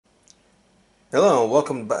Hello and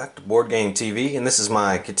welcome back to Boardgame TV, and this is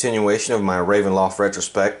my continuation of my Ravenloft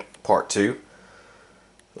retrospect, part 2. I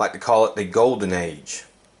like to call it the Golden Age.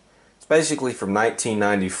 It's basically from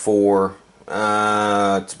 1994,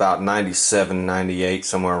 it's about 97, 98,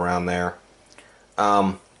 somewhere around there.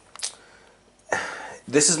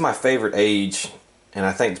 This is my favorite age, and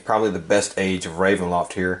I think it's probably the best age of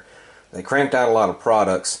Ravenloft here. They cranked out a lot of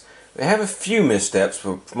products. They have a few missteps,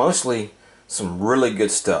 but mostly some really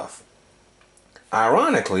good stuff.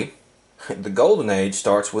 Ironically, the Golden Age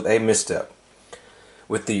starts with a misstep,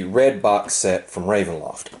 with the red box set from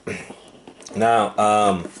Ravenloft. Now,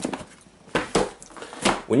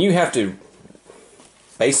 when you have to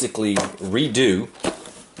basically redo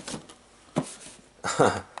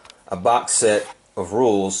a box set of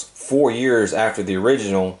rules 4 years after the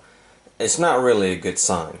original, it's not really a good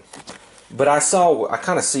sign. But I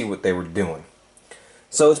kind of see what they were doing.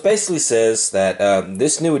 So it basically says that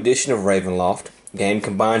this new edition of Ravenloft game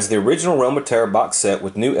combines the original Realm of Terror box set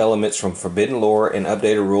with new elements from Forbidden Lore and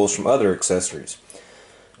updated rules from other accessories.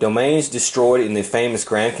 Domains destroyed in the famous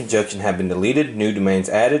Grand Conjunction have been deleted, new domains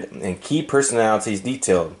added, and key personalities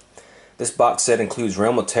detailed. This box set includes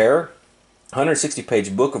Realm of Terror,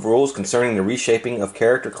 160-page book of rules concerning the reshaping of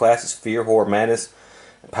character classes, fear, horror, madness,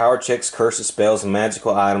 power checks, curses, spells, and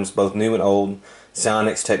magical items, both new and old,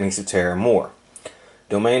 psionics, techniques of terror, and more.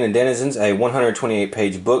 Domain and Denizens, a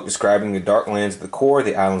 128-page book describing the dark lands of the core,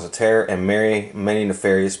 the islands of terror, and many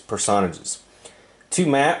nefarious personages. 2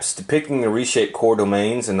 maps depicting the reshaped core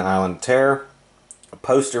domains and the island of terror. A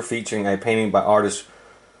poster featuring a painting by artist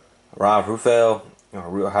Rob Ruffel,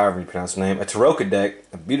 or however you pronounce the name. A Taroka deck,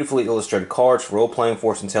 a beautifully illustrated cards for role-playing,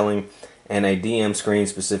 fortune telling, and a DM screen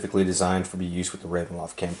specifically designed for be used with the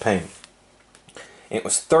Ravenloft campaign. And it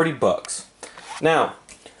was $30. Now,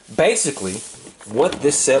 basically, what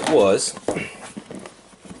this set was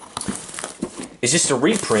is just a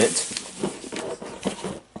reprint,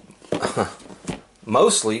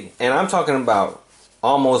 mostly, and I'm talking about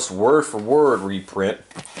almost word for word reprint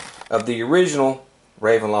of the original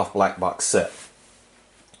Ravenloft Black Box set.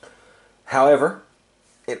 However,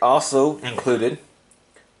 it also included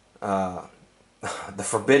the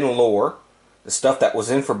Forbidden Lore, the stuff that was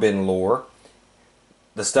in Forbidden Lore,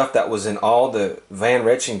 the stuff that was in all the Van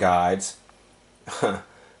Retchen guides,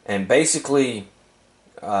 and basically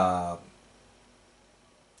updated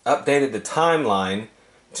the timeline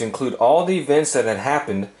to include all the events that had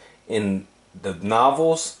happened in the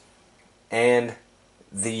novels and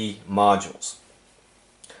the modules.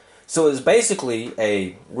 So it was basically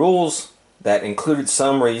a rules that included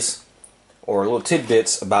summaries or little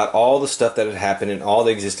tidbits about all the stuff that had happened in all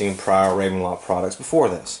the existing prior Ravenloft products before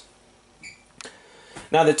this.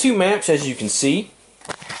 Now the 2 maps, as you can see,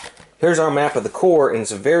 here's our map of the core, and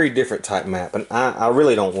it's a very different type map, and I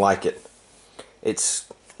really don't like it. It's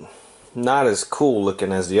not as cool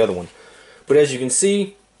looking as the other one. But as you can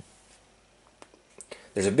see,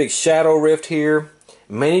 there's a big shadow rift here.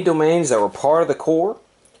 Many domains that were part of the core,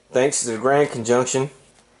 thanks to the Grand Conjunction,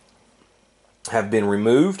 have been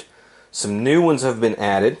removed. Some new ones have been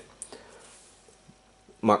added.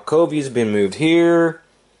 Markovia has been moved here.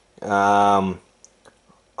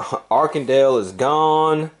 Arkandale is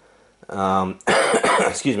gone.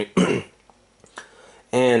 Excuse me.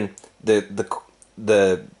 And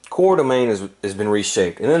the core domain has been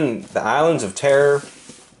reshaped. And then the Islands of Terror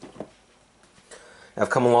have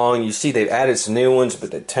come along. You see they've added some new ones,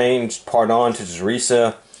 but they changed Pardon to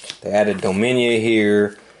Zerisa. They added Dominia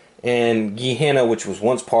here. And Gehenna, which was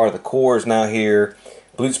once part of the core, is now here.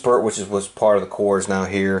 Bloodspurt, which was part of the core, is now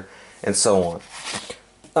here. And so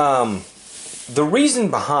on. The reason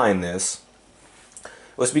behind this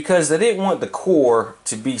was because they didn't want the core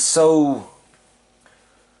to be so,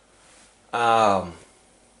 I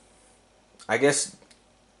guess,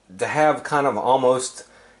 to have kind of almost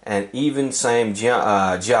an even same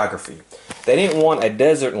geography. They didn't want a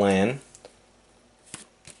desert land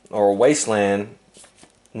or a wasteland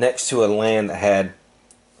next to a land that had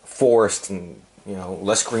forest and,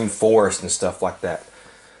 less green forest and stuff like that.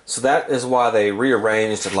 So that is why they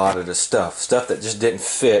rearranged a lot of the stuff that just didn't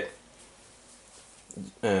fit,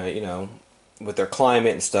 with their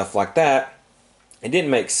climate and stuff like that. It didn't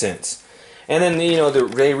make sense. And then, they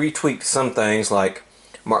retweaked some things, like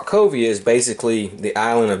Markovia is basically the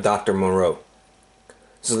island of Dr. Moreau.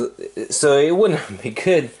 So it wouldn't be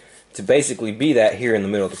good to basically be that here in the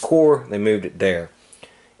middle of the core. They moved it there.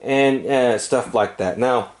 And stuff like that.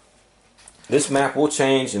 Now, this map will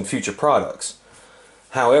change in future products.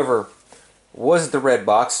 However, was the red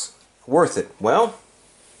box worth it? Well,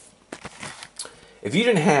 if you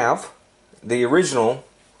didn't have the original,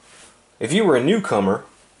 if you were a newcomer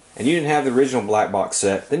and you didn't have the original black box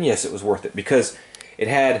set, then yes, it was worth it, because it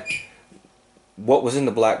had what was in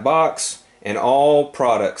the black box, and all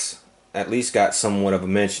products at least got somewhat of a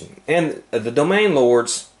mention. And the domain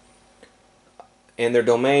lords and their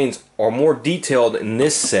domains are more detailed in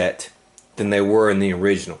this set than they were in the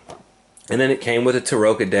original. And then it came with a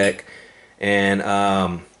Taroka deck and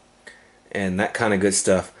that kind of good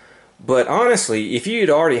stuff. But honestly, if you had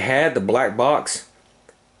already had the black box,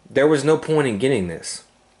 there was no point in getting this.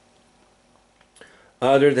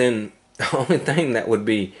 Other than the only thing that would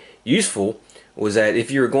be useful was that if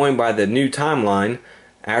you were going by the new timeline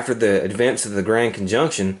after the advance of the Grand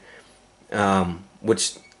Conjunction,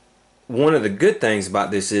 which one of the good things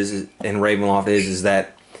about this is, in Ravenloft, is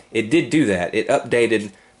that it did do that. It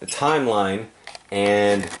updated the timeline,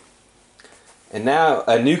 and now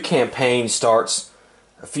a new campaign starts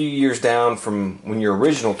a few years down from when your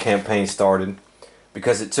original campaign started,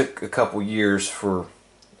 because it took a couple years for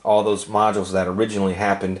all those modules that originally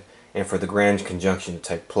happened and for the Grand Conjunction to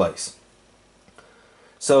take place.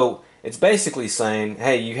 So it's basically saying,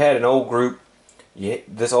 hey, you had an old group,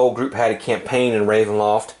 this old group had a campaign in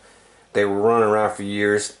Ravenloft, they were running around for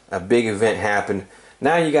years, a big event happened,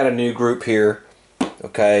 now you got a new group here,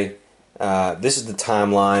 okay, this is the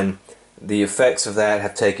timeline, the effects of that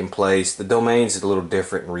have taken place, the domains is a little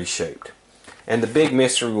different and reshaped. And the big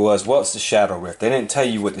mystery was, what's the Shadow Rift? They didn't tell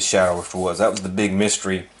you what the Shadow Rift was. That was the big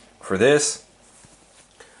mystery for this.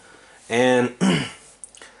 And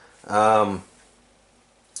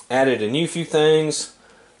added a new few things,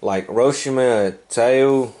 like Roshima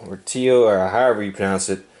Teo, or Teo, or however you pronounce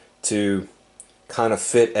it, to kind of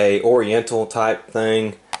fit a Oriental type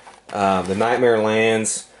thing. The Nightmare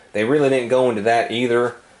Lands, they really didn't go into that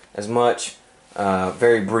either as much.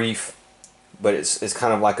 Very brief, but it's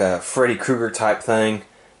kind of like a Freddy Krueger type thing.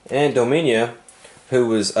 And Dominia, who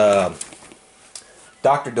was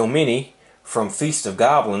Dr. Domini from Feast of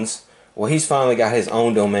Goblins, well, he's finally got his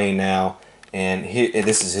own domain now, and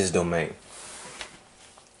this is his domain.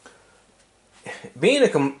 Being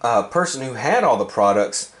a person who had all the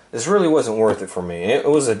products, this really wasn't worth it for me. It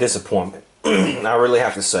was a disappointment. I really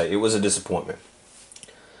have to say, it was a disappointment.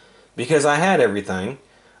 Because I had everything.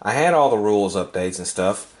 I had all the rules updates and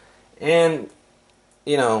stuff. And,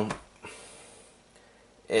 you know,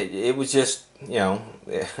 it was just, you know,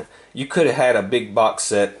 you could have had a big box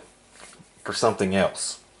set for something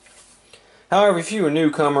else. However, if you were a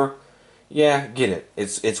newcomer, yeah, get it.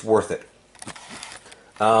 It's worth it.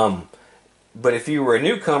 But if you were a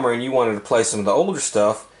newcomer and you wanted to play some of the older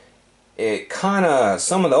stuff, some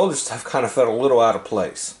of the older stuff kind of felt a little out of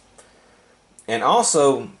place. And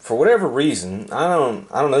also, for whatever reason, I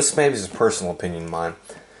don't know, this maybe is a personal opinion of mine,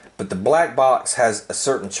 but the black box has a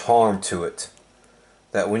certain charm to it,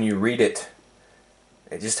 that when you read it,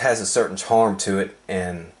 it just has a certain charm to it,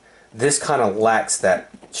 and this kind of lacks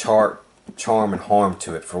that charm and harm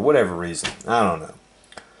to it for whatever reason. I don't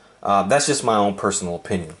know. That's just my own personal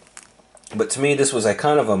opinion. But to me, this was a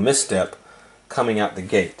kind of a misstep coming out the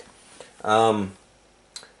gate.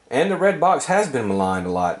 And the red box has been maligned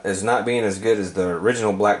a lot as not being as good as the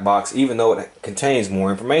original black box, even though it contains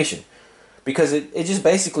more information. Because it just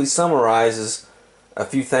basically summarizes a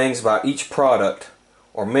few things about each product,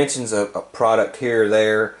 or mentions a product here or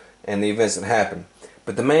there and the events that happen.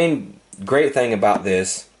 But the main great thing about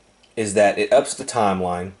this is that it ups the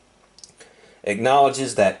timeline,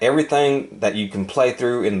 acknowledges that everything that you can play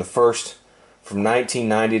through in the first, from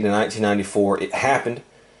 1990 to 1994, it happened.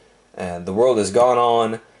 The world has gone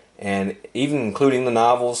on, and even including the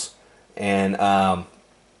novels, and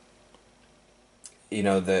you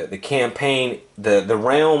know, the campaign, the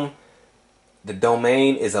realm, the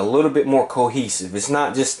domain is a little bit more cohesive. It's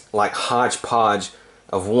not just like hodgepodge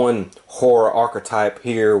of one horror archetype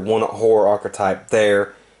here, one horror archetype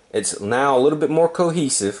there. It's now a little bit more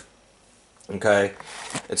cohesive. Okay,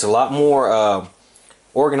 it's a lot more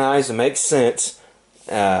organized and makes sense.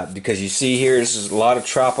 Because you see here, this is a lot of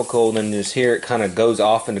tropical, then there's here it kind of goes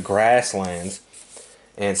off into grasslands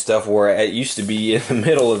and stuff, where it used to be in the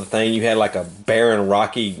middle of the thing you had like a barren,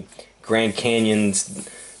 rocky Grand Canyons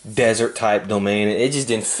desert type domain, and it just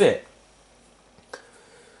didn't fit.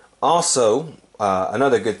 Also,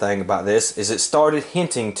 another good thing about this is it started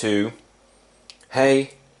hinting to,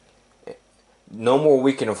 hey, no more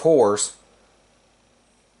Weekend of Horrors,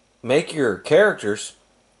 make your characters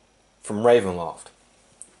from Ravenloft.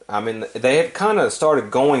 I mean, they had kind of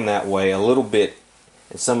started going that way a little bit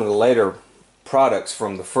in some of the later products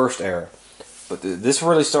from the first era. But this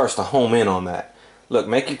really starts to home in on that. Look,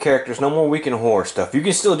 make your characters, no more Weekend of Horror stuff. You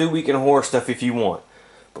can still do Weekend of Horror stuff if you want.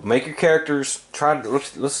 But make your characters,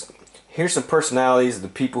 let's here's some personalities of the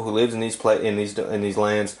people who live in these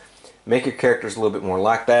lands. Make your characters a little bit more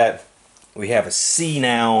like that. We have a sea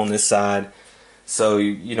now on this side, so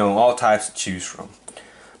you know, all types to choose from.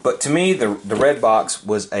 But to me, the red box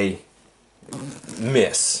was a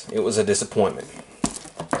miss. It was a disappointment.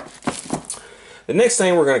 The next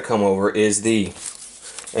thing we're going to come over is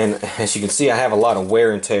and as you can see, I have a lot of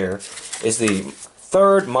wear and tear, is the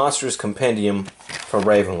third Monsters Compendium from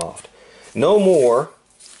Ravenloft. No more.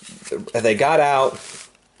 They got out.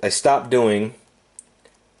 They stopped doing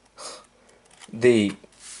the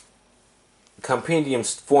compendium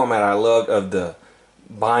format I loved of the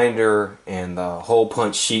binder and the hole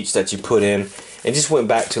punch sheets that you put in, and just went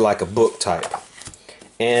back to like a book type.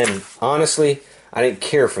 And honestly, I didn't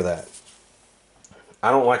care for that.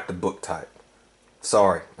 I don't like the book type.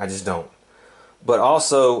 Sorry, I just don't. But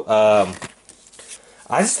also,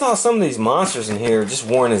 I just thought some of these monsters in here just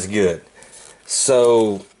weren't as good.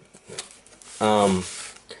 So,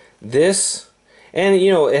 this, and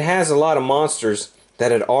you know, it has a lot of monsters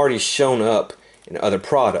that had already shown up in other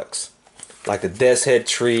products, like the Death's Head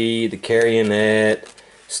Tree, the Carrionet,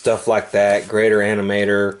 stuff like that, Greater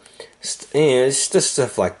Animator, and it's just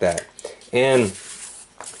stuff like that. And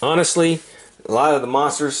honestly, a lot of the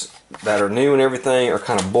monsters that are new and everything are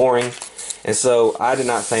kind of boring, and so I did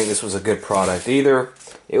not think this was a good product either.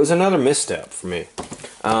 It was another misstep for me.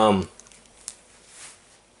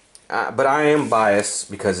 But I am biased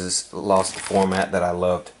because it's lost the format that I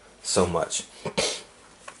loved so much.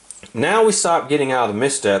 Now we stop getting out of the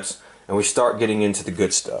missteps and we start getting into the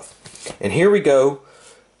good stuff. And here we go.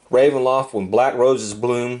 Ravenloft, When Black Roses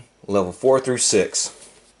Bloom, level 4 through 6.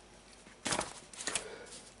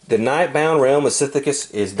 The night-bound realm of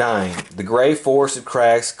Sithicus is dying. The gray forested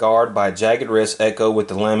crags guarded by jagged rifts echo with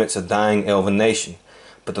the laments of dying elven nation.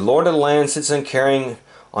 But the lord of the land sits carrying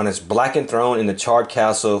on his blackened throne in the charred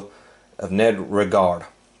castle of Ned-Regard,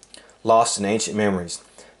 lost in ancient memories.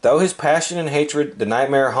 Though his passion and hatred, the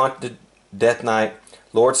nightmare haunted Death Knight,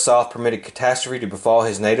 Lord Soth permitted catastrophe to befall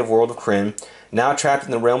his native world of Krynn. Now trapped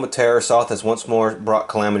in the realm of terror, Soth has once more brought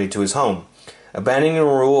calamity to his home. Abandoning the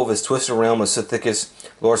rule of his twisted realm of Sithicus,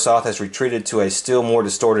 Lord Soth has retreated to a still more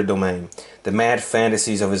distorted domain, the mad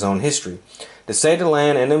fantasies of his own history. To save the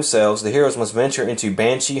land and themselves, the heroes must venture into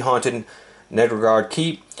banshee-haunted Nedregard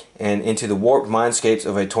Keep and into the warped mindscapes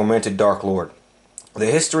of a tormented Dark Lord. The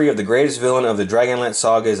history of the greatest villain of the Dragonlance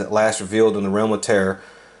saga is at last revealed in the Realm of Terror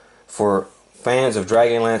for fans of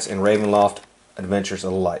Dragonlance and Ravenloft adventures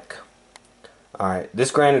alike. Alright,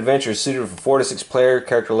 this grand adventure is suited for 4 to 6 player,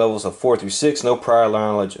 character levels of 4 through 6. No prior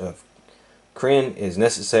knowledge of Krynn is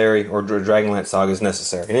necessary, or Dragonlance saga is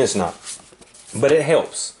necessary. And it's not. But it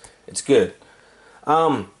helps. It's good.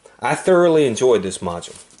 I thoroughly enjoyed this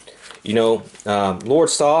module. You know, Lord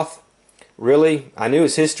Soth, really, I knew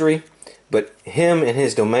his history, but him and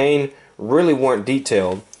his domain really weren't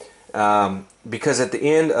detailed, because at the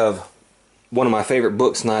end of one of my favorite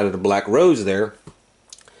books, Night of the Black Rose there,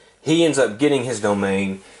 he ends up getting his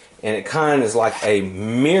domain, and it kind of is like a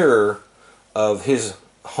mirror of his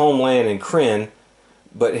homeland in Krynn,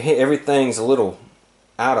 but everything's a little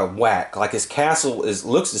out of whack. Like his castle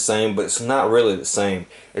looks the same, but it's not really the same.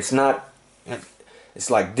 It's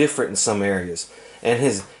like different in some areas. And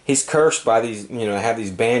he's cursed by these, you know, have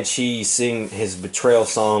these banshees sing his betrayal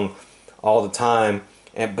song all the time,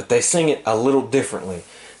 but they sing it a little differently.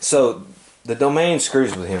 So the domain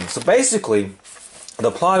screws with him. So basically,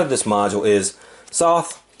 the plot of this module is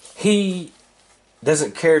Soth, he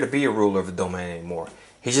doesn't care to be a ruler of the domain anymore.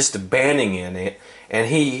 He's just abandoning it, and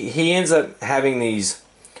he ends up having these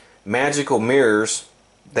magical mirrors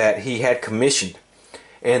that he had commissioned,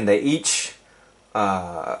 and they each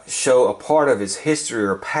show a part of his history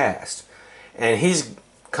or past. And he's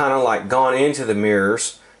kind of like gone into the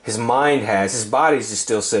mirrors. His mind has. His body's just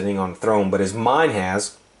still sitting on the throne, but his mind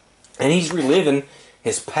has, and he's reliving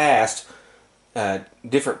his past,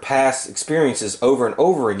 different past experiences over and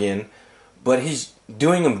over again, but he's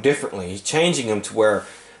doing them differently. He's changing them to where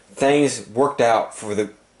things worked out for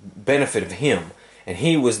the benefit of him, and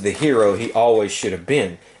he was the hero he always should have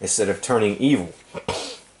been instead of turning evil.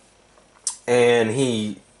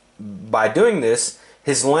 And by doing this,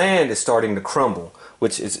 his land is starting to crumble,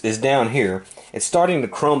 which is down here. It's starting to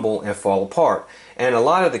crumble and fall apart. And a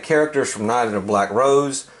lot of the characters from Night of the Black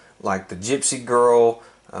Rose, like the Gypsy Girl,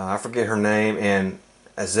 I forget her name, and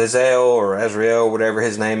Azazel or Azrael, whatever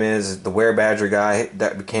his name is, the Werebadger guy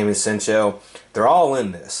that became his Senchel, they're all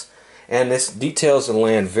in this. And this details the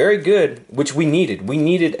land very good, which we needed. We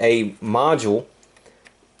needed a module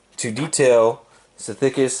to detail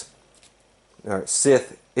Sithicus, or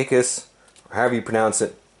Sithicus, or however you pronounce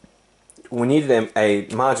it, we needed a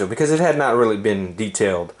module because it had not really been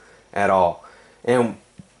detailed at all. And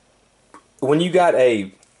when you got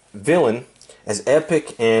a villain as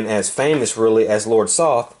epic and as famous really as Lord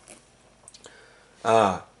Soth,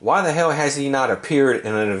 why the hell has he not appeared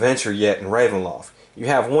in an adventure yet in Ravenloft? You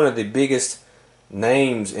have one of the biggest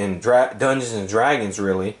names in Dungeons and Dragons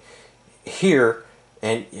really here,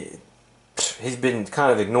 and he's been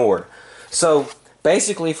kind of ignored. So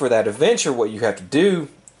basically for that adventure, what you have to do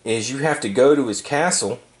is you have to go to his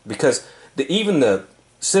castle, because even the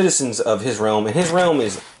citizens of his realm, and his realm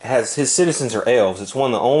has his citizens are elves. It's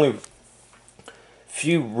one of the only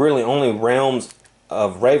only realms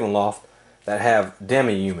of Ravenloft that have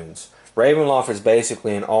demi-humans. Ravenloft is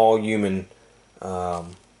basically an all-human, or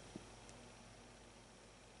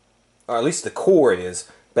at least the core is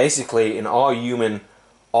basically an all-human,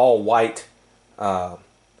 all-white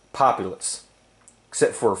populace,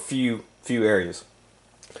 except for a few areas.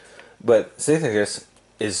 But Sithicus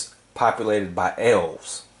is populated by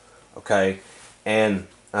elves, okay, and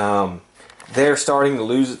they're starting to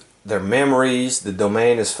lose their memories. The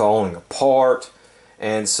domain is falling apart,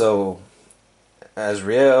 and so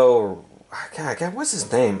Azrael, God, what's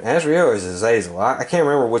his name? Azrael or Azazel? I can't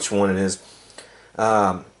remember which one it is.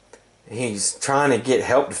 He's trying to get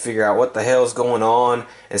help to figure out what the hell's going on,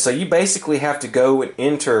 and so you basically have to go and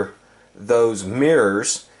enter those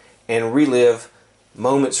mirrors and relive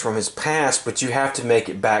moments from his past, but you have to make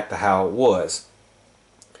it back to how it was.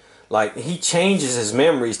 Like, he changes his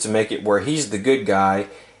memories to make it where he's the good guy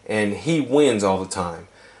and he wins all the time,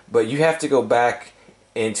 but you have to go back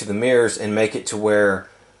into the mirrors and make it to where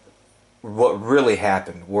what really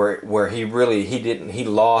happened, where he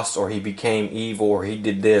lost, or he became evil, or he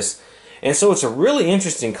did this. And so it's a really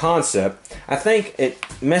interesting concept. I think it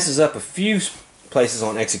messes up a few places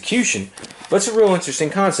on execution, but it's a real interesting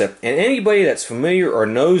concept. And anybody that's familiar or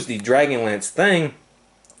knows the Dragonlance thing,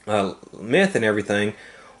 myth and everything,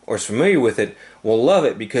 or is familiar with it, will love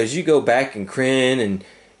it, because you go back in Kryn and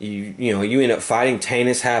you end up fighting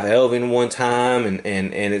Tanis half Elven one time, and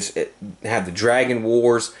it have the Dragon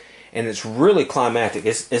Wars, and it's really climactic.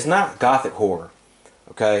 It's not Gothic horror,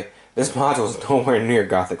 okay? This module is nowhere near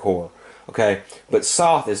Gothic horror, okay? But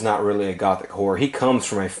Soth is not really a Gothic horror. He comes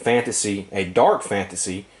from a dark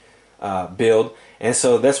fantasy build, and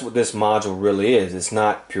so that's what this module really is. It's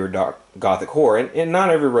not pure dark Gothic horror, and not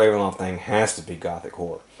every Ravenloft thing has to be Gothic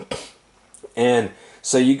horror. And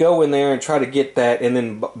so you go in there and try to get that, and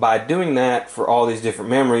then by doing that for all these different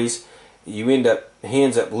memories, he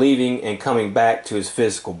ends up leaving and coming back to his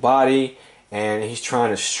physical body, and he's trying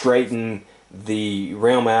to straighten the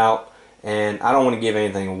realm out. And I don't want to give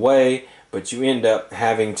anything away, but you end up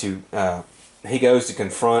having to, he goes to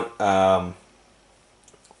confront, we'll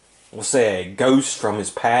say, a ghost from his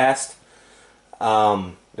past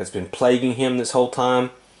that's been plaguing him this whole time.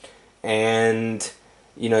 And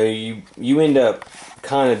you end up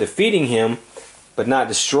kind of defeating him, but not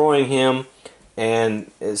destroying him.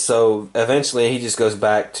 And so eventually he just goes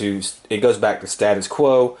back to status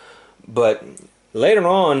quo. But later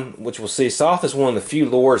on, which we'll see, Soth is one of the few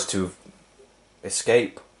lords to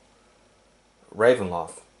escape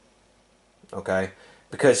Ravenloft, okay?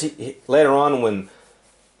 Because he later on, when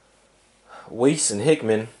Weiss and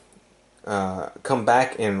Hickman come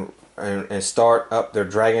back and start up their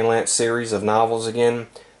Dragonlance series of novels again,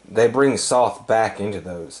 they bring Soth back into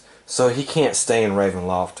those. So he can't stay in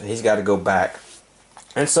Ravenloft. He's got to go back.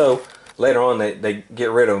 And so later on they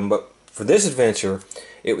get rid of him. But for this adventure,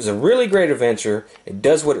 it was a really great adventure. It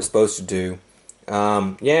does what it's supposed to do.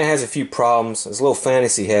 Yeah, it has a few problems. It's a little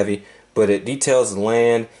fantasy heavy, but it details the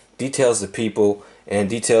land, details the people, and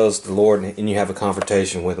details the Lord, and you have a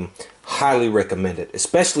confrontation with him. Highly recommend it.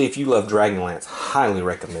 Especially if you love Dragonlance. Highly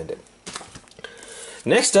recommend it.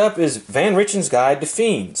 Next up is Van Richen's Guide to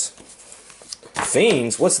Fiends.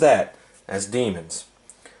 Fiends? What's that? That's demons.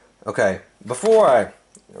 Okay, before I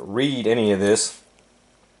read any of this,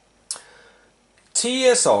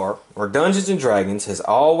 TSR, or Dungeons and Dragons, has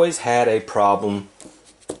always had a problem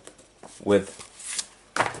with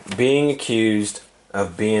being accused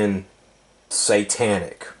of being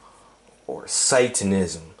satanic or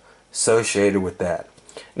Satanism associated with that.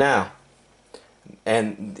 Now,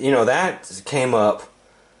 and that came up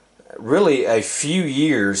really a few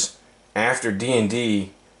years after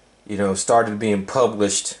D&D started being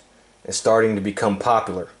published and starting to become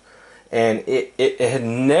popular, and it had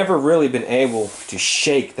never really been able to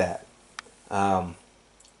shake that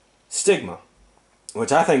stigma,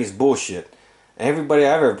 which I think is bullshit. Everybody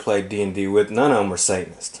I've ever played D&D with, none of them were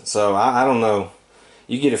Satanists. So I don't know.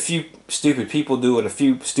 You get a few stupid people doing a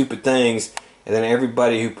few stupid things, and then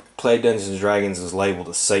everybody who played Dungeons and Dragons is labeled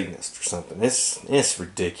a Satanist or something. It's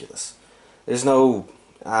ridiculous. There's no,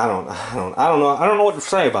 I don't know what to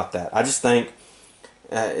say about that. I just think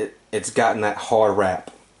it's gotten that hard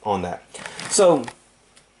rap on that. So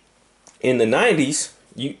in the 90s,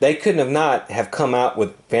 they couldn't have not have come out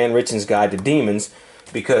with Van Richten's Guide to Demons,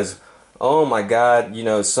 because, oh my God, you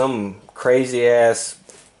know, some crazy ass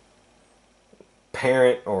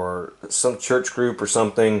parent or some church group or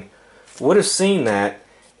something would have seen that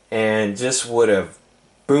and just would have,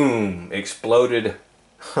 boom, exploded.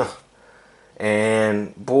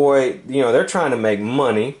 And boy, you know, they're trying to make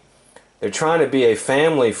money. They're trying to be a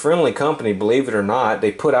family-friendly company, believe it or not.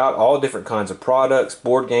 They put out all different kinds of products,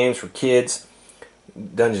 board games for kids,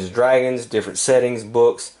 Dungeons and Dragons, different settings,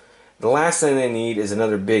 books. The last thing they need is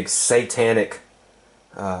another big satanic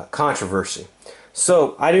controversy.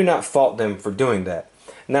 So I do not fault them for doing that.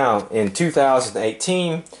 Now, in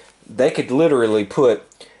 2018, they could literally put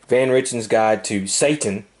Van Richten's Guide to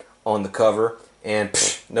Satan on the cover, and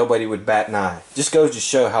nobody would bat an eye. Just goes to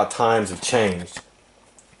show how times have changed.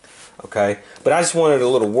 Okay, but I just wanted a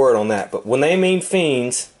little word on that. But when they mean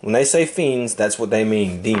fiends, when they say fiends, that's what they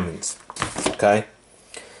mean, demons. Okay,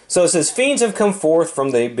 so it says, fiends have come forth from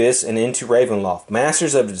the abyss and into Ravenloft.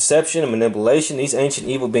 Masters of deception and manipulation, these ancient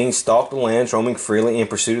evil beings stalk the lands, roaming freely in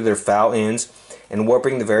pursuit of their foul ends, and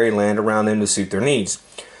warping the very land around them to suit their needs.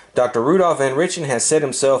 Dr. Rudolf Van Richten has set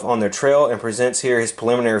himself on their trail and presents here his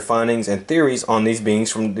preliminary findings and theories on these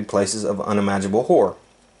beings from the places of unimaginable horror.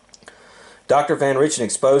 Dr. Van Richten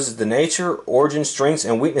exposes the nature, origin, strengths,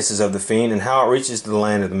 and weaknesses of the fiend and how it reaches the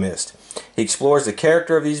land of the mist. He explores the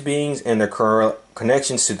character of these beings and their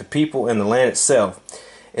connections to the people and the land itself.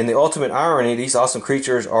 In the ultimate irony, these awesome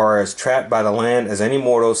creatures are as trapped by the land as any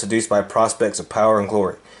mortal seduced by prospects of power and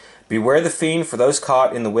glory. Beware the fiend, for those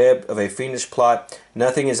caught in the web of a fiendish plot.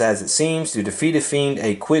 Nothing is as it seems. To defeat a fiend,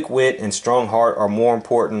 a quick wit and strong heart are more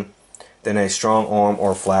important than a strong arm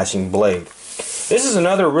or flashing blade. This is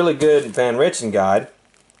another really good Van Richten guide,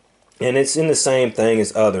 and it's in the same thing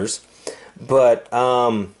as others. But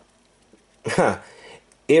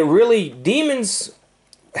it really, demons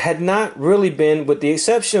had not really been, with the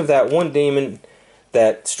exception of that one demon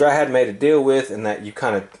that Strahd made a deal with and that you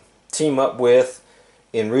kind of team up with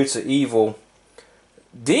in Roots of Evil,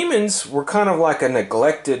 demons were kind of like a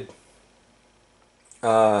neglected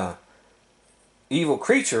evil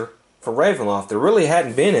creature for Ravenloft. There really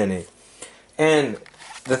hadn't been any. And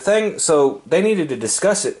the thing, so they needed to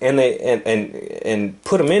discuss it and and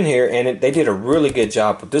put them in here, and they did a really good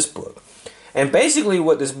job with this book. And basically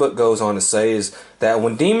what this book goes on to say is that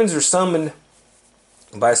when demons are summoned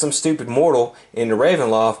by some stupid mortal into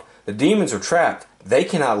Ravenloft, the demons are trapped. They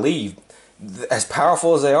cannot leave. As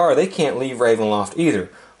powerful as they are, they can't leave Ravenloft either.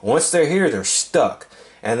 Once they're here, they're stuck.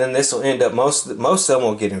 And then this will end up, most of them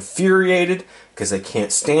will get infuriated because they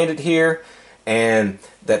can't stand it here. And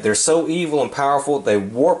that they're so evil and powerful, they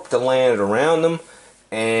warp the land around them.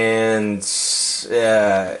 And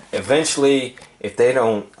eventually, if they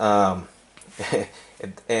don't, and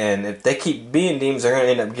if they keep being demons, they're going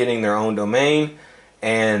to end up getting their own domain.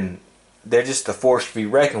 And they're just a force to be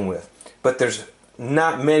reckoned with. But there's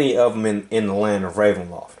not many of them in the land of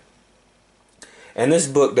Ravenloft. And this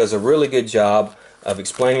book does a really good job of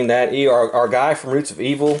explaining that. Our guy from Roots of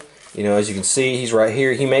Evil, you know, as you can see, he's right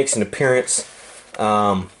here. He makes an appearance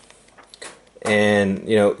and,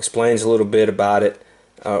 you know, explains a little bit about it,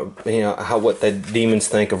 you know, what the demons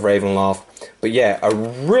think of Ravenloft. But yeah,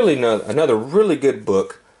 another really good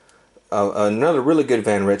book, another really good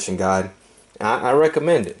Van Richten guide. I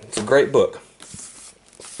recommend it. It's a great book.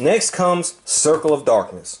 Next comes Circle of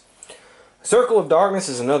Darkness. Circle of Darkness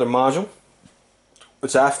is another module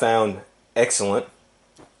which I found excellent,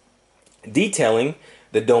 detailing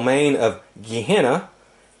the domain of Gehenna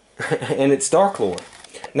and its Dark Lord.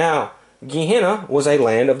 Now, Gehenna was a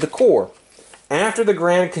land of the core. After the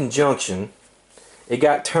Grand Conjunction, it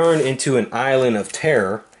got turned into an island of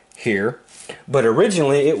terror here, but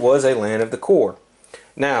originally it was a land of the core.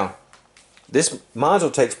 Now, this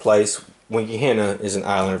module takes place when Gehenna is an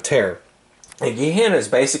island of terror. And Gehenna is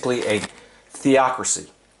basically a theocracy.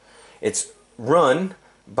 It's run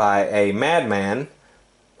by a madman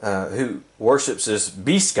who worships this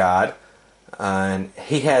beast god, and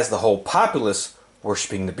he has the whole populace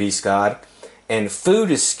worshiping the beast god, and food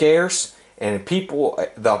is scarce, and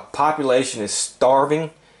the population is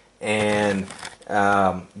starving, and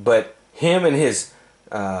but him and his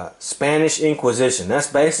Spanish Inquisition, that's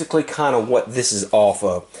basically kind of what this is off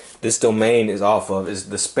of. This domain is off of, is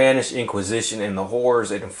the Spanish Inquisition and the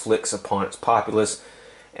horrors it inflicts upon its populace,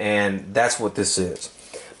 and that's what this is.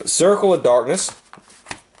 But Circle of Darkness,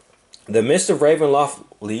 The mists of Ravenloft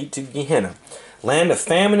lead to Gehenna, land of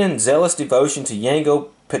famine and zealous devotion to Yango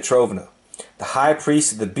Petrovna, the high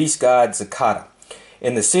priest of the beast god Zakata.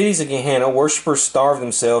 In the cities of Gehenna, worshippers starve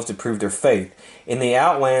themselves to prove their faith. In the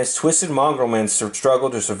outlands, twisted mongrel men struggle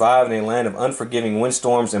to survive in a land of unforgiving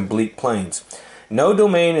windstorms and bleak plains. No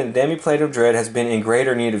domain in the demi-plane of dread has been in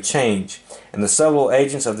greater need of change, and the subtle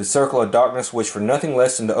agents of the Circle of Darkness wish for nothing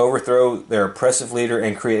less than to overthrow their oppressive leader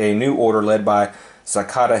and create a new order led by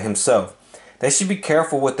Zakata himself. They should be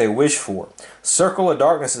careful what they wish for. Circle of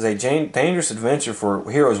Darkness is a dangerous adventure for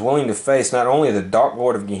heroes willing to face not only the Dark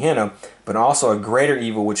Lord of Gehenna, but also a greater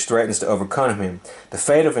evil which threatens to overcome him. The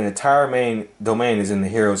fate of an entire main domain is in the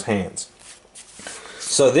hero's hands.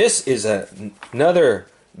 So this is another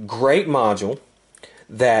great module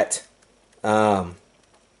that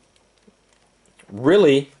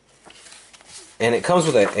really, and it comes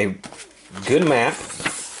with a good map.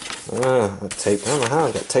 Tape. I don't know how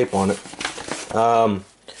I got tape on it.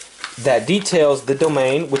 That details the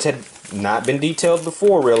domain, which had not been detailed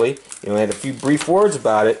before, really. I had a few brief words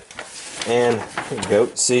about it. And here you go.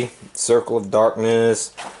 See, Circle of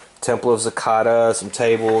Darkness, Temple of Zakata, some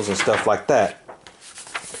tables and stuff like that.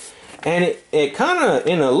 And it kind of,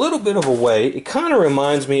 in a little bit of a way, it kind of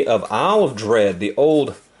reminds me of Isle of Dread, the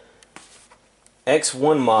old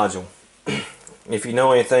X1 module, if you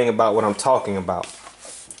know anything about what I'm talking about.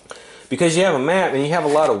 Because you have a map and you have a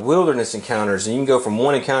lot of wilderness encounters, and you can go from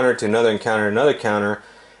one encounter to another encounter,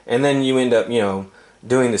 and then you end up,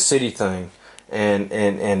 doing the city thing and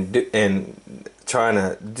trying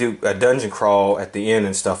to do a dungeon crawl at the end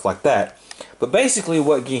and stuff like that. But basically,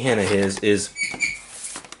 what Gehenna is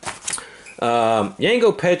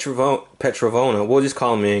Yango Petrovna. We'll just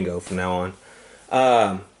call him Yango from now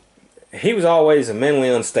on. He was always a mentally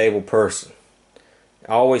unstable person.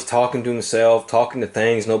 Always talking to himself, talking to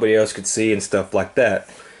things nobody else could see and stuff like that.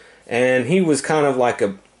 And he was kind of like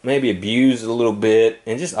maybe abused a little bit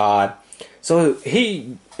and just odd. So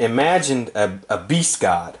he imagined a beast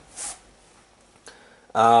god,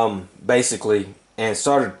 basically, and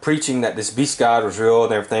started preaching that this beast god was real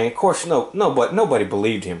and everything. Of course, nobody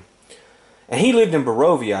believed him. And he lived in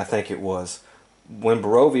Barovia, I think it was, when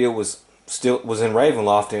Barovia was in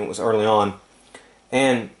Ravenloft, and it was early on.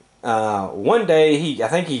 And one day, I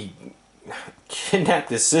think he kidnapped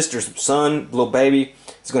his sister's son, little baby.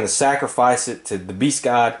 He's going to sacrifice it to the beast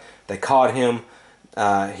god. They caught him.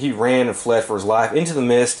 He ran and fled for his life into the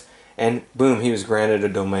mist, and boom, he was granted a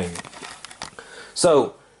domain.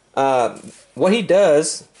 So, what he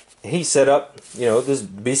does, he set up, this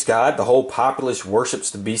beast god. The whole populace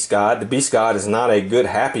worships the beast god. The beast god is not a good,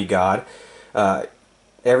 happy god.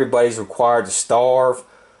 Everybody's required to starve.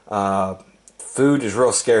 Food is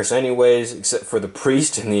real scarce anyways, except for the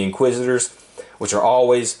priests and the inquisitors, which are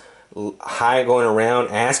always going around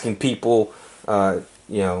asking people, to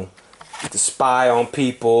spy on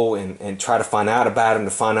people and try to find out about them,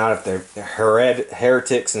 to find out if they're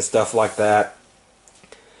heretics and stuff like that.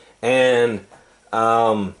 And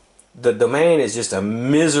the domain is just a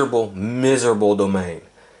miserable domain.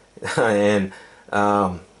 And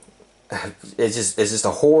it's just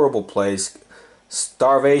a horrible place.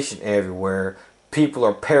 Starvation everywhere. People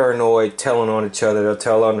are paranoid, telling on each other. They'll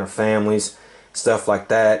tell on their families, stuff like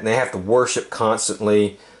that. And they have to worship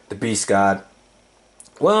constantly the beast god.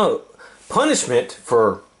 Well, punishment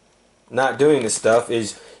for not doing this stuff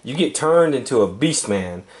is you get turned into a beast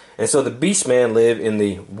man. And so the beast man live in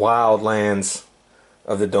the wild lands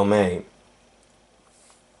of the domain.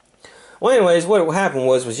 Well, anyways, what happened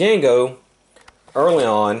was Yango, early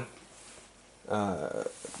on,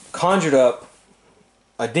 conjured up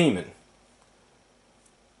a demon,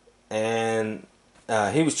 and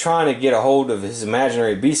he was trying to get a hold of his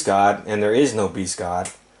imaginary beast god, and there is no beast god,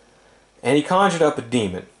 and he conjured up a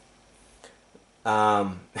demon,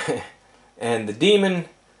 and the demon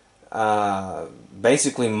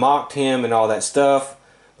basically mocked him and all that stuff,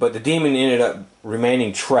 but the demon ended up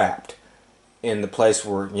remaining trapped in the place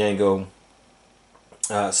where Yango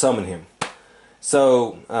summoned him.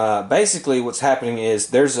 So basically what's happening is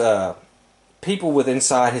there's people within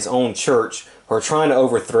inside his own church who are trying to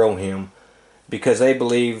overthrow him because they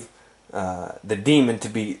believe the demon to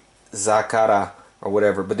be Zakata or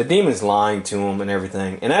whatever, but the demon's lying to him and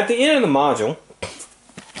everything. And at the end of the module,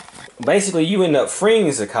 basically you end up freeing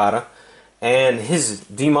Zakata, and his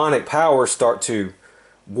demonic powers start to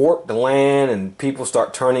warp the land, and people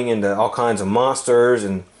start turning into all kinds of monsters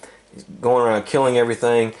and going around killing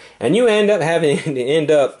everything. And you end up having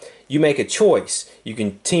to you make a choice. You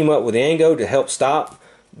can team up with Yango to help stop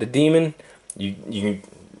the demon. You can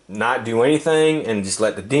not do anything and just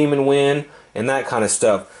let the demon win, and that kind of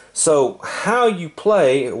stuff. So how you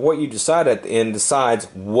play, what you decide at the end, decides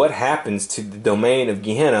what happens to the domain of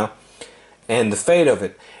Gehenna and the fate of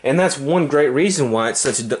it. And that's one great reason why it's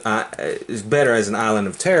such is better as an island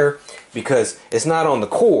of terror, because it's not on the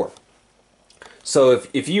core. So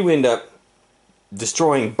if you end up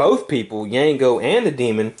destroying both people, Yango and the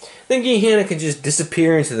demon, then Gehenna can just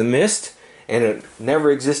disappear into the mist and it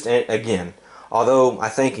never exists again. Although I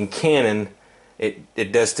think in canon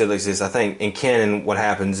it does still exist. I think in canon what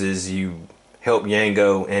happens is you help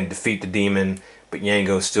Yango and defeat the demon, but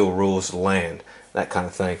Yango still rules the land. That kind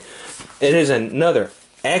of thing. It is another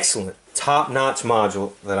excellent, top-notch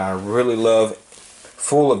module that I really love,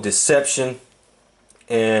 full of deception,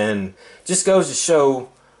 and just goes to show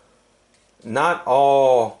not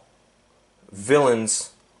all villains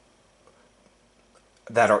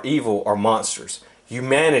that are evil are monsters.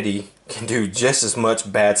 Humanity can do just as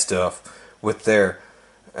much bad stuff with their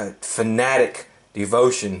fanatic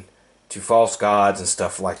devotion to false gods and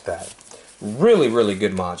stuff like that. Really, really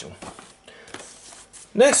good module.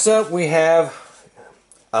 Next up we have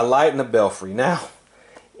A Light in the Belfry. Now,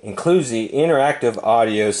 includes the interactive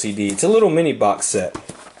audio CD. It's a little mini box set,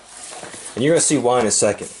 and you're going to see why in a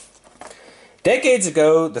second. Decades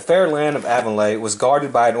ago, the fair land of Avonlea was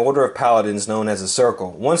guarded by an order of paladins known as the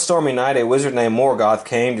Circle. One stormy night, a wizard named Morgoth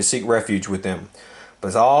came to seek refuge with them.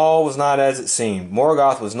 But all was not as it seemed.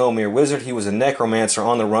 Morgoth was no mere wizard. He was a necromancer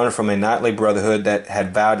on the run from a knightly brotherhood that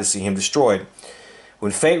had vowed to see him destroyed.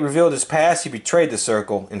 When fate revealed his past, he betrayed the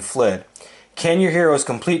Circle and fled. Can your heroes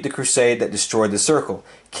complete the crusade that destroyed the Circle?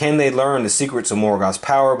 Can they learn the secrets of Morgoth's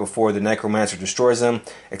power before the necromancer destroys them?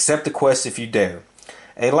 Accept the quest if you dare.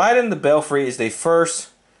 A Light in the Belfry is the first,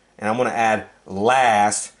 and I'm going to add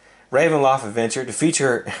last, Ravenloft adventure to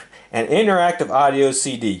feature an interactive audio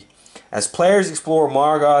CD. As players explore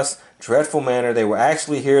Morgoth's dreadful manor, they will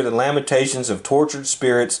actually hear the lamentations of tortured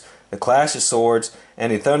spirits, the clash of swords,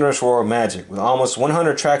 and the thunderous roar of magic. With almost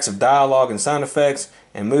 100 tracks of dialogue and sound effects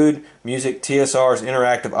and mood music, TSR's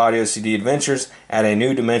interactive audio CD adventures add a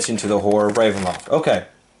new dimension to the horror of Ravenloft. Okay,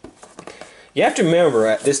 you have to remember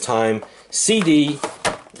at this time, CD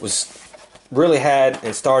was really had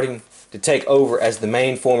and starting to take over as the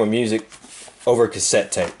main form of music over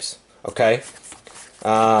cassette tapes. Okay,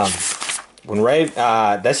 that's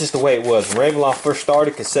just the way it was. When Ravenloft first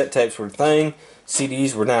started, cassette tapes were a thing.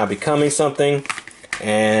 CDs were now becoming something,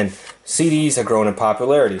 and CDs have grown in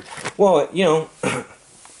popularity. Well, you know,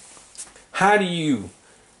 how do you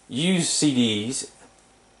use CDs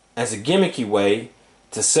as a gimmicky way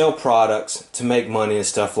to sell products, to make money and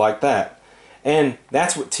stuff like that? And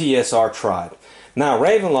that's what TSR tried. Now,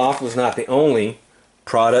 Ravenloft was not the only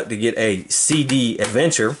product to get a CD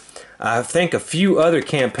adventure. I think a few other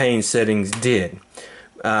campaign settings did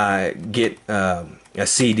get a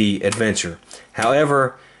CD adventure.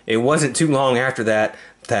 However, it wasn't too long after that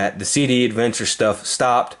that the CD adventure stuff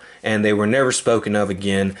stopped and they were never spoken of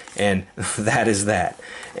again, and that is that.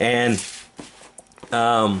 And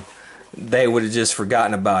they would have just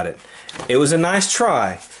forgotten about it. It was a nice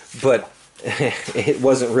try, but it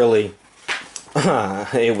wasn't really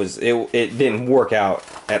it didn't work out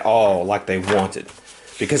at all like they wanted,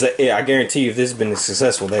 because I guarantee you if this had been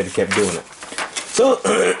successful, they'd have kept doing it. So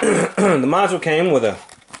the module came with a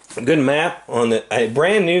good map on a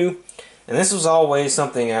brand new, and this was always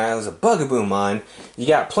something that was a bugaboo of mine. You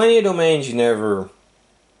got plenty of domains you never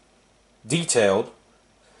detailed,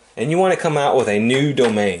 and you want to come out with a new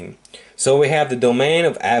domain. So we have the domain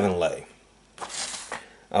of Avonlea.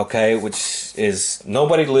 Okay, which is,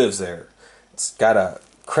 nobody lives there. It's got a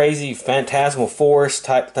crazy phantasmal forest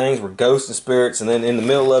type things where ghosts and spirits, and then in the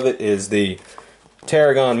middle of it is the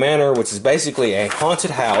Tarragon Manor, which is basically a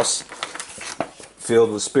haunted house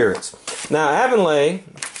filled with spirits. Now, Avonlea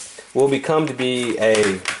will become to be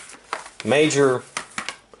a major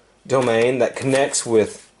domain that connects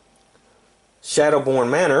with Shadowborn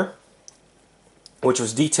Manor, which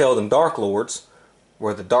was detailed in Dark Lords,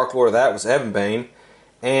 where the Dark Lord of that was Evanbane.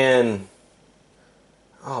 And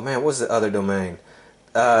oh man, what was the other domain?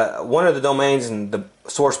 One of the domains in the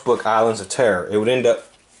source book, Islands of Terror. It would end up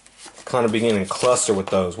kind of beginning to cluster with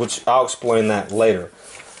those, which I'll explain that later.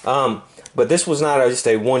 But this was not just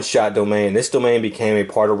a one-shot domain. This domain became a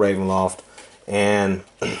part of Ravenloft and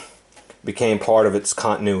became part of its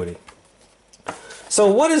continuity.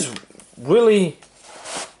 So what is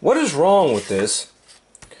wrong with this?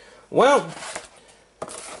 Well,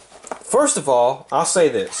 first of all, I'll say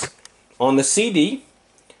this. On the CD,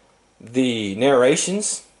 the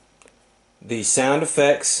narrations, the sound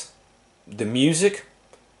effects, the music,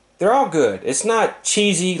 they're all good. It's not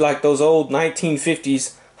cheesy like those old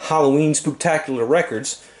 1950s Halloween spooktacular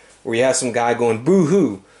records, where you have some guy going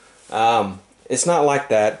boo-hoo. It's not like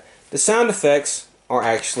that. The sound effects are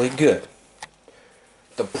actually good.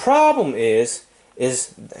 The problem is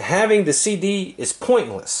having the CD is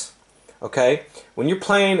pointless. Okay? When you're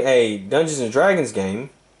playing a Dungeons and Dragons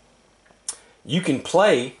game, you can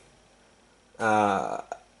play a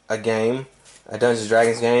Dungeons and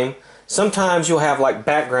Dragons game. Sometimes you'll have like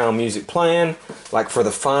background music playing, like for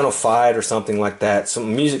the final fight or something like that.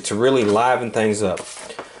 Some music to really liven things up.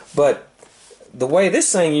 But the way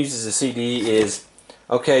this thing uses a CD is,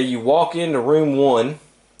 okay, you walk into room 1,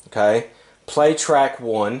 okay, play track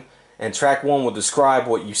 1, and track 1 will describe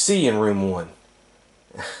what you see in room 1.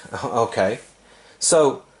 Okay.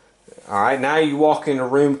 So, alright, now you walk into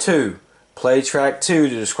room 2. Play track 2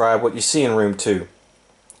 to describe what you see in room 2.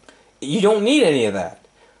 You don't need any of that.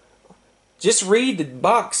 Just read the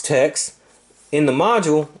box text in the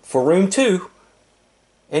module for room 2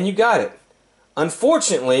 and you got it.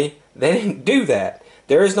 Unfortunately, they didn't do that.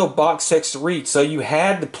 There is no box text to read, so you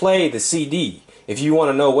had to play the CD if you want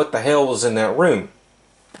to know what the hell was in that room.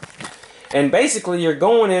 And basically, you're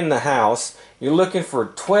going in the house, you're looking for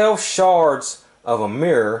 12 shards of a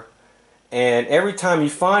mirror, and every time you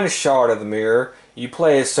find a shard of the mirror, you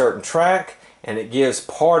play a certain track, and it gives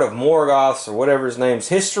part of Morgoth's or whatever his name's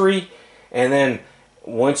history, and then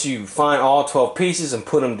once you find all 12 pieces and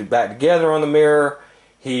put them back together on the mirror,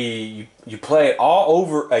 you play it all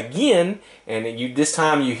over again, and this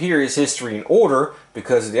time you hear his history in order,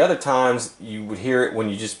 because the other times you would hear it when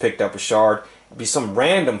you just picked up a shard. It'd be some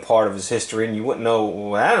random part of his history, and you wouldn't know,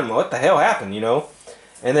 well, I don't know what the hell happened, you know.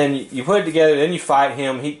 And then you put it together, then you fight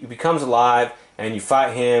him. He becomes alive, and you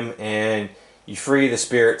fight him, and you free the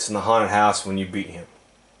spirits in the haunted house when you beat him.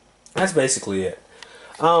 That's basically it.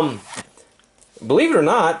 Believe it or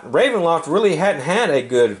not, Ravenloft really hadn't had a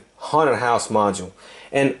good haunted house module.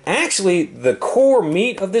 And actually, the core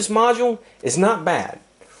meat of this module is not bad.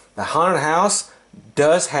 The haunted house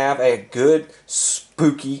does have a good,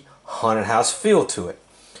 spooky haunted house feel to it.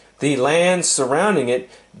 The lands surrounding it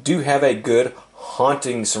do have a good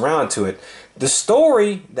haunting surround to it. The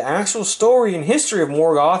story, the actual story and history of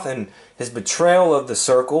Morgoth and his betrayal of the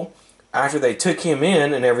Circle after they took him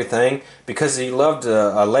in and everything because he loved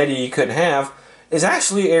a lady he couldn't have, is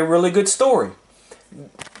actually a really good story.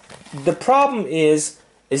 The problem is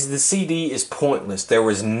the CD is pointless. There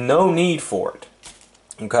was no need for it.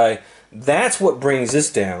 Okay? That's what brings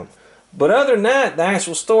this down. But other than that, the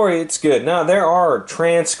actual story, it's good. Now, there are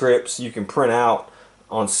transcripts you can print out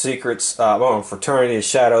on Secrets, on Fraternity of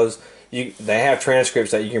Shadows. They have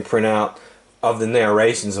transcripts that you can print out of the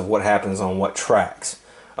narrations of what happens on what tracks.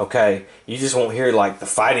 Okay? You just won't hear like the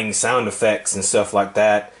fighting sound effects and stuff like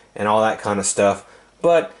that and all that kind of stuff.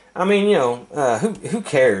 But, I mean, you know, who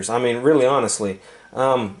cares? I mean, really, honestly.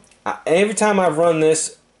 Every time I've run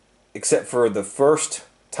this, except for the first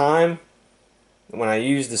time, when I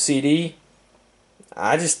used the CD,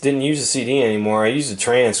 I just didn't use the CD anymore. I used the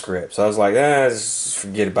transcript. So I was like, just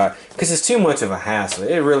forget about it. Because it's too much of a hassle.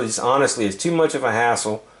 It really, honestly, is too much of a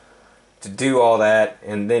hassle to do all that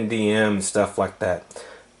and then DM and stuff like that.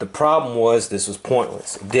 The problem was this was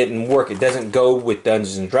pointless. It didn't work. It doesn't go with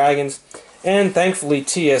Dungeons and Dragons. And thankfully,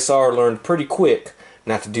 TSR learned pretty quick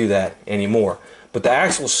not to do that anymore. But the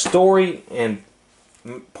actual story and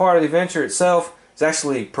part of the adventure itself is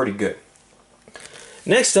actually pretty good.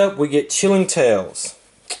 Next up, we get Chilling Tales.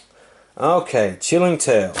 Okay, Chilling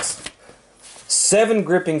Tales. 7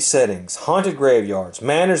 gripping settings, haunted graveyards,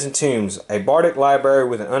 manors and tombs, a bardic library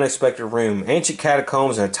with an unexpected room, ancient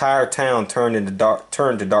catacombs, and an entire town turned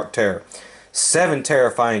to dark terror. 7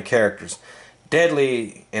 terrifying characters,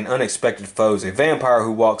 deadly and unexpected foes, a vampire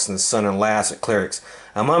who walks in the sun and laughs at clerics,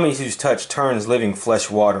 a mummy whose touch turns living flesh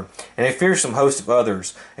water, and a fearsome host of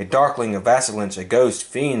others, a darkling, a vassalinch, a ghost,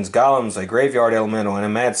 fiends, golems, a graveyard elemental, and a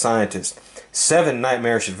mad scientist. 7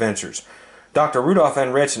 nightmarish adventures. Dr. Rudolph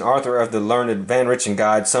Van Rich and Arthur of the Learned Van Richen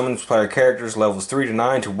Guide summons player characters levels 3 to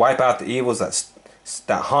 9 to wipe out the evils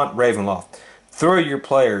that haunt Ravenloft. Thrill your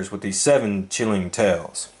players with these 7 chilling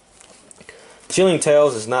tales. Chilling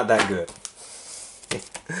Tales is not that good.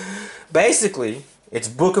 Basically, it's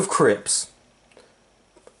Book of Crypts,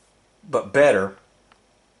 but better,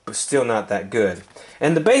 but still not that good.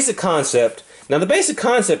 And the basic concept,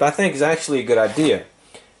 I think is actually a good idea.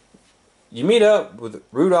 You meet up with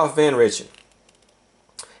Rudolph Van Richen.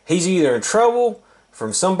 He's either in trouble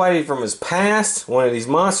from somebody from his past, one of these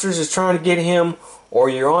monsters is trying to get him, or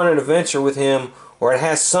you're on an adventure with him, or it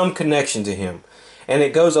has some connection to him. And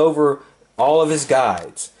it goes over all of his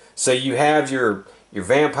guides. So you have your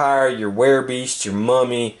vampire, your werebeast, your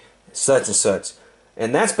mummy, such and such.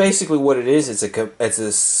 And that's basically what it is. It's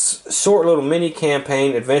a short little mini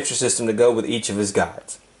campaign adventure system to go with each of his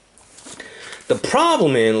guides. The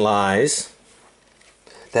problem in lies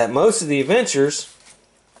that most of the adventures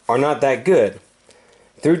are not that good.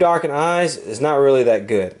 Through Darkened Eyes is not really that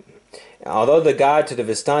good. Although the guide to the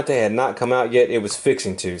Vistante had not come out yet, it was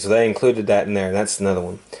fixing to, so they included that in there. That's another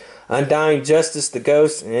one. Undying Justice, The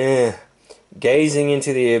Ghost, Gazing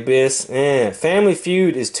into the Abyss, Family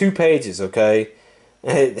Feud is 2 pages, okay?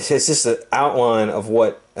 It's just an outline of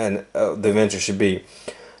what the adventure should be.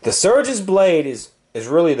 The Surgeon's Blade is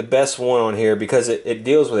really the best one on here because it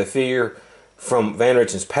deals with a figure from Van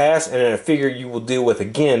Richten's past and then a figure you will deal with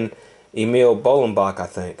again, Emil Bolenbach, I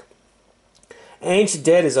think. Ancient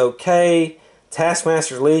Dead is okay.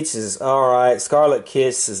 Taskmaster Leech is alright. Scarlet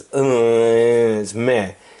Kiss is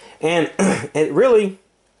meh. And it really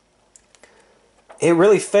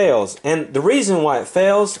fails. And the reason why it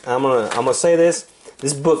fails, I'm gonna say this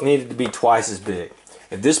book needed to be twice as big.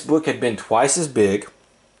 If this book had been twice as big,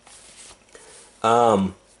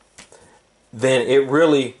 then it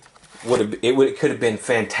really could have been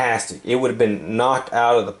fantastic. It would have been knocked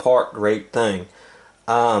out of the park, great thing.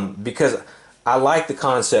 Because I like the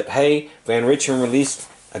concept. Hey, Van Richten released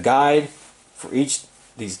a guide for each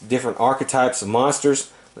these different archetypes of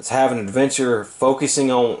monsters. Let's have an adventure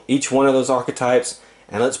focusing on each one of those archetypes,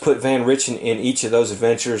 and let's put Van Richten in each of those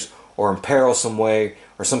adventures, or in peril some way,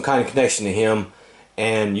 or some kind of connection to him,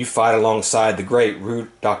 and you fight alongside the great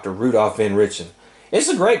Dr. Rudolf Van Richten. It's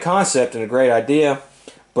a great concept and a great idea,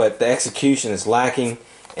 but the execution is lacking.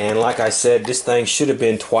 And like I said, this thing should have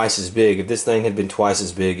been twice as big. If this thing had been twice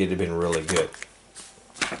as big, it would have been really good.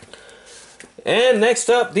 And next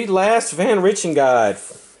up, the last Van Richten guide.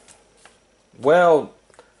 Well,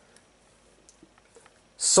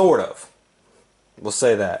 sort of. We'll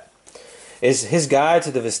say that. It's his guide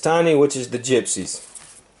to the Vistani, which is the Gypsies.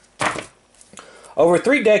 Over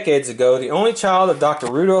 3 decades ago, the only child of Dr.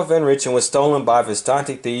 Rudolf Van Richten was stolen by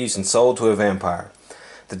Vistani thieves and sold to a vampire.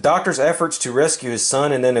 The doctor's efforts to rescue his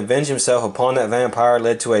son and then avenge himself upon that vampire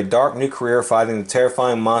led to a dark new career fighting the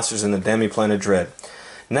terrifying monsters in the demi-plane of dread.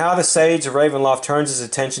 Now the sage of Ravenloft turns his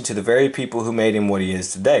attention to the very people who made him what he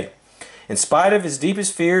is today. In spite of his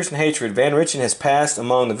deepest fears and hatred, Van Richten has passed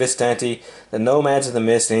among the Vistanti, the nomads of the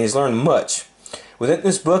mist, and he has learned much. Within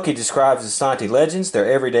this book he describes Vistanti legends, their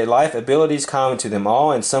everyday life, abilities common to them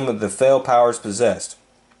all, and some of the fell powers possessed.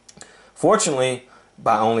 Fortunately,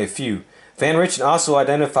 by only a few. Van Richten also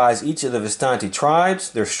identifies each of the Vistanti tribes,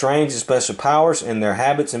 their strange and special powers, and their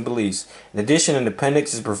habits and beliefs. In addition, an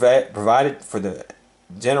appendix is provided for the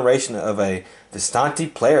generation of a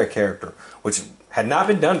Vistanti player character, which had not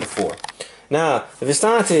been done before. Now, the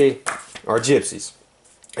Vistanti are gypsies,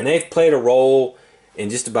 and they've played a role in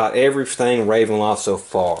just about everything Ravenloft so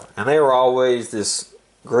far. And they were always this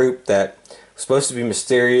group that was supposed to be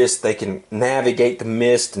mysterious. They can navigate the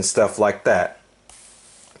mist and stuff like that.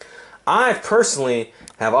 I personally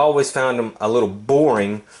have always found them a little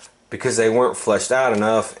boring because they weren't fleshed out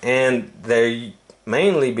enough, and they've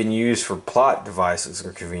mainly been used for plot devices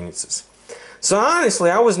or conveniences. So honestly,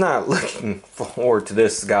 I was not looking forward to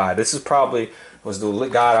this guide. This is probably was the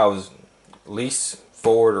guide I was least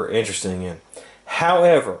forward or interested in.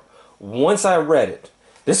 However, once I read it,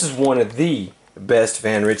 this is one of the best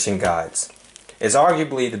Van Richten guides. It's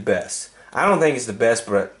arguably the best. I don't think it's the best,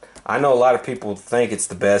 but I know a lot of people think it's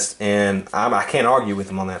the best, and I can't argue with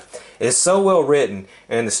them on that. It's so well written,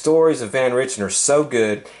 and the stories of Van Richten are so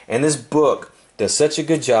good, and this book does such a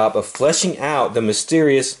good job of fleshing out the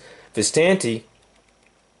mysterious Vistanti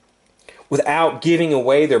without giving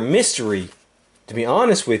away their mystery, to be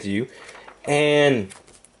honest with you. And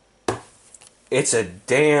it's a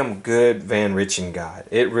damn good Van Richten guide.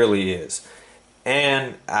 It really is.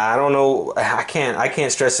 And I don't know, I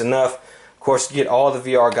can't stress enough. Of course, you get all the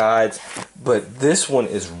VR guides, but this one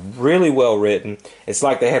is really well written. It's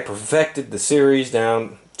like they had perfected the series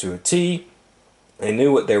down to a T. They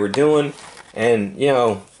knew what they were doing, and you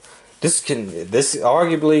know, this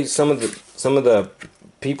arguably some of the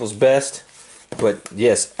people's best. But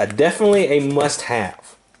yes, definitely a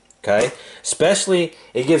must-have. Okay, especially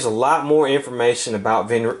it gives a lot more information about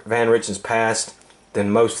Van Richten's past than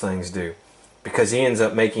most things do. Because he ends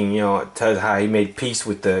up making, it tells how he made peace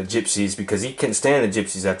with the gypsies because he couldn't stand the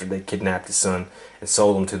gypsies after they kidnapped his son and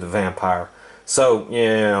sold him to the vampire. So,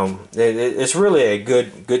 it's really a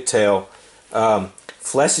good tale.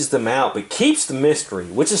 Fleshes them out, but keeps the mystery,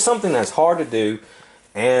 which is something that's hard to do.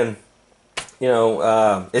 And,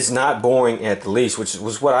 it's not boring at the least, which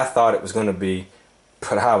was what I thought it was going to be,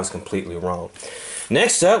 but I was completely wrong.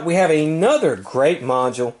 Next up, we have another great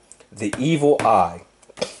module, The Evil Eye.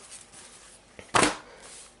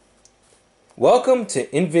 Welcome to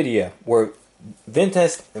NVIDIA, where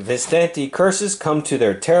Vistanti curses come to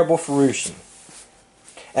their terrible fruition.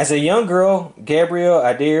 As a young girl, Gabrielle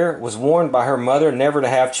Adair was warned by her mother never to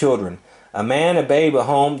have children. A man, a babe at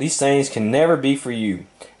home, these things can never be for you.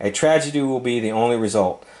 A tragedy will be the only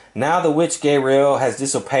result. Now the witch Gabrielle has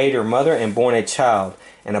disobeyed her mother and born a child,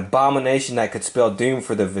 an abomination that could spell doom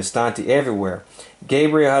for the Vistanti everywhere.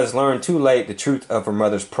 Gabrielle has learned too late the truth of her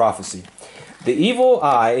mother's prophecy. The Evil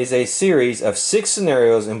Eye is a series of 6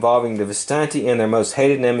 scenarios involving the Vistanti and their most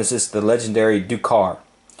hated nemesis, the legendary Dukar.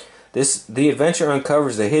 The adventure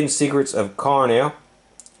uncovers the hidden secrets of Carnel,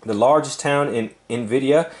 the largest town in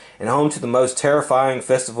NVIDIA, and home to the most terrifying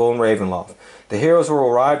festival in Ravenloft. The heroes will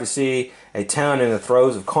arrive to see a town in the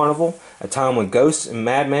throes of carnival, a time when ghosts and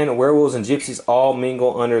madmen, werewolves and gypsies all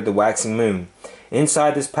mingle under the waxing moon.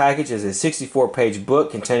 Inside this package is a 64-page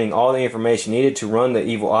book containing all the information needed to run the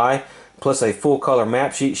Evil Eye, plus a full-color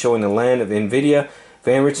map sheet showing the land of NVIDIA.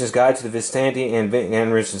 Van Richten's Guide to the Vistanti and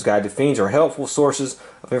Van Richten's Guide to Fiends are helpful sources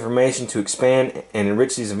of information to expand and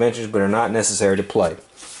enrich these adventures, but are not necessary to play.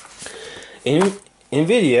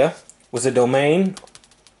 NVIDIA is a domain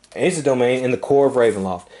in the core of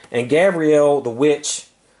Ravenloft. And Gabrielle, the witch,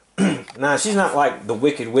 now she's not like the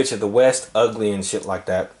Wicked Witch of the West, ugly and shit like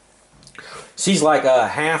that. She's like a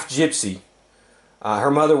half gypsy.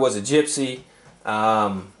 Her mother was a gypsy.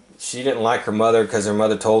 She didn't like her mother because her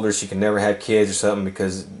mother told her she could never have kids or something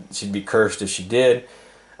because she'd be cursed if she did.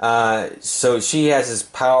 So she has this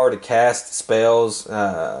power to cast spells,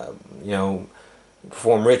 perform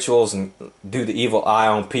rituals and do the evil eye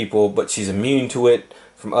on people, but she's immune to it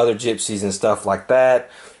from other gypsies and stuff like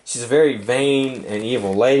that. She's a very vain and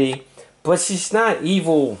evil lady, but she's not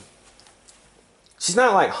evil. She's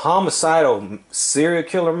not like homicidal serial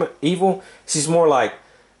killer evil. She's more like,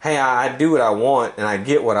 hey, I do what I want and I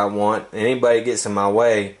get what I want, and anybody that gets in my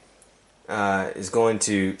way is going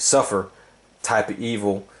to suffer type of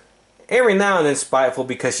evil. Every now and then spiteful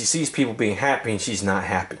because she sees people being happy and she's not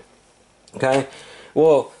happy. Okay?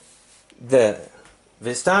 Well, the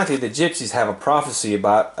Vistanti, the gypsies, have a prophecy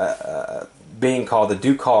about being called the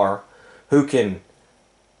Dukar, who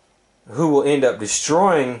will end up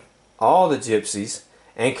destroying all the gypsies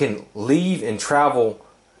and can leave and travel,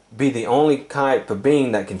 be the only type of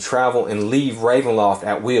being that can travel and leave Ravenloft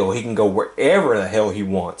at will. He can go wherever the hell he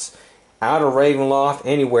wants. Out of Ravenloft,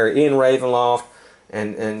 anywhere in Ravenloft,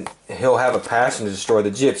 and he'll have a passion to destroy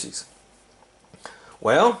the gypsies.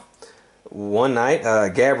 Well, one night,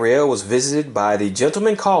 Gabrielle was visited by the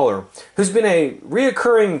Gentleman Caller, who's been a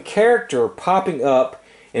reoccurring character popping up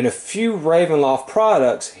in a few Ravenloft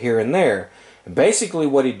products here and there. And basically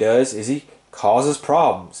what he does is he causes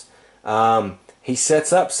problems. He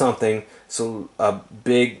sets up something so a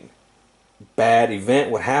big bad event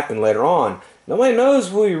would happen later on. Nobody knows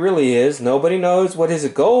who he really is. Nobody knows what his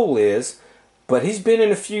goal is. But he's been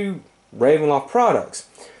in a few Ravenloft products.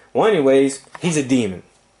 Well, anyways, he's a demon.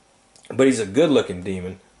 But he's a good-looking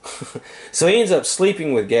demon. So he ends up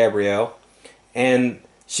sleeping with Gabrielle. And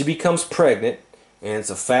she becomes pregnant. And it's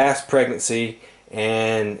a fast pregnancy.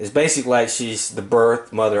 And it's basically like she's the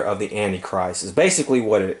birth mother of the Antichrist. It's basically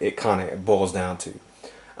what it kind of boils down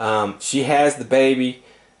to. She has the baby.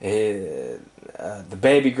 The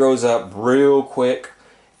baby grows up real quick.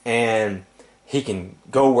 And he can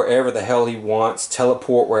go wherever the hell he wants.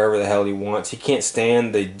 Teleport wherever the hell he wants. He can't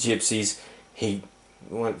stand the gypsies. He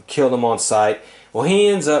want to kill them on sight. Well, he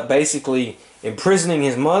ends up basically imprisoning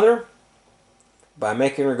his mother by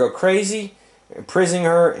making her go crazy, imprisoning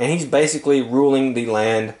her, and he's basically ruling the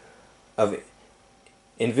land of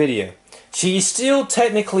NVIDIA. She's still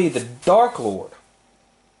technically the Dark Lord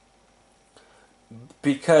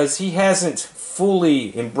because he hasn't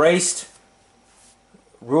fully embraced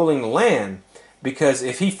ruling the land. Because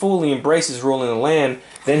if he fully embraces ruling the land,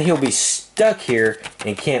 then he'll be stuck here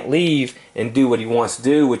and can't leave and do what he wants to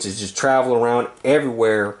do, which is just travel around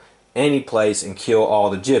everywhere, any place, and kill all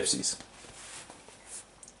the gypsies.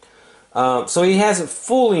 So he hasn't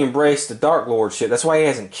fully embraced the Dark Lordship. That's why he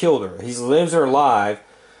hasn't killed her. He lives her alive.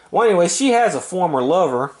 Well, anyway, she has a former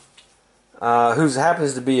lover who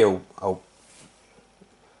happens to be a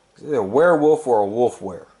werewolf or a wolf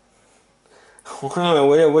wearer.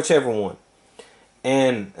 Whichever one.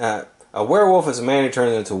 And a werewolf is a man who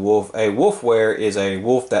turns into a wolf. A wolf wearer is a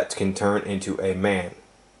wolf that can turn into a man.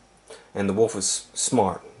 And the wolf is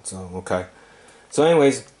smart. So, okay. So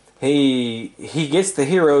anyways, he gets the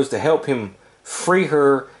heroes to help him free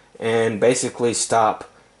her and basically stop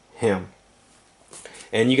him.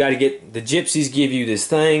 And you got to get, the gypsies give you this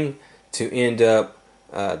thing to end up,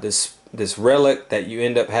 this relic that you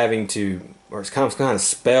end up having to, or it's kind of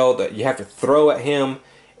spell that you have to throw at him,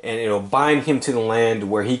 and it'll bind him to the land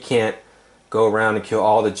where he can't go around and kill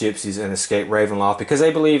all the gypsies and escape Ravenloft, because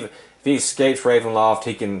they believe if he escapes Ravenloft,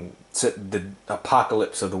 he can set the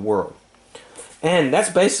apocalypse of the world. And that's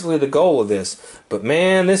basically the goal of this. But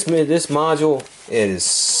man, this module, it is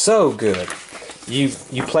so good. You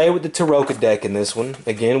play with the Taroka deck in this one,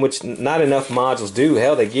 again, which not enough modules do.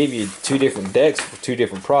 Hell, they give you 2 different decks for 2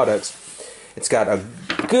 different products. It's got a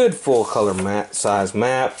good full color size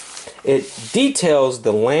map. It details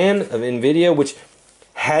the land of NVIDIA, which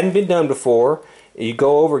hadn't been done before. You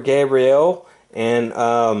go over Gabrielle,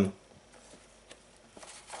 and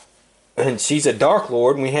she's a Dark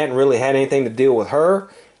Lord, and we hadn't really had anything to deal with her.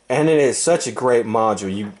 And it is such a great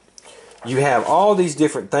module. You have all these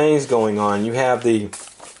different things going on. You have the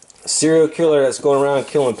serial killer that's going around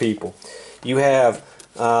killing people. You have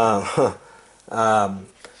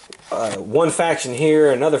one faction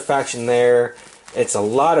here, another faction there. It's a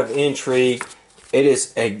lot of intrigue. It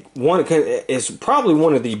is it's probably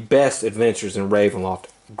one of the best adventures in Ravenloft.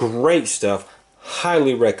 Great stuff.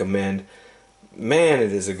 Highly recommend. Man,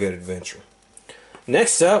 it is a good adventure.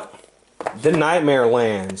 Next up, the Nightmare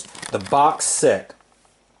Lands, the box set.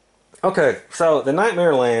 Okay, so the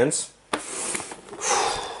Nightmare Lands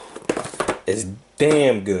is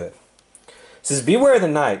damn good. It says, beware the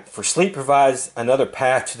night, for sleep provides another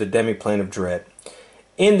path to the demiplane of dread.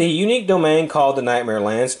 In the unique domain called the Nightmare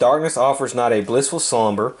Lands, darkness offers not a blissful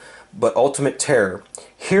slumber, but ultimate terror.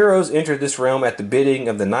 Heroes enter this realm at the bidding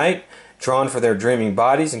of the night, drawn for their dreaming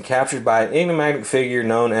bodies and captured by an enigmatic figure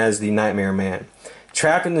known as the Nightmare Man.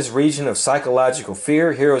 Trapped in this region of psychological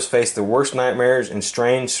fear, heroes face the worst nightmares in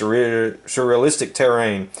strange, surrealistic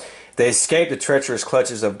terrain. If they escape the treacherous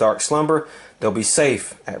clutches of dark slumber, they'll be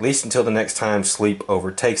safe, at least until the next time sleep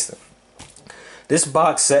overtakes them. This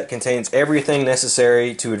box set contains everything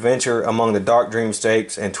necessary to adventure among the dark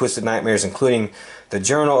dreamscapes and twisted nightmares, including the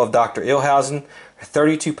Journal of Dr. Illhausen,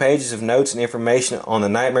 32 pages of notes and information on the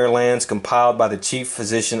Nightmare Lands compiled by the chief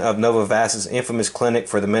physician of Nova Vass's infamous clinic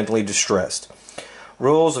for the mentally distressed.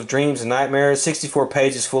 Rules of Dreams and Nightmares, 64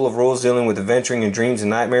 pages full of rules dealing with adventuring in dreams and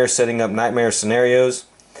nightmares, setting up nightmare scenarios,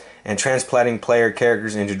 and transplanting player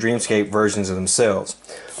characters into dreamscape versions of themselves.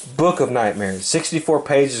 Book of Nightmares, 64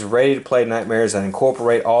 pages of ready-to-play nightmares that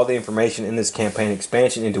incorporate all the information in this campaign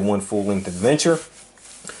expansion into one full-length adventure.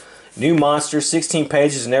 New monsters, 16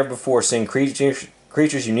 pages of never-before-seen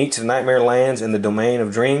creatures unique to the Nightmare Lands and the domain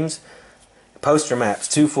of dreams. Poster maps,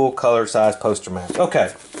 2 full color-size poster maps.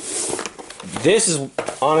 Okay. This is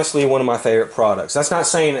honestly one of my favorite products. That's not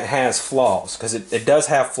saying it has flaws, because it does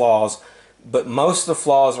have flaws, but most of the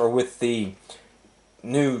flaws are with the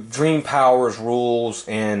new Dream Powers rules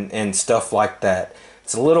and stuff like that.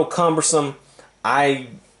 It's a little cumbersome. I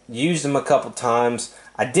used them a couple times.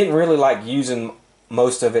 I didn't really like using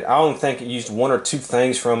most of it. I only think it used 1 or 2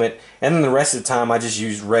 things from it, and then the rest of the time I just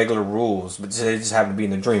used regular rules, but they just happened to be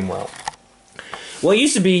in the dream world. Well, it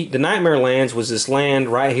used to be the Nightmare Lands was this land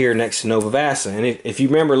right here next to Nova Vassa. And if you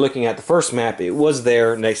remember looking at the first map, it was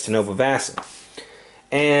there next to Nova Vassa.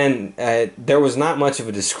 And there was not much of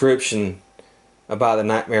a description about the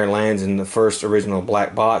Nightmare Lands in the first original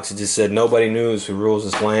black box. It just said nobody knows who rules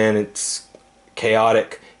this land. It's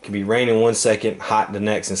chaotic. It can be raining 1 second, hot the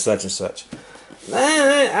next, and such.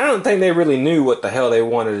 I don't think they really knew what the hell they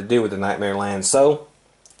wanted to do with the Nightmare Lands. So,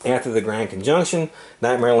 after the Grand Conjunction,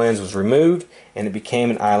 Nightmare Lands was removed, and it became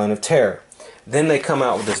an island of terror. Then they come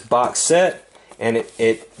out with this box set, and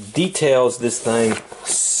it details this thing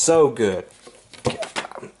so good.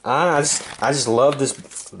 I just love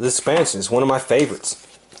this expansion. It's one of my favorites.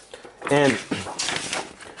 And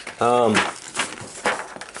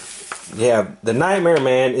yeah, the Nightmare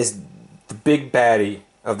Man is the big baddie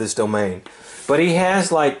of this domain, but he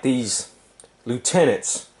has like these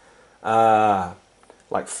lieutenants.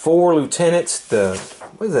 Like 4 lieutenants.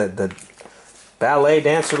 What is that? The ballet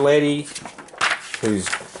dancer lady who's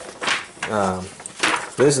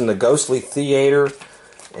lives in the ghostly theater,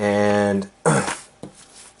 and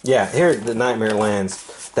yeah, here at the Nightmare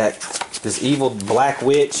Lands, this evil black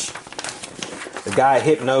witch, the guy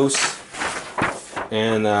Hypnos,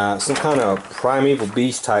 and some kind of primeval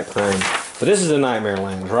beast type thing. But this is the Nightmare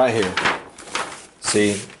Lands right here.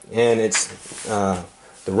 See, and it's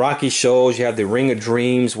the rocky shoals. You have the Ring of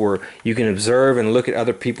Dreams, where you can observe and look at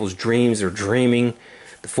other people's dreams. They're dreaming.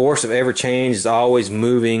 The force of ever change is always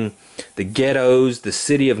moving. The ghettos, the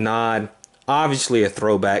city of Nod, obviously a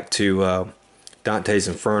throwback to Dante's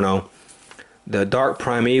Inferno. The dark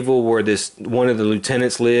primeval, where one of the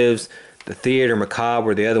lieutenants lives. The theater macabre,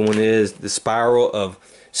 where the other one is. The spiral of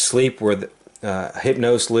sleep, where the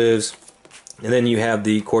Hypnos lives. And then you have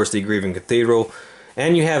of course, the grieving cathedral.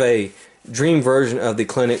 And you have a dream version of the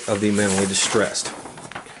Clinic of the Mentally Distressed.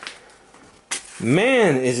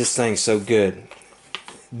 Man, is this thing so good.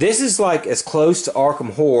 This is like as close to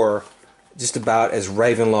Arkham Horror just about as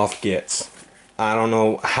Ravenloft gets. I don't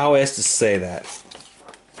know how else to say that.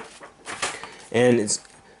 And it's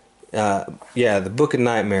yeah, the Book of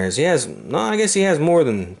Nightmares. He has, no, I guess he has more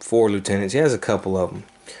than 4 lieutenants. He has a couple of them.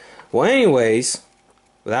 Well, anyways,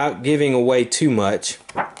 without giving away too much,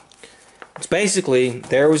 it's basically,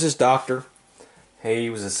 there was this doctor. He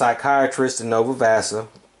was a psychiatrist in Nova Vasa,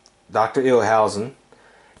 Dr. Ilhausen,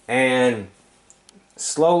 and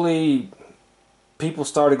slowly people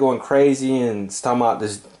started going crazy and talking about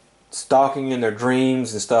this stalking in their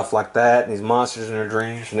dreams and stuff like that, and these monsters in their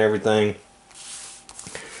dreams and everything.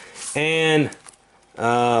 And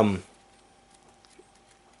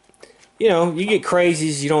you know, you get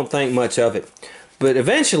crazies, you don't think much of it. But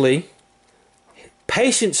eventually,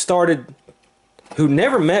 patients started, who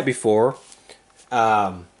never met before,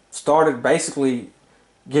 started basically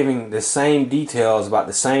giving the same details about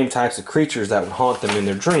the same types of creatures that would haunt them in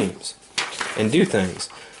their dreams and do things.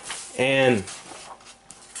 And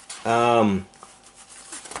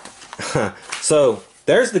so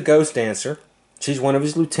there's the ghost dancer. She's one of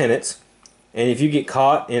his lieutenants, and if you get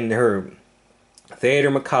caught in her theater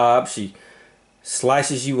macabre, she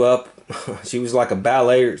slices you up. She was like a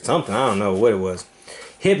ballet or something, I don't know what it was.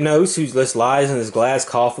 Hypnos, who just lies in this glass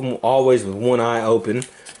coffin, always with one eye open,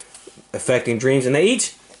 affecting dreams, and they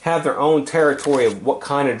each have their own territory of what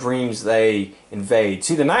kind of dreams they invade.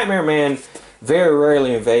 See, the Nightmare Man very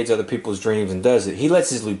rarely invades other people's dreams and does it. He lets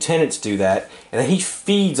his lieutenants do that, and then he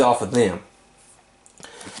feeds off of them.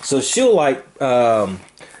 So she'll like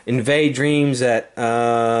invade dreams that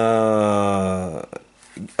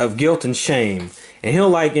of guilt and shame, and he'll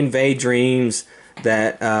like invade dreams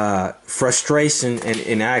that frustration and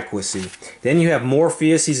inadequacy. Then you have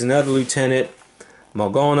Morpheus, he's another lieutenant.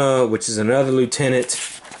 Morgana, which is another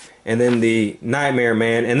lieutenant, and then the Nightmare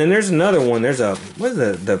Man, and then there's another one. There's a, what is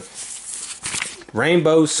the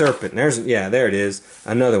Rainbow Serpent? There's, yeah, there it is,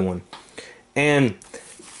 another one. And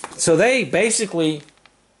so they basically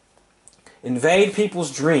invade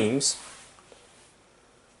people's dreams,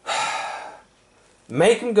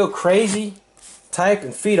 make them go crazy type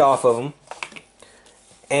and feed off of them,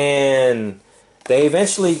 and they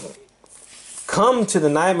eventually come to the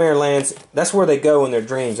Nightmare Lands. That's where they go in their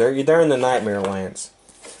dreams. They're in the Nightmare Lands,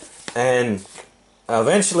 and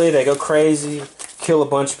eventually they go crazy, kill a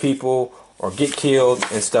bunch of people, or get killed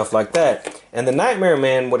and stuff like that. And the Nightmare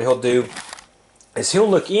Man, what he'll do is he'll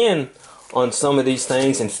look in on some of these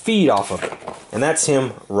things and feed off of it. And that's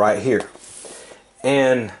him right here.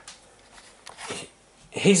 And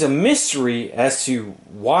he's a mystery as to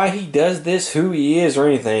why he does this, who he is, or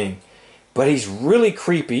anything. But he's really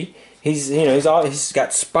creepy. He's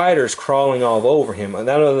got spiders crawling all over him. And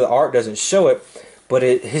I know the art doesn't show it, but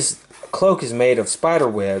his cloak is made of spider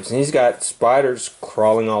webs, and he's got spiders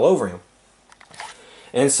crawling all over him.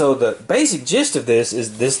 And so the basic gist of this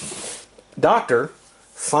is this doctor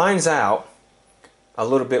finds out a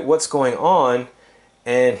little bit what's going on,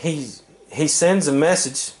 and he sends a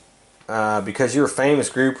message because you're a famous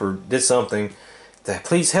group or did something, that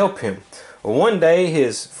please help him. Well, one day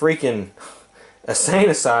his freaking insane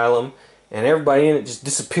asylum and everybody in it just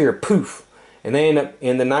disappear, poof, and they end up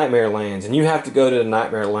in the Nightmare Lands, and you have to go to the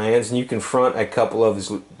Nightmare Lands and you confront a couple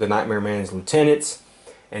of the Nightmare Man's lieutenants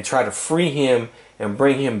and try to free him and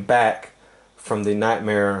bring him back from the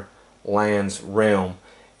Nightmare Lands realm.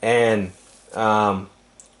 And that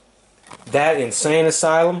insane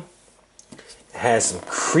asylum has some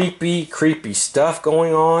creepy stuff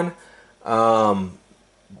going on,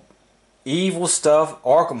 evil stuff,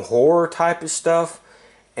 Arkham Horror type of stuff,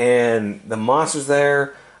 and the monsters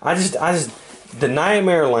there. The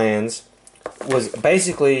Nightmare Lands was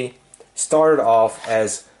basically started off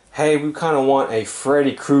as, hey, we kind of want a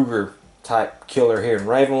Freddy Krueger type killer here in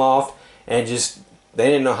Ravenloft, and just they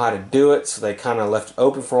didn't know how to do it, so they kind of left it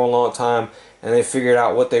open for a long time, and they figured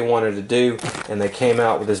out what they wanted to do, and they came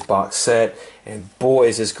out with this box set, and boy,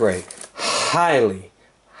 is this great. Highly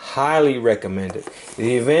recommend it.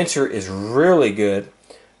 The adventure is really good,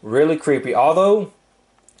 really creepy. Although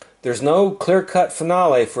there's no clear-cut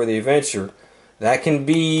finale for the adventure, that can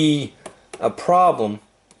be a problem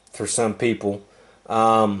for some people.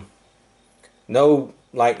 No,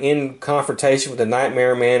 like in confrontation with the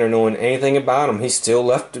Nightmare Man or knowing anything about him, he's still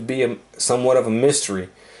left to be somewhat of a mystery.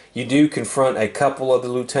 You do confront a couple of the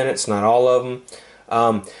lieutenants, not all of them.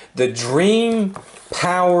 The dream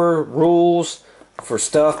power rules for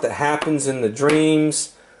stuff that happens in the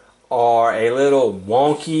dreams are a little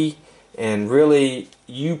wonky. and really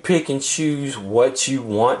you pick and choose what you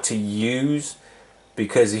want to use,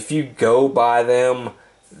 because if you go by them,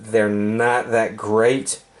 they're not that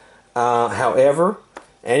great. However,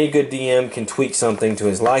 any good DM can tweak something to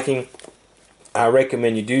his liking. I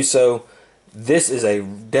recommend you do so. This is a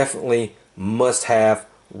definitely must-have,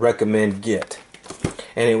 recommend get.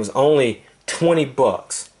 And it was only 20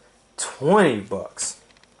 bucks. 20 bucks.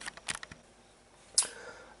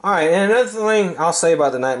 Alright, and another thing I'll say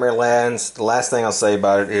about the Nightmare Lands, the last thing I'll say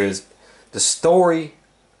about it is the story,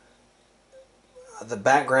 the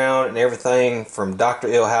background and everything from Dr.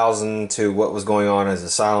 Illhausen to what was going on as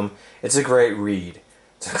Asylum. It's a great read.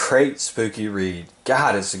 It's a great spooky read.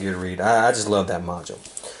 God, it's a good read. I just love that module.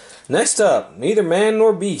 Next up, Neither Man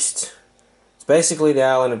Nor Beast. It's basically the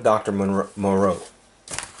island of Dr. Moreau.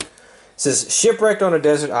 It says, shipwrecked on a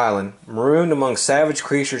desert island, marooned among savage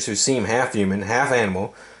creatures who seem half human, half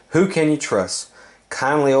animal, who can you trust?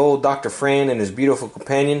 Kindly old Dr. Fran and his beautiful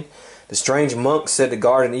companion, the strange monk said to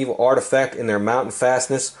guard an evil artifact in their mountain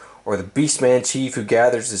fastness, or the beastman chief who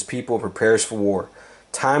gathers his people and prepares for war.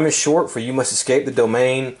 Time is short, for you must escape the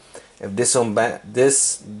domain of Dios Ambalat,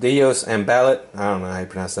 I don't know how you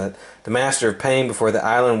pronounce that, the master of pain, before the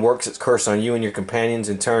island works its curse on you and your companions,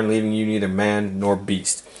 in turn leaving you neither man nor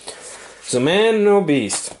beast. So man nor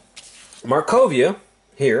beast. Markovia,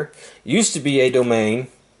 here, used to be a domain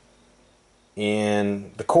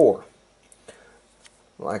in the core.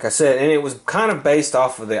 Like I said, and it was kind of based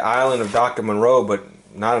off of the island of Dr. Monroe, but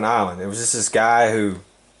not an island. It was just this guy who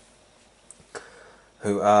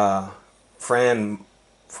Fran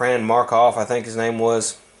Markov, I think his name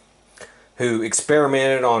was, who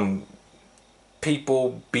experimented on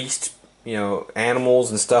people, beasts,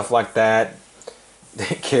 animals and stuff like that.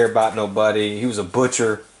 Didn't care about nobody. He was a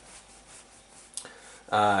butcher.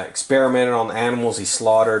 Experimented on the animals he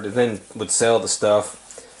slaughtered and then would sell the stuff.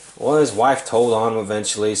 Well, his wife told on him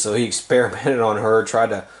eventually, so he experimented on her, tried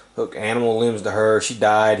to hook animal limbs to her. She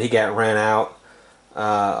died. He got ran out.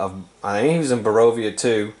 I think he was in Barovia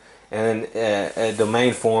too, and then a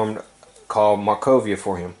domain formed called Markovia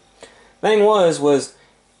for him. Thing was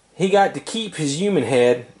he got to keep his human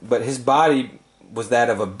head, but his body was that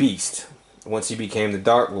of a beast once he became the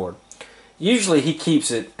Dark Lord. Usually he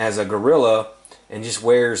keeps it as a gorilla and just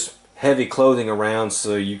wears heavy clothing around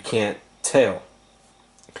so you can't tell.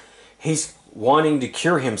 He's wanting to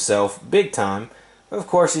cure himself big time, but of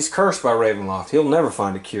course he's cursed by Ravenloft. He'll never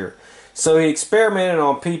find a cure. So he experimented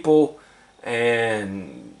on people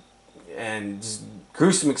and just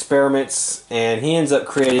gruesome experiments, and he ends up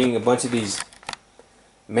creating a bunch of these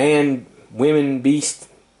man, women, beast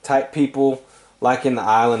type people, like in the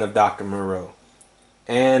island of Dr. Moreau.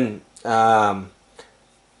 And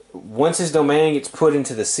once his domain gets put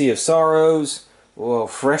into the Sea of Sorrows, well,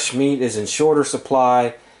 fresh meat is in shorter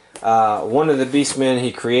supply. One of the beastmen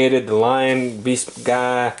he created, the lion beast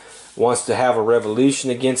guy, wants to have a revolution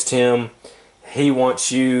against him.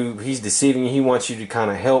 He's deceiving you. He wants you to kind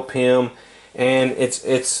of help him. And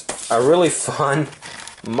it's a really fun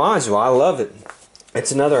module. I love it.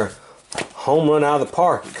 It's another home run out of the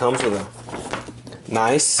park. It comes with a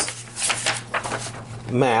nice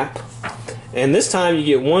map. And this time you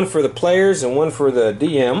get one for the players and one for the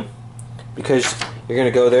DM, because you're going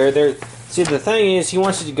to go there. See, the thing is, he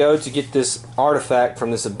wants you to go to get this artifact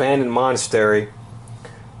from this abandoned monastery.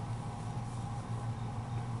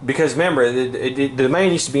 Because remember, the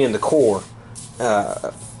domain used to be in the core.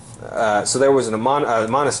 So there was a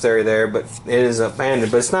monastery there, but it is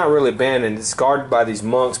abandoned. But it's not really abandoned. It's guarded by these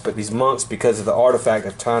monks, but these monks, because of the artifact,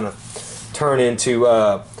 are trying to turn into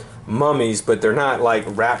mummies, but they're not like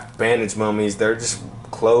wrapped bandage mummies. They're just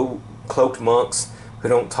cloaked monks who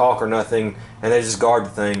don't talk or nothing, and they just guard the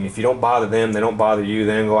thing. If you don't bother them, they don't bother you.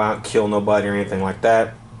 They don't go out and kill nobody or anything like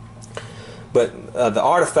that. But the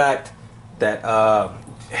artifact that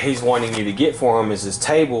he's wanting you to get for him is this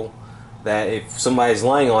table that if somebody's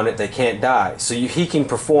laying on it, they can't die. So he can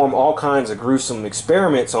perform all kinds of gruesome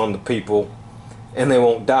experiments on the people, and they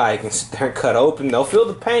won't die. He can sit there and cut open. They'll feel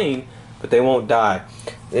the pain, but they won't die.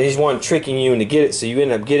 He's one tricking you into get it, so you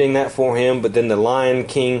end up getting that for him. But then the Lion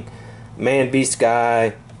King, Man Beast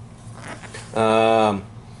guy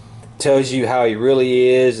tells you how he really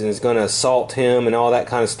is, and is going to assault him and all that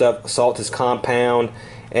kind of stuff. Assault his compound,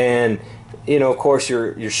 and of course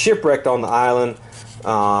you're shipwrecked on the island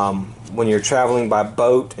when you're traveling by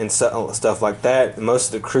boat and stuff like that.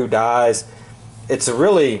 Most of the crew dies. It's a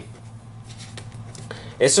really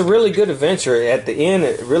good adventure. At the end,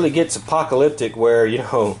 it really gets apocalyptic, where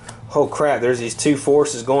oh crap, there's these two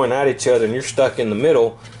forces going at each other, and you're stuck in the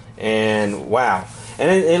middle. And wow,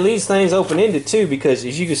 and it leaves things open-ended too, because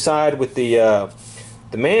as you decide with the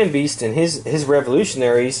the Man Beast and his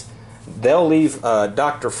revolutionaries, they'll leave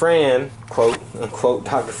Dr. Fran, quote unquote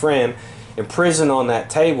Dr. Fran, in prison on that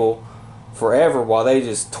table forever while they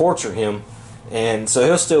just torture him. And so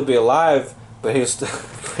he'll still be alive, but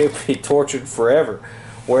he'll be tortured forever.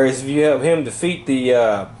 Whereas if you have him defeat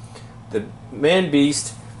the Man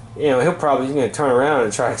Beast, he'll probably going to turn around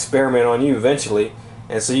and try to experiment on you eventually.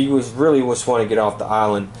 And so you really just want to get off the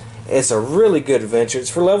island. It's a really good adventure. It's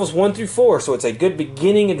for levels 1 through 4, so it's a good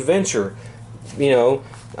beginning adventure.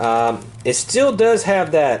 It still does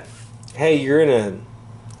have that, hey, you're in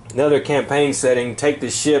another campaign setting, take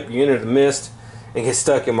this ship, you enter the mist, and get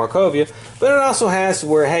stuck in Markovia. But it also has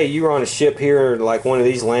where, hey, you're on a ship here, like one of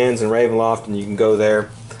these lands in Ravenloft, and you can go there.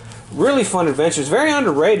 Really fun adventure. It's very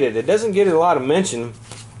underrated. It doesn't get a lot of mention.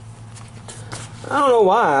 I don't know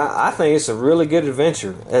why. I think it's a really good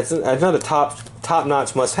adventure. It's another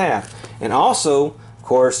top-notch must-have. And also, of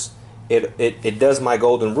course, it does my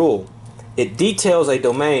golden rule. It details a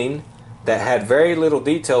domain that had very little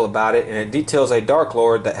detail about it, and it details a Dark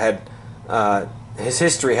Lord that had his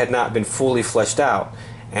history had not been fully fleshed out.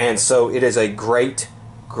 And so it is a great,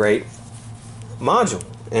 great module.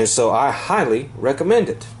 And so I highly recommend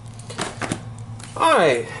it.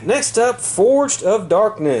 Alright, next up, Forged of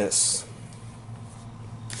Darkness.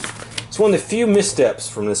 It's one of the few missteps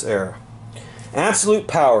from this era. Absolute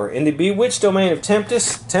power. In the bewitched domain of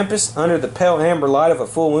Tempest, under the pale amber light of a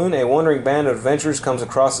full moon, a wandering band of adventurers comes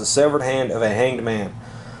across the severed hand of a hanged man.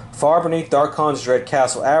 Far beneath Darkon's dread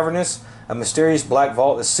castle Avernus, a mysterious black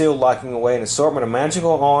vault is sealed, locking away an assortment of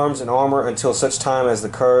magical arms and armor until such time as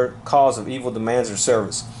the cause of evil demands their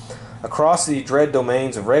service. Across the dread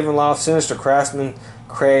domains of Ravenloft, sinister craftsmen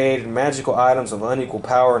created magical items of unequal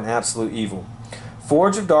power and absolute evil.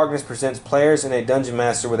 Forge of Darkness presents players and a dungeon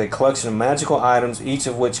master with a collection of magical items, each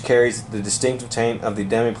of which carries the distinctive taint of the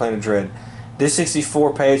Demiplane of Dread. This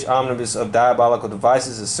 64-page omnibus of diabolical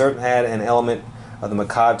devices is certain to add an element of the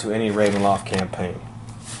macabre to any Ravenloft campaign.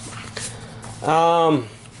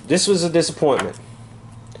 This was a disappointment,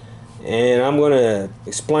 and I'm going to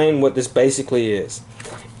explain what this basically is.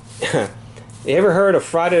 You ever heard of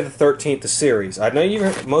Friday the 13th, the series? I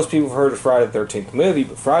know most people have heard of Friday the 13th movie,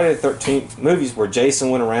 but Friday the 13th movies where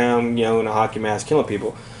Jason went around, in a hockey mask killing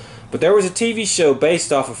people. But there was a TV show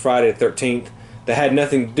based off of Friday the 13th that had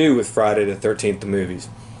nothing to do with Friday the 13th, the movies.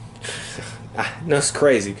 I know it's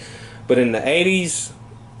crazy. But in the 80s,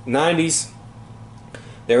 90s,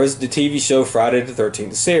 there was the TV show Friday the 13th,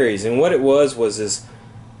 the series. And what it was this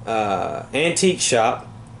antique shop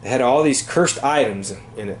that had all these cursed items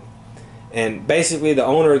in it. And basically the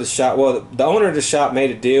owner of the shop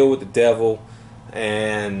made a deal with the devil,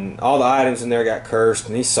 and all the items in there got cursed,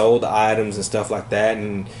 and he sold the items and stuff like that.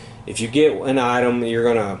 And if you get an item,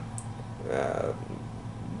 you're going to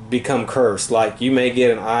become cursed. Like, you may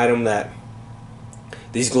get an item that,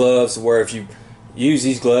 these gloves, where if you use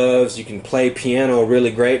these gloves, you can play piano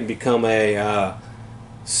really great and become a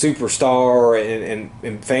superstar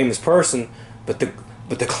and famous person, but the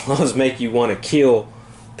gloves make you want to kill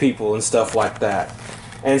people and stuff like that.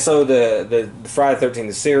 And so the Friday the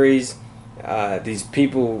 13th series, these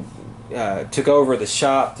people took over the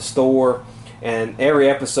shop, the store, and every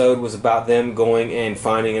episode was about them going and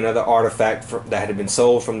finding another artifact that had been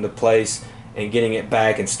sold from the place and getting it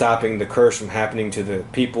back and stopping the curse from happening to the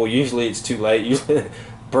people. Usually it's too late. Usually the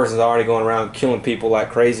person's already going around killing people like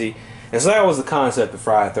crazy. And so that was the concept of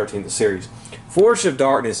Friday the 13th series. Forged of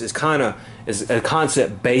Darkness is a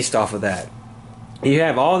concept based off of that. You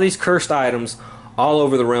have all these cursed items all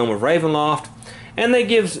over the realm of Ravenloft, and they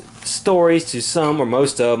give stories to some or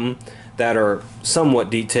most of them that are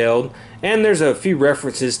somewhat detailed, and there's a few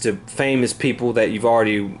references to famous people that you've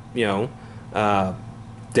already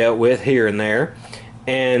dealt with here and there.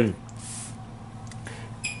 And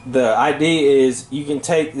the idea is you can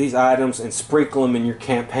take these items and sprinkle them in your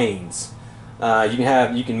campaigns.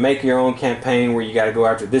 You can make your own campaign where you got to go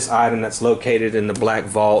after this item that's located in the Black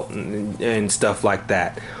Vault and stuff like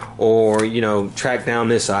that, or track down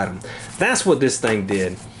this item. That's what this thing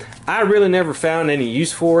did. I really never found any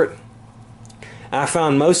use for it. I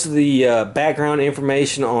found most of the background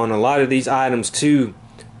information on a lot of these items too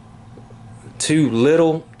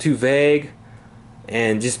little, too vague,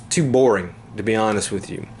 and just too boring, to be honest with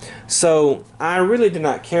you. So I really did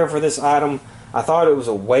not care for this item. I thought it was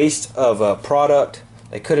a waste of a product.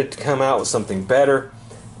 They could have come out with something better.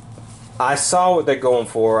 I saw what they're going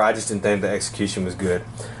for. I just didn't think the execution was good.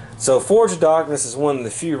 So Forge of Darkness is one of the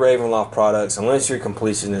few Ravenloft products. Unless you're a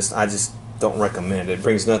completionist, I just don't recommend it. It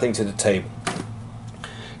brings nothing to the table.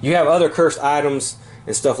 You have other cursed items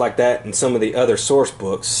and stuff like that in some of the other source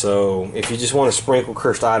books. So if you just want to sprinkle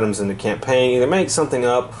cursed items in the campaign, either make something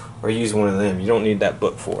up or use one of them. You don't need that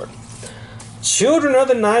book for it. Children of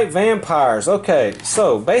the Night Vampires. Okay,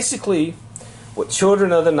 so basically what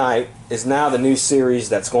Children of the Night is now the new series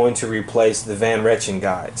that's going to replace the Van Retchen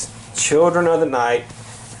guides. Children of the Night,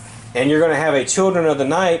 and you're going to have a Children of the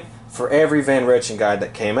Night for every Van Retchen guide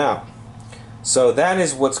that came out. So that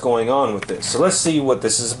is what's going on with this. So let's see what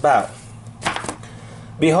this is about.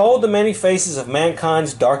 Behold the many faces of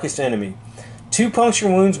mankind's darkest enemy. 2 puncture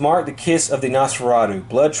wounds mark the kiss of the Nosferatu.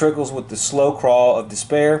 Blood trickles with the slow crawl of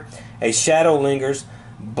despair. A shadow lingers,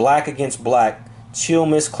 black against black. Chill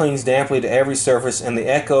mist clings damply to every surface, and the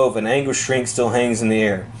echo of an anguished shriek still hangs in the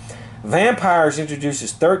air. Vampires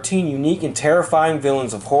introduces 13 unique and terrifying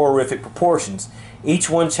villains of horrific proportions. Each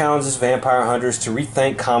one challenges vampire hunters to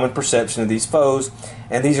rethink common perception of these foes,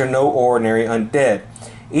 and these are no ordinary undead.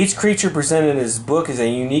 Each creature presented in this book is a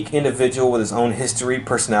unique individual with his own history,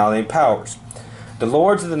 personality, and powers. The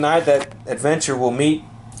Lords of the Night that adventure will meet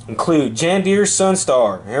include Jandir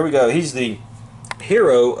Sunstar. Here we go. He's the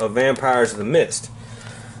hero of Vampires of the Mist.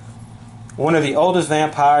 One of the oldest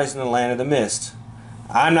vampires in the Land of the Mist.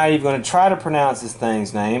 I'm not even going to try to pronounce this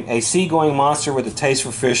thing's name. A seagoing monster with a taste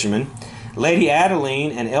for fishermen. Lady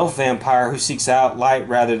Adeline, an elf vampire who seeks out light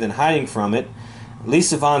rather than hiding from it.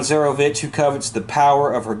 Lisa von Zarovich, who covets the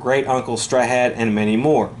power of her great-uncle Strahad, and many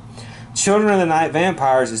more. Children of the Night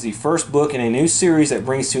Vampires is the first book in a new series that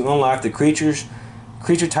brings to life the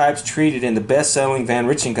creature types treated in the best-selling Van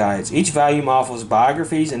Retchen guides. Each volume offers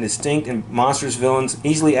biographies and distinct and monstrous villains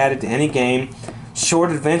easily added to any game,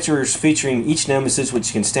 short adventures featuring each nemesis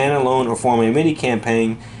which can stand alone or form a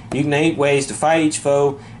mini-campaign, unique ways to fight each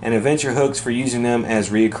foe, and adventure hooks for using them as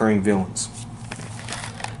reoccurring villains.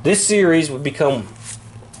 This series would become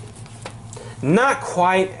not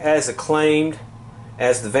quite as acclaimed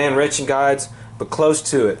as the Van Retchen guides, but close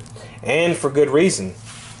to it. And for good reason.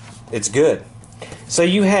 It's good. So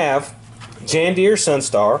you have Jandir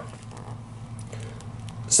Sunstar.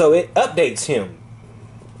 So it updates him.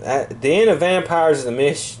 At the end of Vampires of the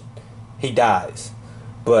Mist, he dies.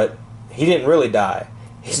 But he didn't really die.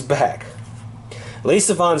 He's back.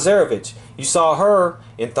 Lisa von Zarovich. You saw her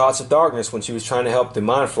in Thoughts of Darkness when she was trying to help the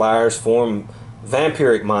Mind Flyers form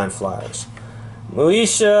vampiric Mind Flyers.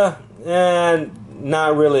 Moesha,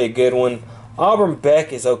 not really a good one. Auburn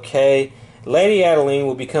Beck is okay. Lady Adeline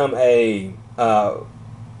will become a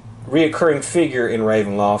reoccurring figure in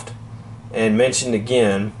Ravenloft and mentioned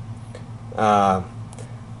again.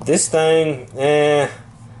 This thing,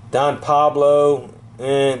 Don Pablo,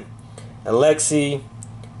 Alexi,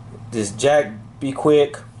 this Jack Be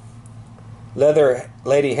Quick,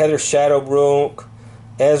 Lady Heather Shadowbrook,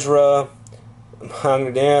 Ezra,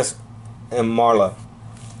 Hungerdance, and Marla.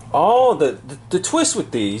 All the twist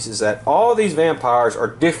with these is that all these vampires are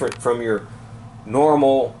different from your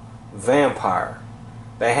normal vampire.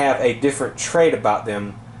 They have a different trait about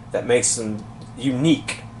them that makes them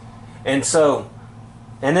unique. And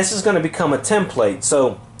this is going to become a template.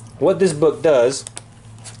 So what this book does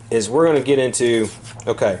is we're going to get into,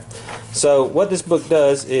 okay, so what this book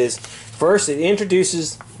does is first it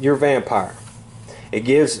introduces your vampire. It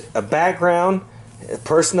gives a background, a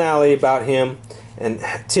personality about him, and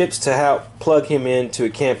tips to how plug him into a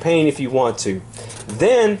campaign if you want to.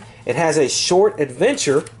 Then it has a short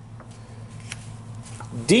adventure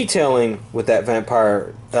detailing with that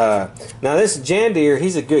vampire. Now this Jandir,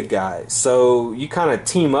 he's a good guy, so you kind of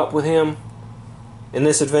team up with him in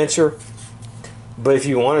this adventure. But if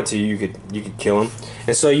you wanted to, you could kill him.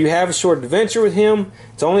 And so you have a short adventure with him.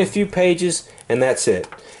 It's only a few pages, and that's it.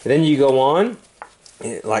 And then you go on,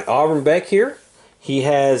 like Auburn Beck here. He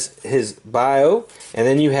has his bio, and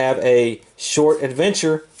then you have a short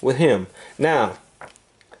adventure with him. Now,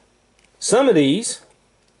 some of these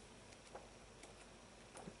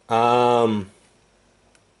are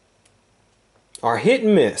hit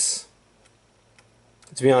and miss,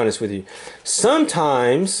 to be honest with you.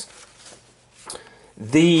 Sometimes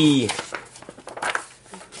the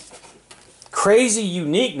crazy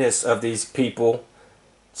uniqueness of these people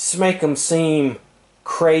just make them seem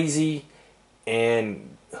crazy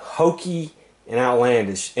and hokey and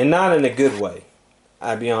outlandish, and not in a good way.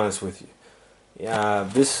 I'll be honest with you.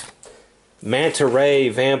 This manta ray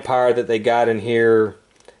vampire that they got in here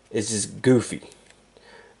is just goofy.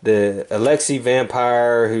 The Alexi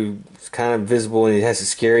vampire who's kind of visible and he has to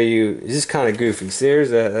scare you is just kind of goofy. See,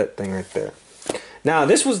 there's that thing right there. Now,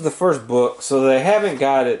 this was the first book, so they haven't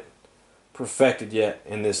got it perfected yet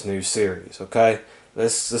in this new series, okay?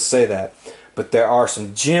 Let's say that. But there are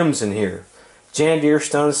some gems in here. Jandir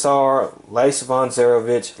Sunstar, Lisa von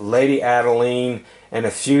Zarovich, Lady Adeline, and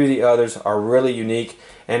a few of the others are really unique,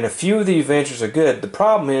 and a few of the adventures are good. The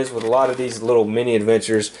problem is with a lot of these little mini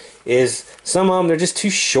adventures is some of them, they're just too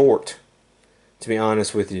short, to be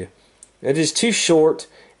honest with you. They're just too short,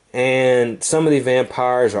 and some of the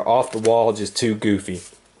vampires are off the wall, just too goofy.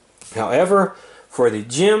 However, for the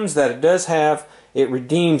gems that it does have, it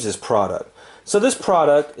redeems this product. So this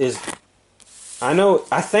product is,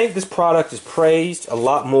 I think this product is praised a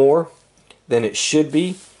lot more than it should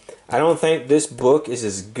be. I don't think this book is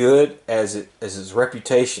as good as its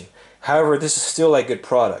reputation. However, this is still a good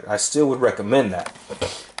product. I still would recommend that,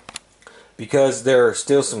 because there are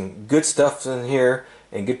still some good stuff in here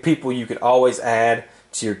and good people you could always add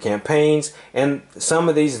to your campaigns, and some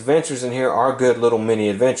of these adventures in here are good little mini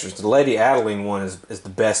adventures. The Lady Adeline one is the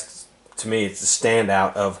best to me. It's the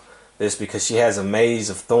standout of this, because she has a maze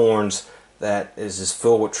of thorns that is just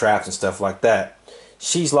filled with traps and stuff like that.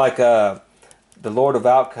 She's like the Lord of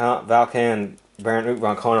Valkan, Baron Ook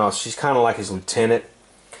von Konos. She's kind of like his lieutenant.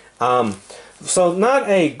 So not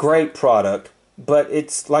a great product, but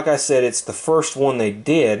it's, like I said, it's the first one they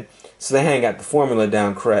did, so they ain't got the formula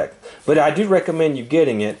down correct. But I do recommend you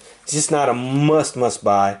getting it. It's just not a must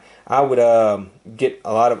buy. I would get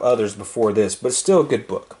a lot of others before this, but it's still a good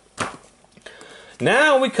book.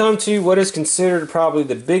 Now we come to what is considered probably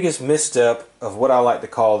the biggest misstep of what I like to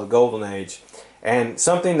call the Golden Age, and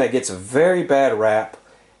something that gets a very bad rap,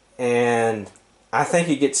 and I think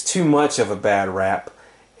it gets too much of a bad rap,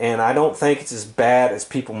 and I don't think it's as bad as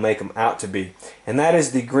people make them out to be. And that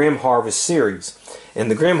is the Grim Harvest series. And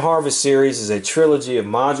the Grim Harvest series is a trilogy of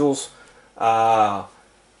modules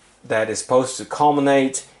that is supposed to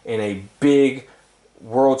culminate in a big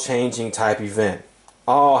world-changing type event,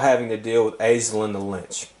 all having to deal with Azelin the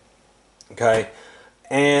Lynch. Okay?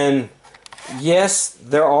 And yes,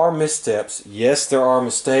 there are missteps. Yes, there are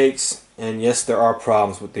mistakes. And yes, there are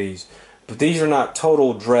problems with these. But these are not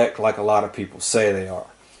total dreck like a lot of people say they are.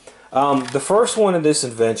 The first one in this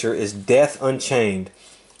adventure is Death Unchained.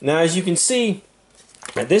 Now, as you can see,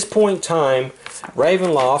 at this point in time,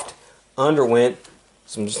 Ravenloft underwent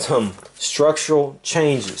some structural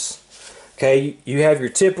changes. Okay, you have your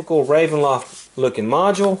typical Ravenloft looking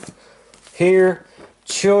module. Here,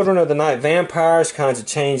 Children of the Night Vampires kinds of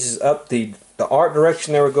changes up the art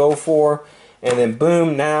direction they would go for. And then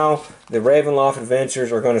boom, now the Ravenloft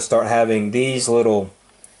adventures are going to start having these little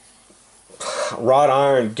wrought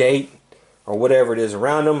iron gate or whatever it is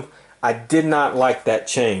around them. I did not like that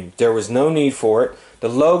change. There was no need for it. The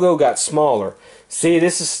logo got smaller. See,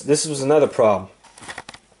 this was another problem.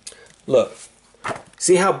 Look,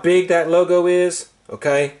 see how big that logo is?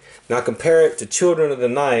 Okay, now compare it to Children of the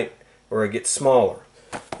Night, where it gets smaller.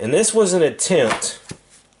 And this was an attempt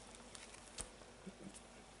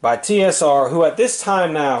by TSR, who at this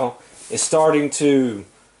time now is starting to,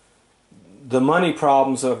 the money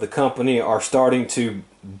problems of the company are starting to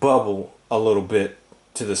bubble a little bit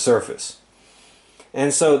to the surface.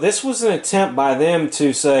 And so this was an attempt by them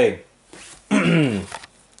to say, Children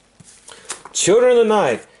of the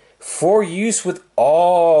Night, for use with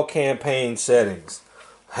all campaign settings.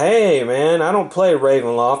 Hey man, I don't play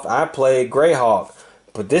Ravenloft, I play Greyhawk.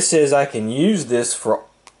 But this says I can use this for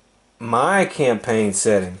my campaign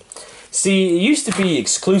setting. See, it used to be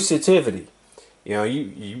exclusivity. You know,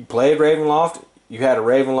 you played Ravenloft, you had a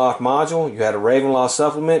Ravenloft module, you had a Ravenloft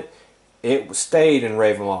supplement, it stayed in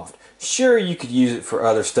Ravenloft. Sure, you could use it for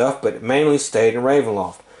other stuff, but it mainly stayed in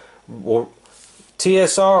Ravenloft. Well,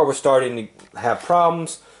 TSR was starting to have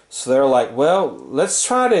problems, so they're like, well, let's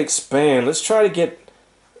try to expand. Let's try to get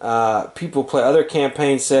people play other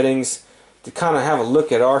campaign settings to kind of have a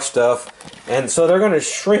look at our stuff. And so they're going to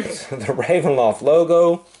shrink the Ravenloft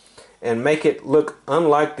logo and make it look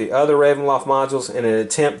unlike the other Ravenloft modules in an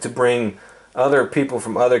attempt to bring other people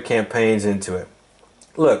from other campaigns into it.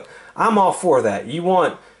 Look, I'm all for that. You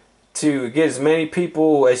want to get as many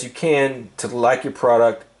people as you can to like your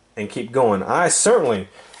product and keep going. I certainly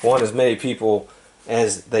want as many people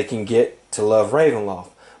as they can get to love Ravenloft,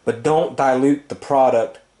 but don't dilute the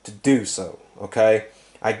product to do so, okay?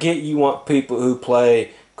 I get you want people who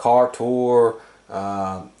play KarTor,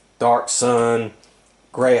 Dark Sun,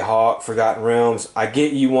 Greyhawk, Forgotten Realms. I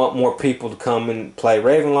get you want more people to come and play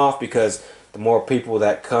Ravenloft, because the more people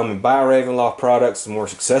that come and buy Ravenloft products, the more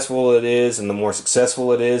successful it is, and the more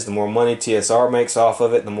successful it is, the more money TSR makes off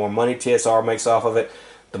of it. The more money TSR makes off of it,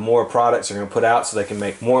 the more products are going to put out so they can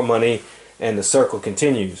make more money, and the circle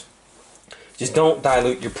continues. Just don't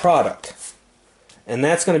dilute your product, and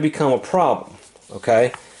that's going to become a problem,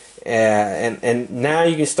 okay? And now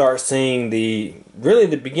you can start seeing really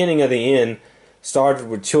the beginning of the end started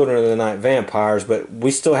with Children of the Night Vampires, but we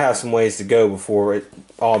still have some ways to go before it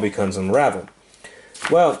all becomes unraveled.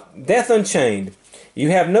 Well, Death Unchained. You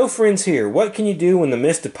have no friends here. What can you do when the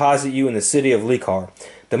mist deposit you in the city of Likar?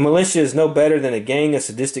 The militia is no better than a gang of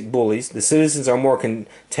sadistic bullies. The citizens are more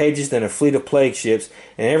contagious than a fleet of plague ships,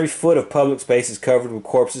 and every foot of public space is covered with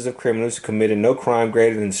corpses of criminals who committed no crime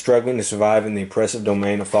greater than struggling to survive in the oppressive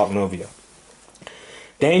domain of Falknovia.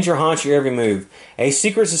 Danger haunts your every move. A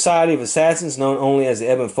secret society of assassins known only as the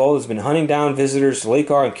Ebb and Fold has been hunting down visitors to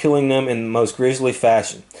Likar and killing them in the most grisly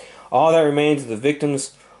fashion. All that remains of the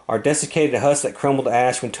victims are desiccated huts that crumble to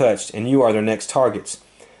ash when touched, and you are their next targets.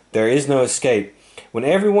 There is no escape. When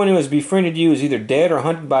everyone who has befriended you is either dead or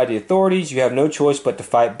hunted by the authorities, you have no choice but to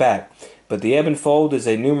fight back. But the Ebb and Fold is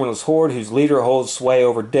a numerous horde whose leader holds sway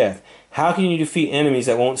over death. How can you defeat enemies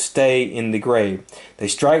that won't stay in the grave? They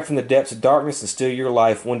strike from the depths of darkness and steal your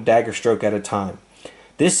life one dagger stroke at a time.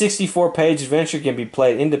 This 64-page adventure can be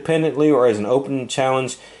played independently or as an open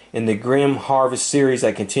challenge in the Grim Harvest series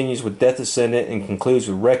that continues with Death Ascendant and concludes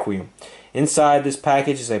with Requiem. Inside this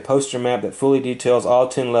package is a poster map that fully details all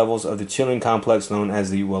 10 levels of the chilling complex known as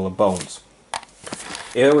the Well of Bones.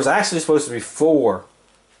 It was actually supposed to be 4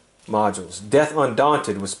 modules. Death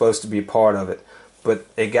Undaunted was supposed to be a part of it, but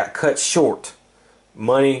it got cut short.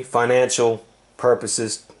 Money, financial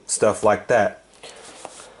purposes, stuff like that.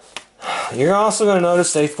 You're also going to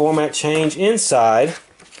notice a format change inside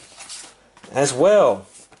as well.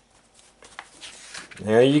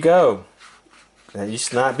 There you go. That used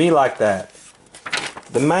to not be like that.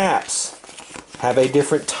 The maps have a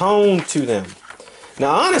different tone to them. Now,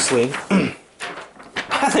 honestly,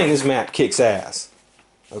 I think this map kicks ass.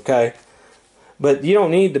 Okay? But you don't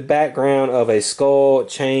need the background of a skull,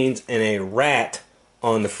 chains, and a rat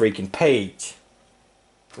on the freaking page.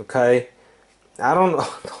 Okay? I don't know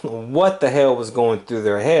what the hell was going through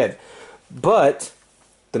their head. But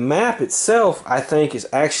the map itself, I think, is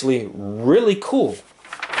actually really cool.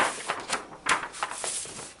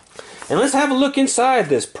 And let's have a look inside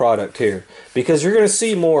this product here, because you're going to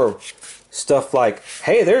see more stuff like,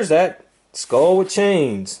 hey, there's that skull with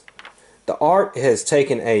chains. The art has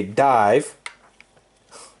taken a dive.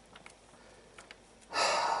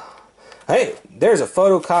 Hey, there's a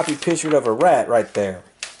photocopy picture of a rat right there.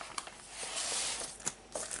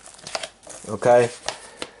 Okay.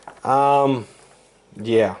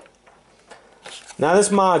 Yeah. Now this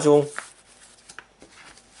module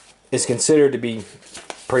is considered to be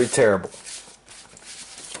pretty terrible.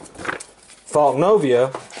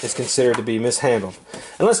 Falknovia is considered to be mishandled.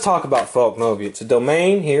 And let's talk about Falknovia. It's a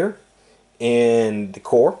domain here in the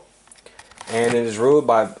core, and it is ruled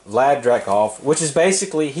by Vlad Dracov, which is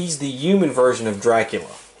basically, he's the human version of Dracula.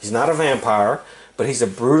 He's not a vampire, but he's a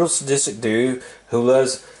brutal, sadistic dude who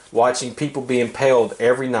loves watching people be impaled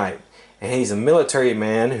every night. And he's a military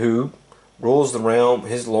man who rules the realm,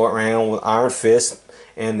 his realm, with iron fists,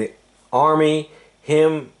 and the army.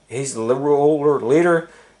 He's the liberal leader.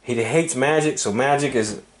 He hates magic, so magic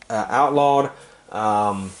is outlawed.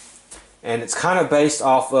 And it's kind of based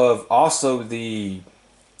off of also the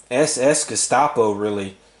SS Gestapo,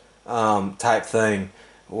 really, type thing,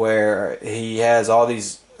 where he has all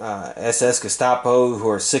these SS Gestapo who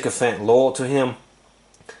are sycophant loyal to him.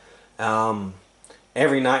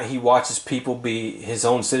 Every night he watches people his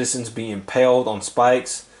own citizens be impaled on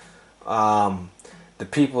spikes. The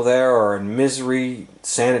people there are in misery.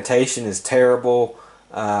 Sanitation is terrible.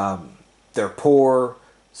 They're poor,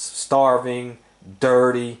 starving,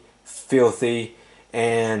 dirty, filthy,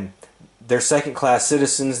 and they're second-class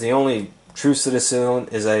citizens. The only true citizen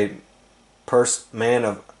is a man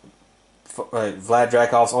of Vlad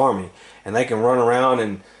Drakov's army, and they can run around,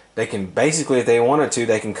 and they can basically, if they wanted to,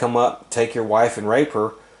 they can come up, take your wife, and rape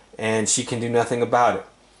her, and she can do nothing about it.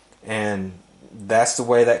 And that's the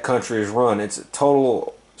way that country is run. It's a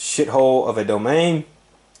total shithole of a domain.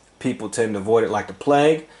 People tend to avoid it like the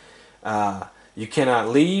plague. You cannot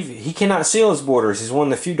leave. He cannot seal his borders. He's one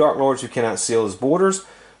of the few Dark Lords who cannot seal his borders.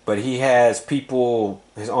 But he has people,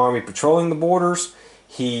 his army, patrolling the borders.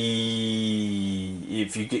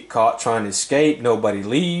 If you get caught trying to escape, nobody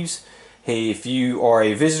leaves. If you are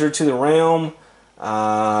a visitor to the realm,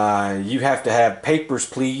 you have to have papers,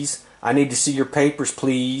 please. I need to see your papers,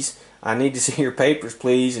 please. I need to see your papers,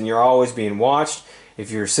 please. And you're always being watched. If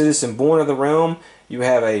you're a citizen born of the realm, you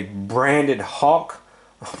have a branded hawk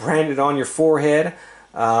branded on your forehead.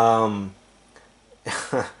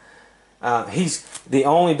 He's the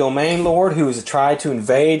only domain lord who has tried to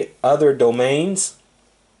invade other domains.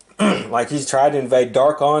 Like, he's tried to invade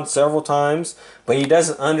Darkon several times, but he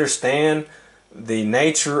doesn't understand the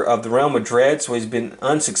nature of the Realm of Dread, so he's been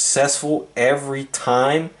unsuccessful every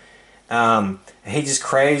time. He just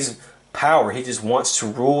craves power. He just wants to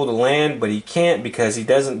rule the land, but he can't because he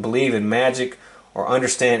doesn't believe in magic or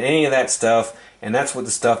understand any of that stuff, and that's what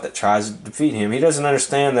the stuff that tries to defeat him. He doesn't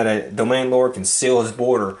understand that a domain lord can seal his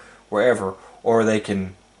border wherever, or they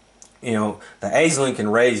can, you know, the Aisling can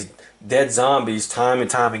raise dead zombies time and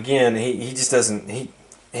time again. He just doesn't, he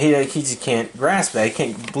just can't grasp that. He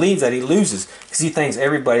can't believe that he loses because he thinks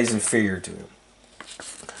everybody's inferior to him.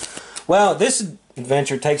 Well, this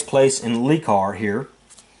adventure takes place in Likar here,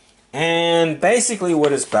 and basically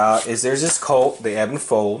what it's about is there's this cult, the Ebb and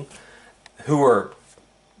Fold, who are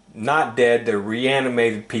not dead. They're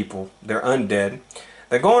reanimated people. They're undead.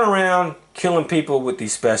 They're going around killing people with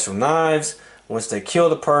these special knives. Once they kill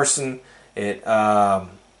the person, it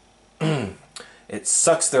it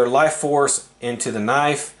sucks their life force into the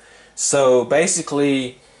knife. So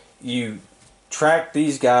basically, you track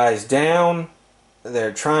these guys down.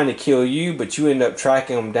 They're trying to kill you, but you end up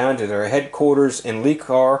tracking them down to their headquarters in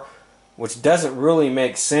Likar, which doesn't really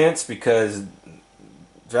make sense because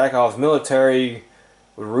Dracov's military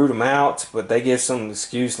would root them out, but they give some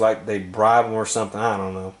excuse like they bribe them or something. I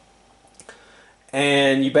don't know.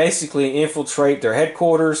 And you basically infiltrate their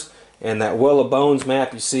headquarters and that Well of Bones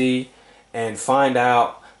map you see, and find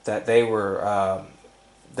out that they were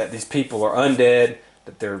that these people are undead,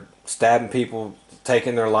 that they're stabbing people,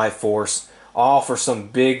 taking their life force, all for some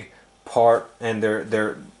big part, and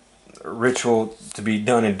their ritual to be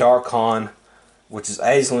done in Darkon, which is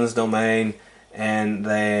Aislin's domain, and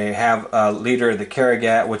they have a leader of the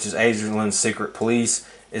Karragat, which is Aislin's secret police,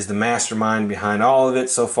 is the mastermind behind all of it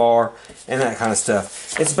so far, and that kind of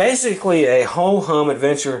stuff. It's basically a ho-hum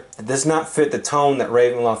adventure that does not fit the tone that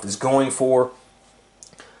Ravenloft is going for.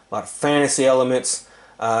 A lot of fantasy elements.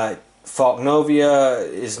 Falknovia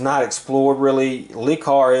is not explored really.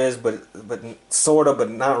 Likar is, but sort of, but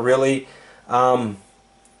not really. I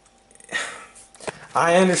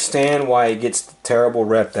understand why it gets the terrible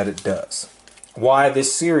rep that it does. Why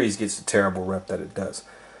this series gets the terrible rep that it does.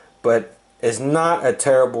 But it's not a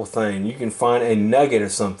terrible thing. You can find a nugget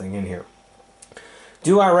of something in here.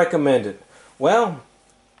 Do I recommend it? Well,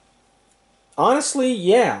 honestly,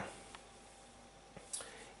 yeah.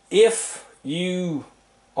 If you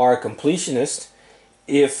are a completionist,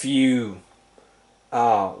 if you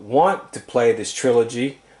want to play this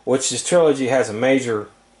trilogy, which this trilogy has a major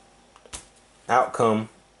outcome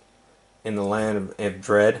in the land of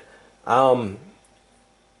Dread,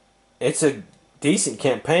 it's a decent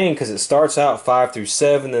campaign because it starts out 5 through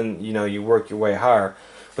 7, and you work your way higher.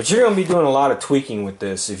 But you're going to be doing a lot of tweaking with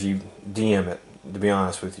this if you DM it, to be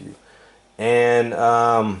honest with you. And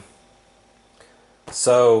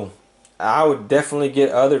so I would definitely get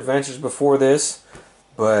other adventures before this,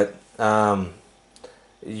 but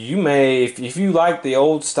you may, if you like the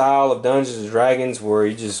old style of Dungeons and Dragons where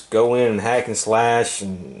you just go in and hack and slash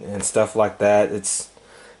and stuff like that,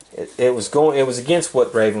 it was against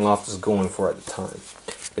what Ravenloft was going for at the time.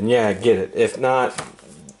 And yeah, I get it. If not,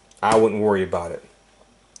 I wouldn't worry about it.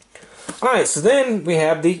 Alright, so then we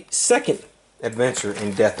have the second adventure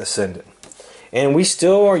in Death Ascendant. And we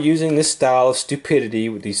still are using this style of stupidity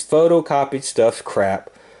with these photocopied stuff crap.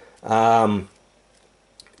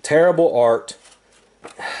 Terrible art.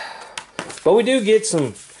 But we do get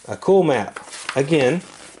a cool map. Again.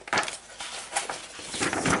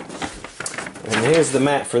 And here's the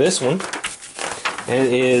map for this one. And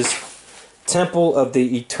it is Temple of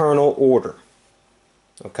the Eternal Order.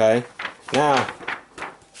 Okay? Now,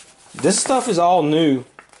 this stuff is all new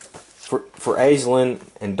for Aisling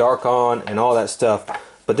and Darkon and all that stuff.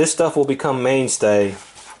 But this stuff will become mainstay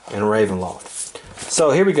in Ravenloft. So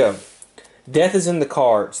here we go. Death is in the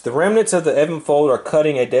cards. The remnants of the Ebb and Fold are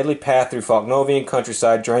cutting a deadly path through Falknovian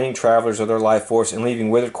countryside, draining travelers of their life force and leaving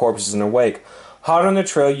withered corpses in their wake. Hot on the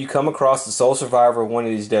trail, you come across the sole survivor of one of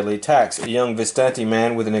these deadly attacks, a young Vistanti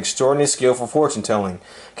man with an extraordinary skill for fortune-telling.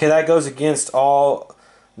 Okay, that goes against all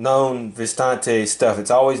known Vistante stuff. It's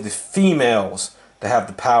always the females that have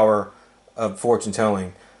the power of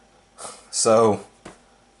fortune-telling. So,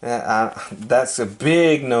 that's a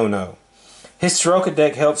big no-no. His Soroka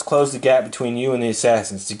deck helps close the gap between you and the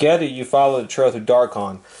assassins. Together, you follow the trail through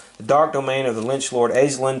Darkon, the dark domain of the Lynch Lord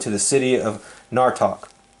Aisling, to the city of Nartok.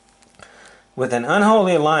 With an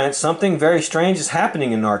unholy alliance, something very strange is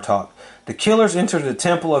happening in Nartok. The killers enter the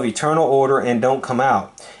Temple of Eternal Order and don't come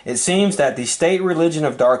out. It seems that the state religion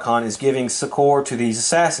of Darkon is giving succor to these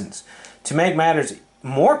assassins. To make matters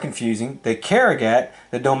more confusing, the Karragat,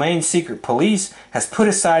 the domain's secret police, has put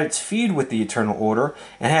aside its feud with the Eternal Order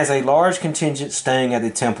and has a large contingent staying at the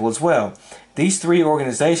temple as well. These three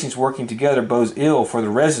organizations working together bodes ill for the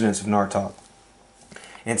residents of Nartok.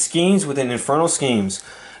 And schemes within infernal schemes.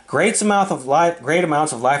 Great amounts of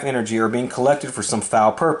life energy are being collected for some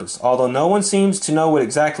foul purpose. Although no one seems to know what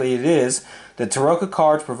exactly it is, The Taroka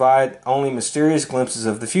cards provide only mysterious glimpses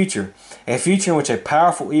of the future, a future in which a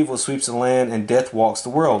powerful evil sweeps the land and death walks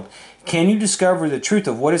the world. Can you discover the truth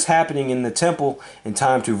of what is happening in the temple in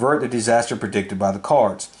time to avert the disaster predicted by the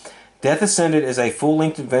cards? Death Ascended is a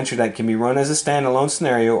full-length adventure that can be run as a standalone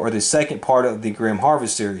scenario or the second part of the Grim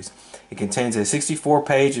Harvest series. It contains a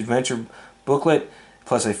 64-page adventure booklet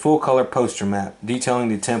plus a full-color poster map detailing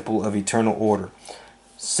the Temple of Eternal Order.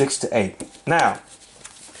 6 to 8. Now,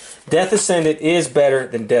 Death Ascended is better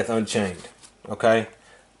than Death Unchained. Okay?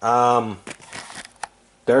 There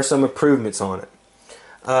are some improvements on it.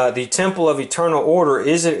 The Temple of Eternal Order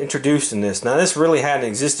isn't introduced in this. Now, this really hadn't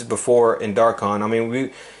existed before in Darkon. I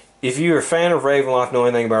mean, if you're a fan of Ravenloft, know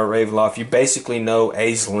anything about Ravenloft, you basically know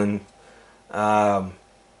Aislin's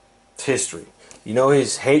history. You know he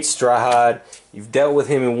hates Strahd. You've dealt with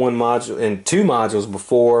him in two modules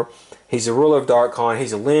before. He's a ruler of Darkon.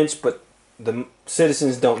 He's a Lynch, but the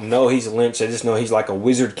citizens don't know he's a Lynch. They just know he's like a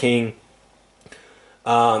wizard king.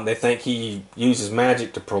 They think he uses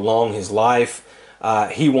magic to prolong his life.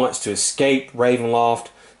 He wants to escape Ravenloft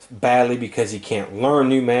badly because he can't learn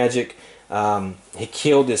new magic. He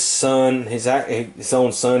killed his son, his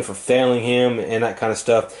own son, for failing him and that kind of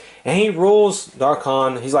stuff. And he rules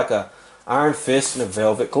Darkon. He's like a iron fist and a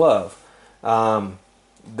velvet glove. The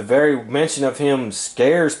very mention of him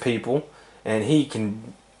scares people, and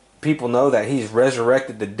people know that he's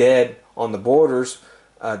resurrected the dead on the borders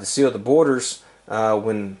to seal the borders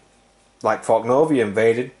when, like, Falknovia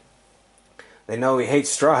invaded. They know he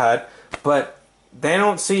hates Strahd, but they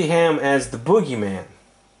don't see him as the boogeyman.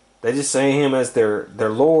 They just see him as their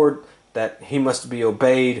lord, that he must be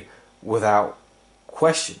obeyed without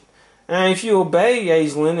question. And if you obey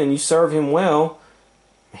Aislinn and you serve him well,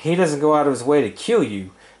 he doesn't go out of his way to kill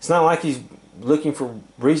you. It's not like he's looking for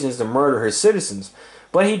reasons to murder his citizens.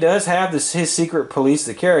 But he does have his secret police,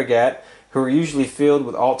 the Karragat, who are usually filled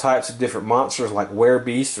with all types of different monsters like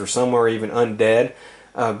werebeasts or some are even undead,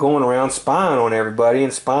 going around spying on everybody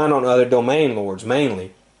and spying on other domain lords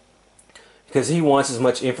mainly. Because he wants as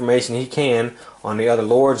much information he can on the other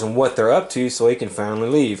lords and what they're up to so he can finally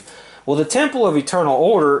leave. Well, the Temple of Eternal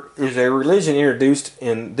Order is a religion introduced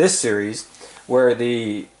in this series where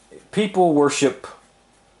the people worship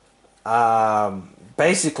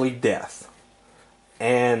basically death.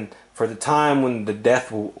 And for the time when the dead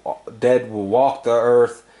will walk the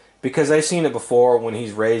earth, because they've seen it before when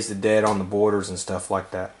he's raised the dead on the borders and stuff like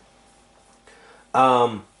that.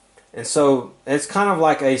 And so it's kind of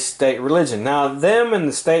like a state religion. Now, them and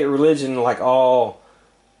the state religion, like all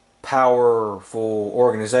powerful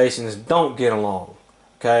organizations, don't get along.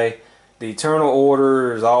 Okay? The Eternal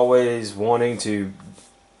Order is always wanting to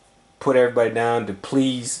put everybody down to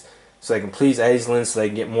please, so they can please Aislinn, so they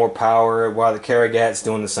can get more power, while the Karragat's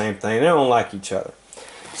doing the same thing. They don't like each other.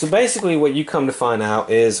 So basically what you come to find out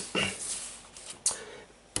is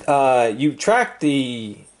you track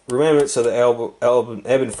the remembrance of the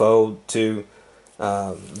Ebonfold to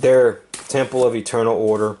their Temple of Eternal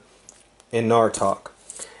Order in Nartok.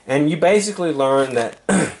 And you basically learn that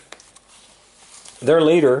their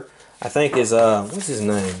leader, I think, is, what's his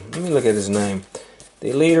name? Let me look at his name.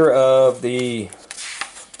 The leader of the...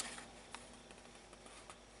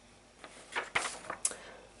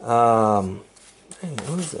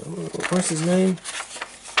 what's his name?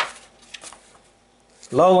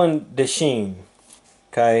 Lolan Deshin.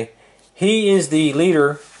 Okay, he is the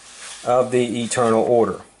leader of the Eternal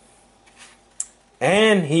Order,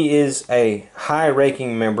 and he is a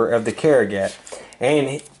high-ranking member of the Karragat,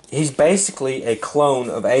 and he's basically a clone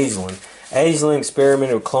of Aislinn. Aislinn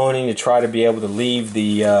experimented with cloning to try to be able to leave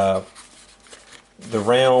the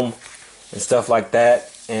realm and stuff like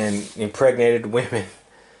that, and impregnated women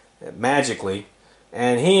magically,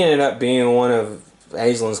 and he ended up being one of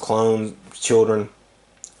Aislinn's clone children.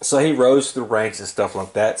 So he rose through ranks and stuff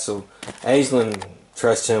like that. So Aislinn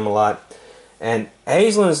trusts him a lot. And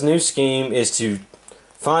Aislinn's new scheme is to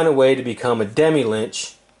find a way to become a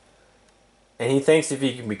demi-lynch. And he thinks if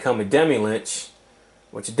he can become a demi-lynch,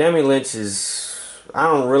 which a demi-lynch is, I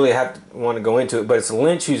don't really want to go into it, but it's a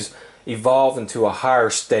lynch who's evolved into a higher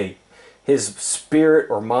state. His spirit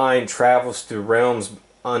or mind travels through realms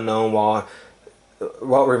unknown, while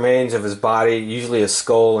what remains of his body, usually a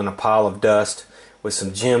skull and a pile of dust with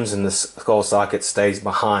some gems in the skull socket, stays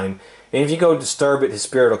behind. And if you go disturb it, his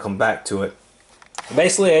spirit will come back to it.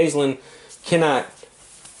 Basically, Aislinn cannot,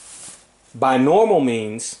 by normal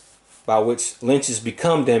means, by which lynches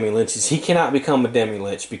become demi-lynches, he cannot become a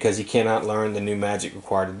demi-lynch because he cannot learn the new magic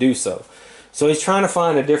required to do so. So he's trying to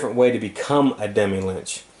find a different way to become a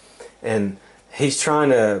demi-lynch. And he's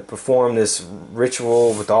trying to perform this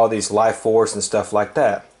ritual with all these life force and stuff like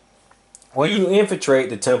that. Well, you infiltrate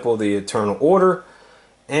the Temple of the Eternal Order,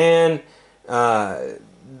 and they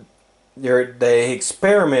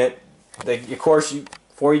experiment. Of course,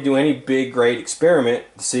 before you do any big, great experiment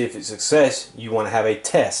to see if it's a success, you want to have a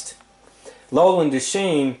test. Lolan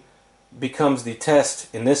Deshane becomes the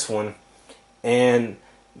test in this one, and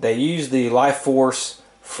they use the life force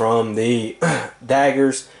from the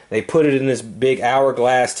daggers. They put it in this big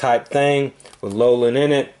hourglass type thing with Lolan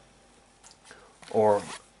in it, or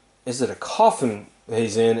is it a coffin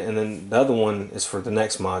he's in, and then the other one is for the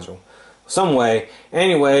next module. Some way,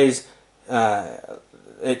 anyways,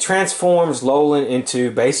 it transforms Lolan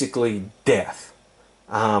into basically death.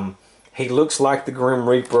 He looks like the Grim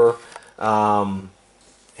Reaper.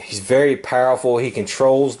 He's very powerful. He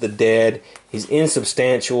controls the dead. He's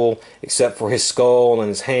insubstantial except for his skull and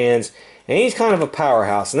his hands. And he's kind of a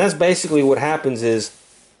powerhouse. And that's basically what happens is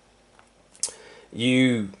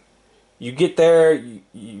you get there,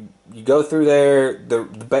 you go through there,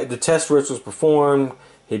 the test ritual is performed,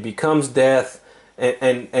 he becomes death,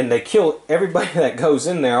 and they kill everybody that goes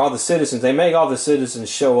in there, all the citizens. They make all the citizens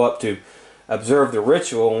show up to observe the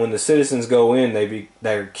ritual, and when the citizens go in,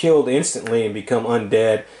 they're killed instantly and become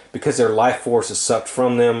undead because their life force is sucked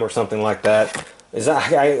from them or something like that.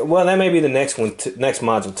 Well, that may be the next one, next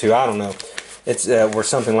module too. I don't know. It's where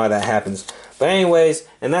something like that happens. But anyways,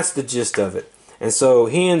 and that's the gist of it. And so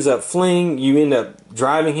he ends up fleeing. You end up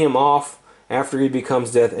driving him off after he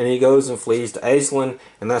becomes death, and he goes and flees to Aislinn,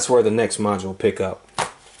 and that's where the next module will pick up.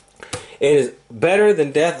 It is better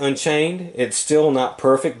than Death Unchained. It's still not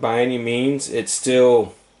perfect by any means. It's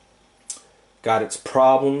still got its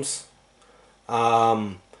problems.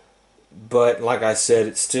 But like I said,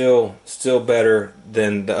 it's still better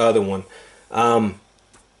than the other one. And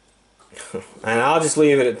I'll just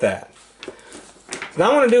leave it at that.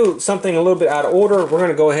 Now I want to do something a little bit out of order. We're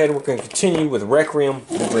going to go ahead and we're going to continue with Requiem,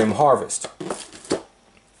 the Grim Harvest.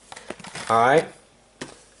 Alright.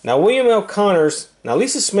 Now William L. Connors, now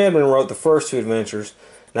Lisa Smedman wrote the first two adventures.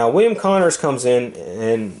 Now William Connors comes in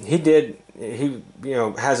and he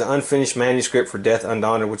has an unfinished manuscript for Death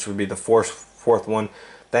Undaunted, which would be the fourth one.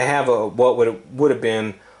 They have what would have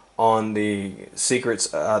been on the Secrets,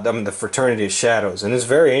 the Fraternity of Shadows, and it's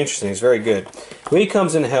very interesting. It's very good. Lee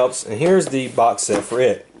comes in and helps, and here's the box set for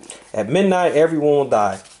it. At midnight, everyone will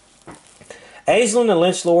die. Aislinn, the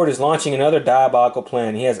Lynch Lord, is launching another diabolical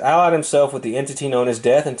plan. He has allied himself with the entity known as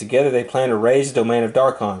Death, and together they plan to raise the domain of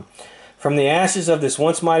Darkon. From the ashes of this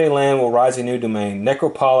once mighty land will rise a new domain,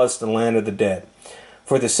 Necropolis, the land of the dead.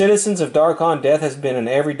 For the citizens of Darkon, death has been an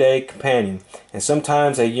everyday companion, and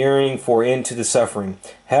sometimes a yearning for end to the suffering.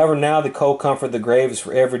 However, now the cold comfort of the grave is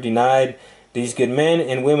forever denied. These good men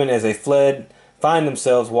and women, as they fled, find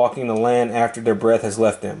themselves walking the land after their breath has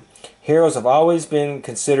left them. Heroes have always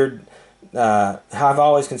considered the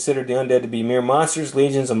undead to be mere monsters,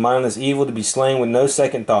 legions of mindless evil to be slain with no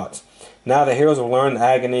second thoughts. Now the heroes will learn the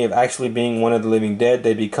agony of actually being one of the living dead.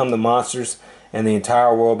 They become the monsters, and the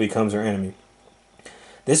entire world becomes their enemy.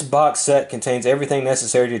 This box set contains everything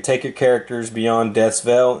necessary to take your characters beyond Death's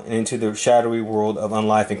Veil and into the shadowy world of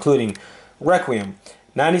unlife, including Requiem,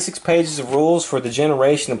 96 pages of rules for the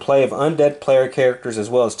generation and play of undead player characters, as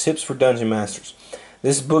well as tips for dungeon masters.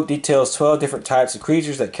 This book details 12 different types of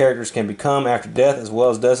creatures that characters can become after death, as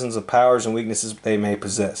well as dozens of powers and weaknesses they may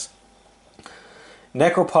possess.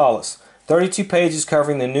 Necropolis, 32 pages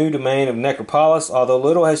covering the new domain of Necropolis. Although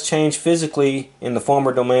little has changed physically in the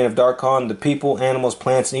former domain of Darkon, the people, animals,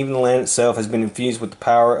 plants, and even the land itself has been infused with the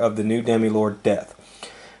power of the new Demilord Death.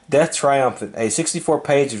 Death Triumphant, a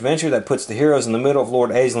 64-page adventure that puts the heroes in the middle of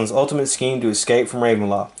Lord Aislinn's ultimate scheme to escape from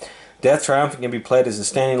Ravenloft. Death Triumphant can be played as a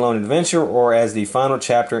standalone adventure or as the final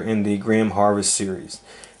chapter in the Grim Harvest series.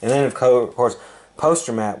 And then, of course,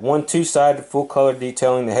 Poster map, one two-sided full color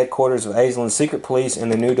detailing the headquarters of Aislinn's secret police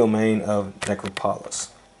and the new domain of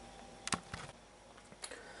Necropolis.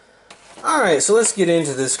 Alright, so let's get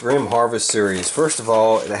into this Grim Harvest series. First of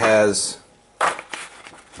all, it has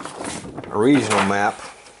a regional map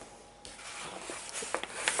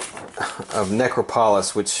of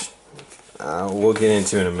Necropolis, which we'll get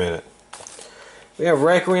into in a minute. We have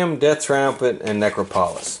Requiem, Death Triumphant, and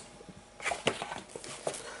Necropolis.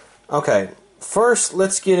 Okay. First,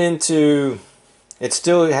 let's get into, it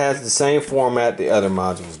still has the same format the other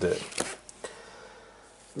modules did.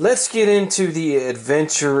 Let's get into the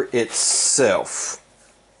adventure itself.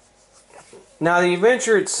 Now, the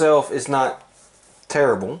adventure itself is not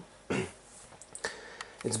terrible.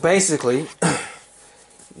 It's basically,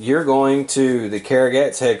 you're going to the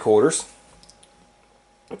Karragate's headquarters.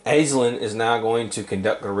 Aislinn is now going to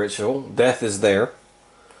conduct a ritual. Death is there.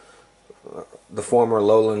 The former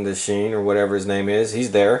Lolan Deshane, or whatever his name is,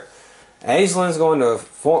 he's there. Aislin's going to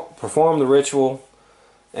perform the ritual.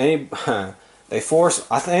 Any they force.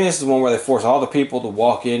 I think this is the one where they force all the people to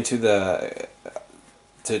walk into to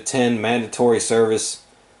attend mandatory service.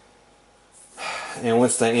 And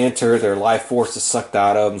once they enter, their life force is sucked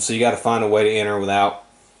out of them. So you got to find a way to enter without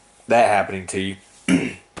that happening to you.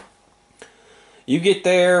 You get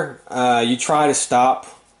there, you try to stop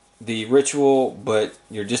the ritual, but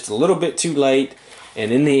you're just a little bit too late.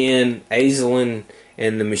 And in the end, Aislinn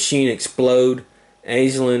and the machine explode.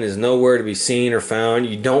 Aislinn is nowhere to be seen or found.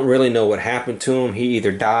 You don't really know what happened to him. He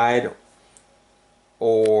either died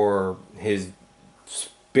or his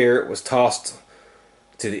spirit was tossed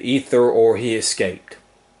to the ether, or he escaped.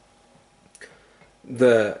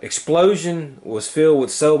 The explosion was filled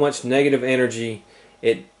with so much negative energy,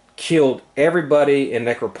 it killed everybody in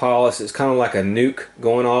Necropolis. It's kind of like a nuke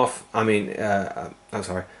going off. I mean, I'm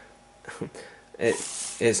sorry.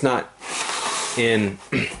 It's not in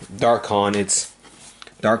Darkon. It's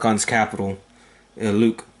Darkon's capital,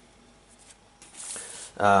 Luke.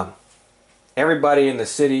 Everybody in the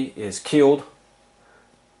city is killed.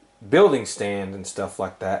 Buildings stand and stuff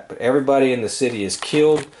like that, but everybody in the city is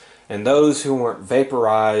killed, and those who weren't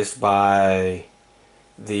vaporized by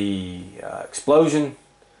the explosion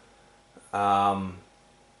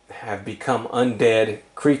have become undead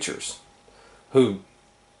creatures who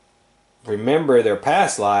remember their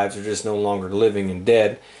past lives, are just no longer living and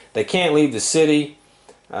dead. They can't leave the city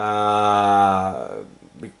for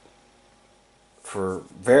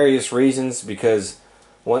various reasons, because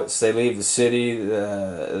once they leave the city,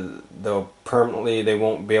 they'll permanently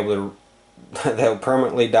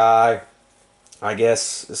die. I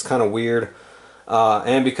guess it's kind of weird.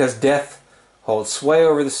 And because death holds sway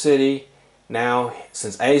over the city, now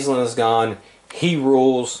since Aislinn is gone, he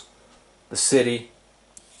rules the city.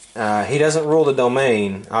 He doesn't rule the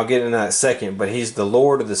domain. I'll get into that in a second, but he's the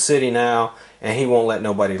lord of the city now, and he won't let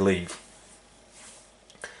nobody leave.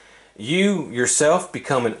 You yourself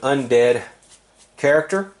become an undead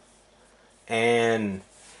character, and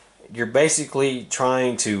you're basically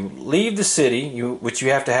trying to leave the city, which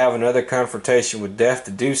you have to have another confrontation with death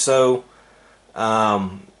to do so,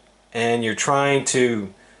 and you're trying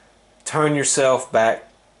to turn yourself back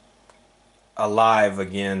alive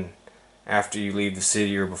again after you leave the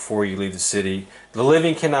city or before you leave the city. The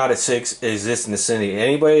living cannot exist in the city.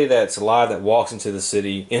 Anybody that's alive that walks into the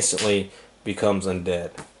city instantly becomes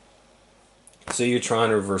undead. So you're trying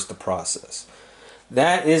to reverse the process.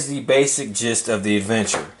 That is the basic gist of the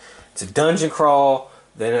adventure. It's a dungeon crawl,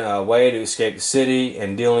 then a way to escape the city,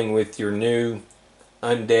 and dealing with your new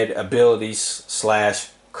undead abilities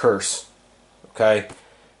 / curse. Okay?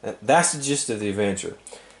 That's the gist of the adventure.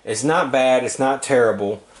 It's not bad, it's not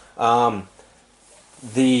terrible.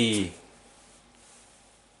 The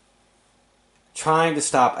trying to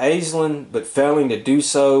stop Aislinn but failing to do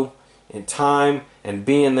so in time and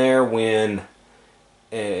being there when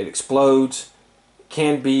it explodes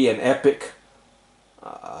can be an epic,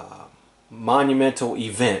 monumental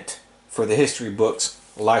event for the history books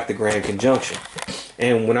like the Grand Conjunction.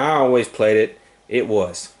 And when I always played it, it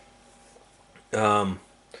was.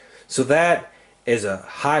 So that is a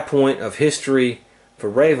high point of history for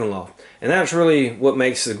Ravenloft. And that's really what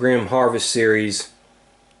makes the Grim Harvest series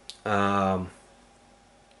very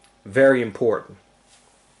important.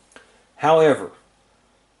 However,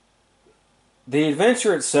 the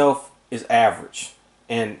adventure itself is average.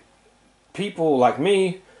 And people like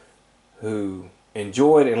me who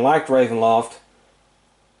enjoyed and liked Ravenloft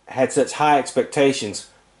had such high expectations,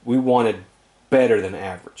 we wanted better than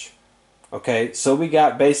average. Okay, so we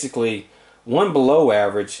got basically one below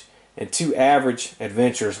average and two average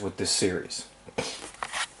adventures with this series.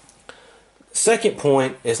 Second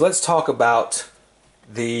point is, let's talk about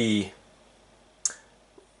the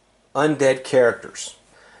undead characters.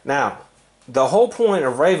 Now, the whole point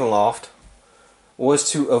of Ravenloft was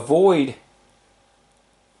to avoid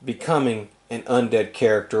becoming an undead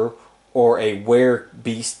character or a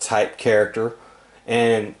were-beast type character,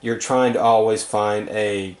 and you're trying to always find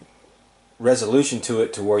a resolution to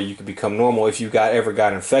it to where you could become normal if you ever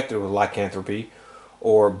got infected with lycanthropy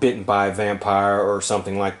or bitten by a vampire or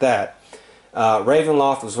something like that.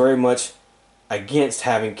 Ravenloft was very much against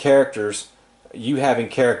having characters, having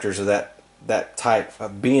characters of that type,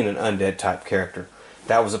 of being an undead type character.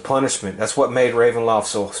 That was a punishment. That's what made Ravenloft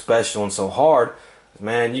so special and so hard.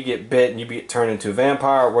 Man, you get bit and you get turned into a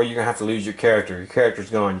vampire, where you're going to have to lose your character. Your character's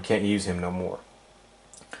gone. You can't use him no more.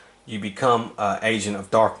 You become an agent of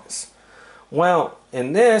darkness. Well,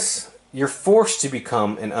 in this, you're forced to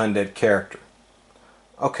become an undead character.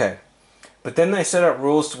 Okay. But then they set up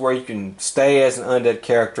rules to where you can stay as an undead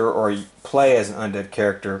character or play as an undead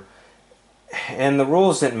character and the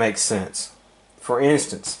rules didn't make sense. For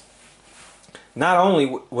instance, not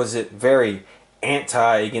only was it very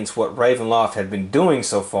anti against what Ravenloft had been doing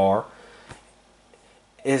so far,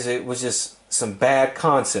 is it was just some bad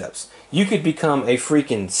concepts. You could become a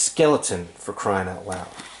freaking skeleton, for crying out loud.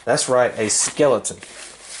 That's right, a skeleton.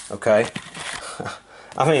 Okay?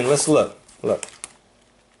 I mean, let's look. Look.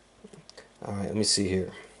 Alright, let me see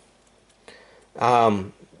here.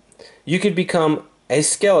 You could become a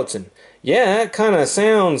skeleton. Yeah, that kind of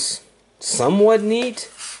sounds somewhat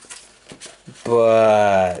neat.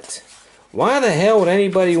 But why the hell would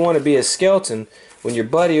anybody want to be a skeleton when your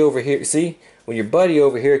buddy over here, see? When your buddy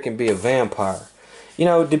over here can be a vampire. You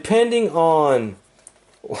know, depending on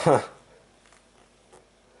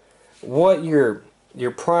what your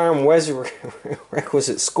prime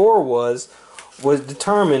requisite score was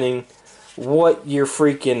determining what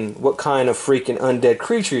kind of freaking undead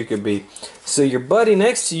creature you could be. So your buddy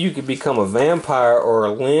next to you could become a vampire or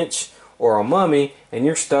a lynch or a mummy, and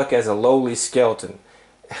you're stuck as a lowly skeleton.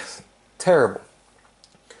 Terrible.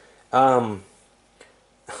 And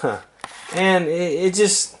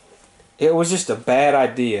it was just a bad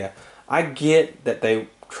idea. I get that they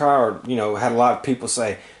tried, you know, had a lot of people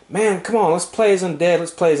say, man, come on, let's play as undead,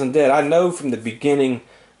 let's play as undead. I know from the beginning,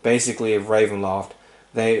 basically, of Ravenloft,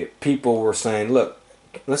 people were saying, look,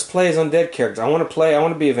 let's play as undead characters. I want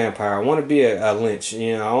to be a vampire, I want to be a lynch,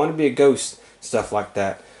 you know, I want to be a ghost, stuff like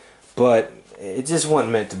that. But it just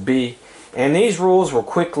wasn't meant to be. And these rules were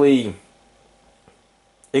quickly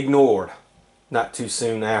ignored not too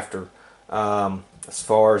soon after. As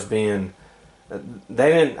far as being,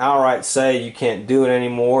 they didn't outright say you can't do it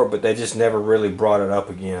anymore, but they just never really brought it up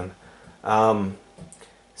again,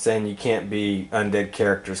 saying you can't be undead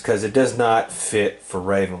characters because it does not fit for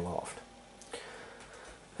Ravenloft.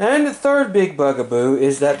 And the third big bugaboo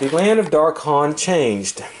is that the Land of Darkhan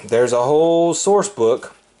changed. There's a whole source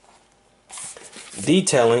book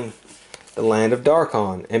detailing the Land of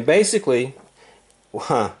Darkhan, and basically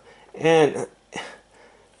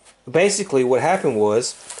what happened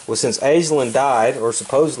was since Aslan died, or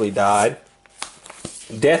supposedly died,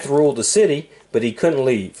 Death ruled the city, but he couldn't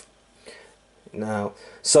leave. Now,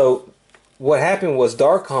 so what happened was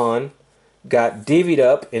Darkhan got divvied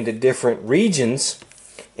up into different regions,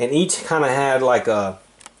 and each kind of had like a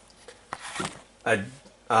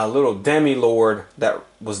little demi-lord that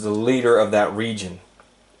was the leader of that region.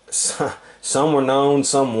 Some were known,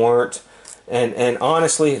 some weren't, and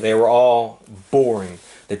honestly, they were all boring.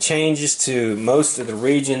 The changes to most of the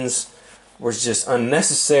regions was just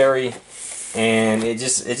unnecessary, and it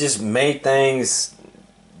just made things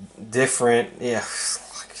different. Yeah,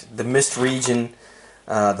 the Mist region,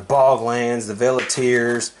 the Boglands, the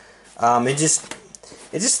Velatiers. It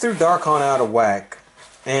just threw Darkhan out of whack.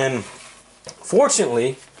 And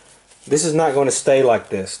fortunately, this is not going to stay like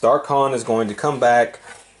this. Darkhan is going to come back,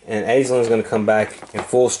 and Aslan is going to come back in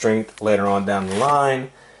full strength later on down the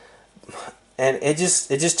line. And it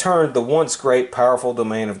just turned the once great powerful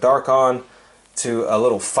domain of Darkhan to a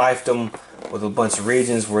little fiefdom with a bunch of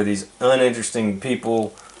regions where these uninteresting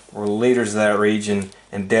people were leaders of that region,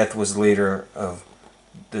 and Death was leader of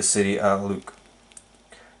the city of Luke.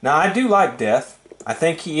 Now, I do like Death. I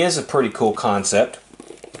think he is a pretty cool concept,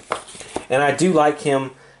 and I do like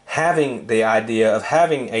him having the idea of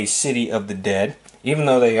having a city of the dead, even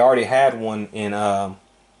though they already had one in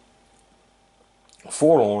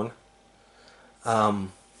Forlorn. I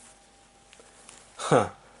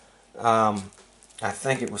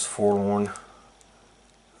think it was Forlorn,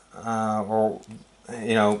 or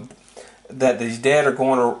you know, that these dead are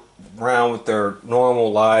going around with their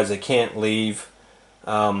normal lives. They can't leave.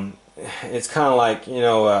 It's kind of like, you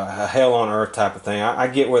know, a hell on earth type of thing. I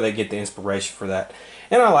get where they get the inspiration for that,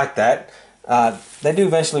 and I like that. They do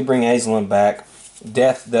eventually bring Aslan back.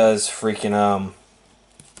 Death does freaking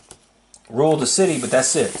rule the city, but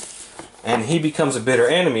that's it. And he becomes a bitter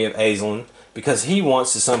enemy of Aslan because he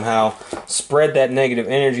wants to somehow spread that negative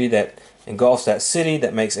energy that engulfs that city,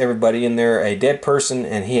 that makes everybody in there a dead person,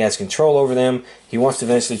 and he has control over them. He wants to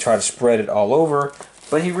eventually try to spread it all over,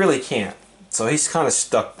 but he really can't. So he's kind of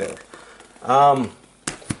stuck there.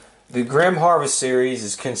 The Grim Harvest series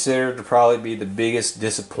is considered to probably be the biggest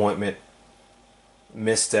disappointment,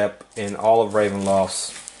 misstep in all of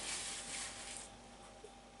Ravenloft's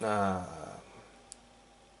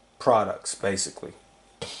products, basically.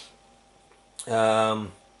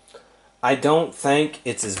 I don't think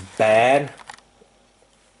it's as bad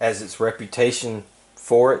as its reputation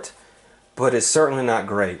for it, but it's certainly not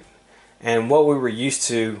great. And what we were used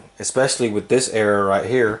to, especially with this era right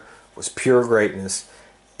here, was pure greatness.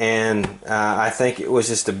 And I think it was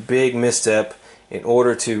just a big misstep in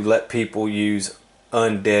order to let people use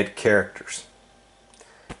undead characters.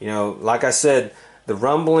 You know, like I said, the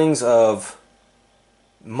rumblings of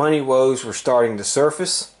money woes were starting to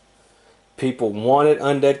surface. People wanted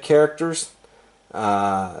undead characters.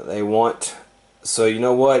 So you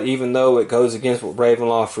know what? Even though it goes against what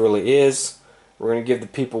Ravenloft really is, we're going to give the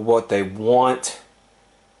people what they want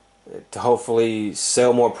to hopefully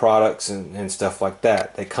sell more products and stuff like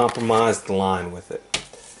that. They compromised the line with it.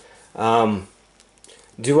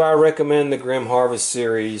 Do I recommend the Grim Harvest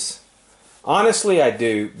series? Honestly, I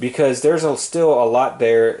do, because there's still a lot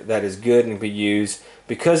there that is good and can be used,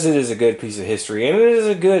 because it is a good piece of history and it is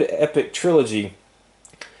a good epic trilogy.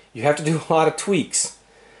 You have to do a lot of tweaks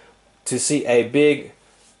to see a big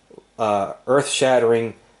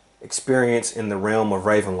earth-shattering experience in the realm of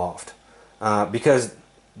Ravenloft, because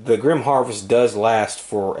the Grim Harvest does last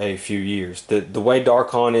for a few years. The way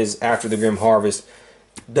Darkon is after the Grim Harvest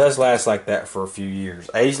does last like that for a few years.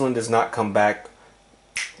 Aisling does not come back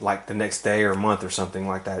like the next day or month or something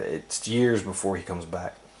like that. It's years before he comes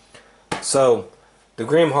back. So the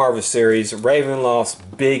Grim Harvest series, Ravenloft's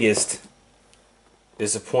biggest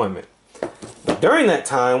disappointment. But during that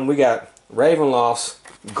time, we got Ravenloft's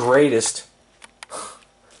greatest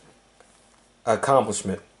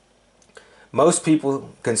accomplishment. Most people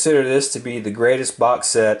consider this to be the greatest box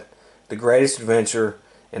set, the greatest adventure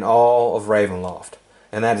in all of Ravenloft.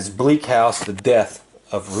 And that is Bleak House, The Death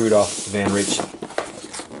of Rudolph Van Ritchie.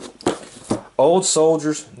 Old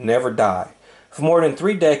soldiers never die. For more than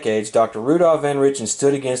 3 decades, Dr. Rudolph Van Ritchie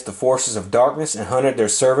stood against the forces of darkness and hunted their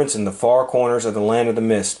servants in the far corners of the Land of the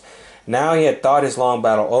Mist. Now he had thought his long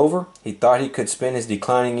battle over. He thought he could spend his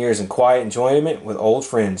declining years in quiet enjoyment with old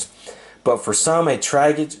friends. But for some, a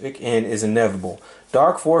tragic end is inevitable.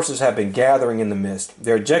 Dark forces have been gathering in the mist.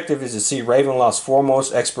 Their objective is to see Ravenloft's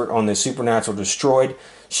foremost expert on the supernatural destroyed,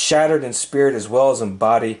 shattered in spirit as well as in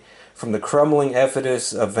body. From the crumbling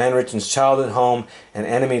edifice of Van Ritchie's childhood home, an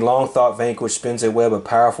enemy long thought vanquished spins a web of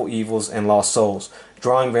powerful evils and lost souls,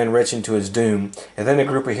 drawing Van Ritchie to his doom, and then a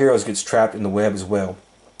group of heroes gets trapped in the web as well.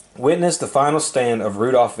 Witness the final stand of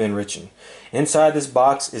Rudolph Van Ritchie. Inside this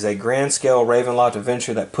box is a grand-scale Ravenloft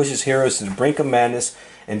adventure that pushes heroes to the brink of madness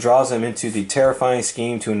and draws them into the terrifying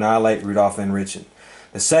scheme to annihilate Rudolph Van Ritchie.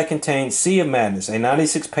 The set contains Sea of Madness, a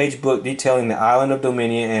 96-page book detailing the island of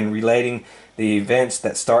Dominion and relating the events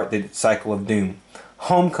that start the cycle of doom.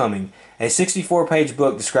 Homecoming, a 64-page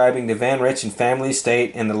book describing the Van Ritchie family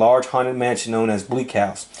estate and the large haunted mansion known as Bleak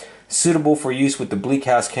House. Suitable for use with the Bleak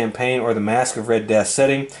House campaign or the Mask of Red Death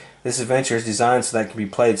setting, this adventure is designed so that it can be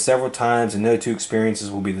played several times and no two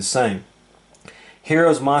experiences will be the same.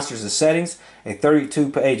 Heroes, Monsters, and Settings, a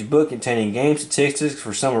 32-page book containing game statistics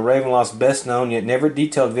for some of Ravenloft's best known yet never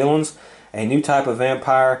detailed villains, a new type of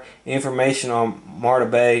vampire, information on Marta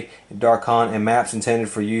Bay, Darkon, and maps intended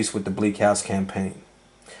for use with the Bleak House campaign.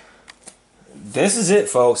 This is it,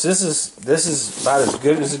 folks. This is about as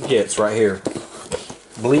good as it gets right here.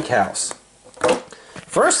 Bleak House.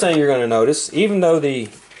 First thing you're going to notice, even though the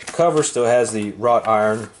cover still has the wrought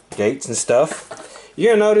iron gates and stuff,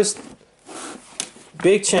 you're going to notice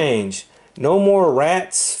big change. No more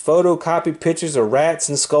rats, photocopied pictures of rats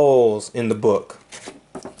and skulls in the book.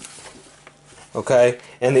 Okay?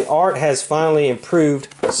 And the art has finally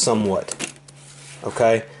improved somewhat.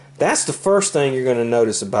 Okay? That's the first thing you're going to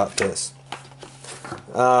notice about this.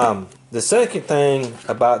 The second thing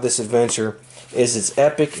about this adventure is it's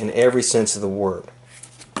epic in every sense of the word.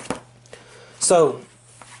 So,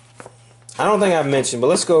 I don't think I've mentioned, but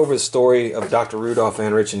let's go over the story of Dr. Rudolph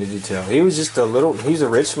Van Ritchie in detail. He was just he's a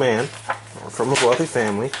rich man from a wealthy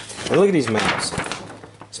family. And look at these maps.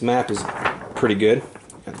 This map is pretty good.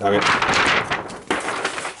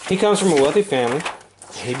 He comes from a wealthy family.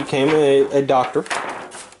 He became a doctor.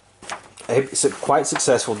 A quite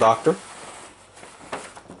successful doctor.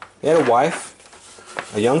 He had a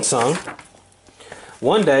wife, a young son.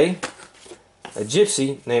 One day, a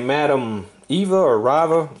gypsy named Madame Eva or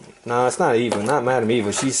Rava. No, it's not Eva, not Madame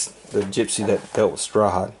Eva. She's the gypsy that dealt with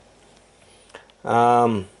Strahd.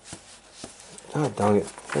 Oh, dang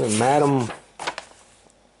it. Madame.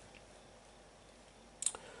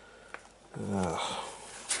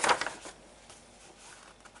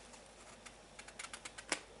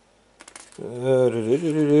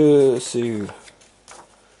 Let's see.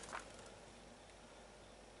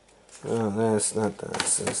 Oh, that's not that.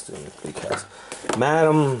 That's the Bleak House.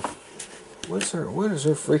 Madam, what is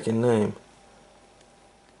her freaking name?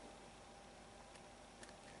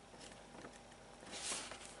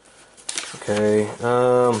 Okay,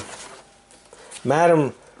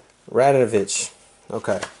 Madam Radonovich.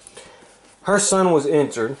 Okay, her son was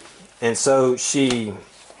injured, and so she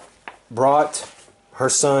brought her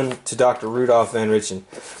son to Dr. Rudolph Van Richten.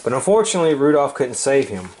 But unfortunately, Rudolph couldn't save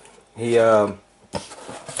him. He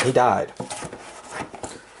died.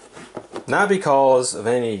 Not because of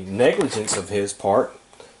any negligence of his part,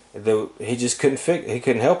 though he just couldn't he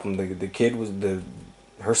couldn't help him. The kid was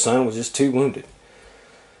her son was just too wounded.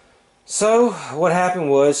 So what happened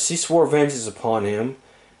was she swore vengeance upon him,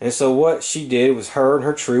 and so what she did was her and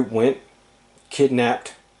her troop went,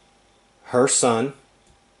 kidnapped his son,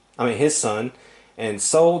 and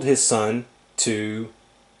sold his son to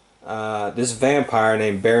this vampire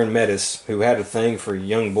named Baron Metis, who had a thing for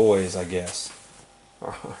young boys, I guess,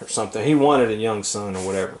 or something. He wanted a young son or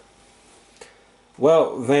whatever.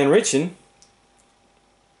 Well, Van Richten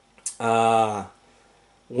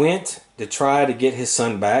went to try to get his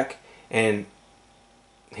son back, and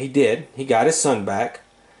he did. He got his son back,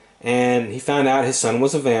 and he found out his son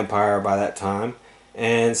was a vampire by that time,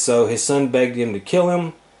 and so his son begged him to kill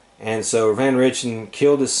him, and so Van Richten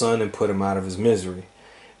killed his son and put him out of his misery.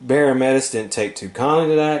 Baron Metis didn't take too kindly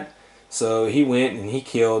to that, so he went and he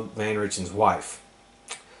killed Van Richten's wife.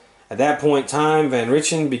 At that point in time, Van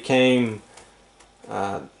Richten became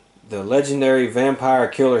the legendary vampire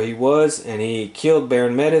killer he was, and he killed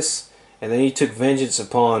Baron Metis, and then he took vengeance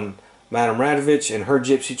upon Madame Radovich and her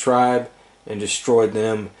gypsy tribe and destroyed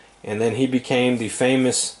them, and then he became the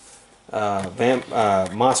famous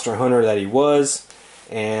monster hunter that he was.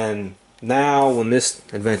 And now when this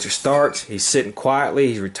adventure starts, he's sitting quietly,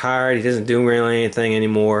 he's retired, he doesn't do really anything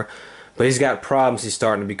anymore, but he's got problems. He's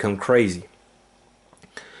starting to become crazy.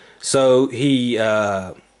 So he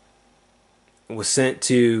was sent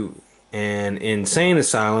to an insane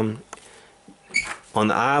asylum on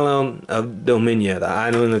the island of Dominia, the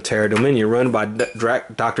island of Terra Dominia, run by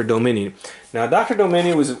Dr. Domini. Now, Dr.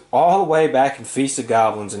 Domini was all the way back in Feast of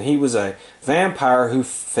Goblins, and he was a vampire who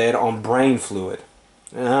fed on brain fluid.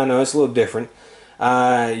 And I know it's a little different.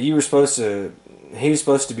 He was supposed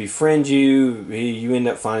to befriend you. You end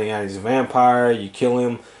up finding out he's a vampire. You kill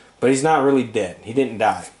him, but he's not really dead. He didn't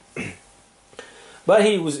die. But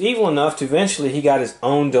he was evil enough to eventually he got his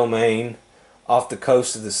own domain off the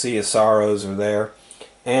coast of the Sea of Sorrows over there.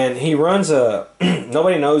 And he runs a,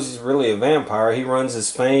 nobody knows he's really a vampire. He runs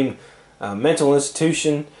this famed mental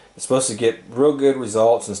institution that's supposed to get real good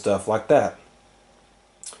results and stuff like that.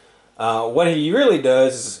 What he really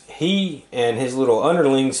does is he and his little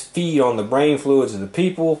underlings feed on the brain fluids of the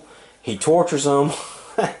people. He tortures them.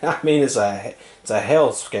 I mean, it's a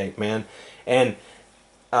hellscape, man. And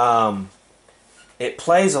it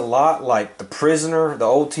plays a lot like The Prisoner, the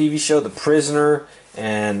old TV show The Prisoner,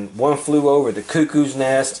 and One Flew Over the Cuckoo's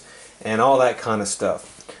Nest, and all that kind of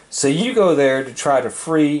stuff. So you go there to try to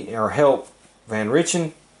free or help Van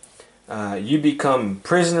Richten. You become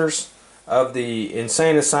prisoners of the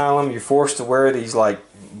insane asylum. You're forced to wear these like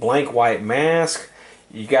blank white masks.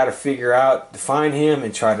 You got to figure out to find him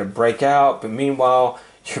and try to break out. But meanwhile,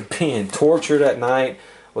 you're being tortured at night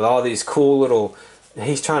with all these cool little...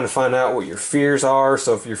 He's trying to find out what your fears are.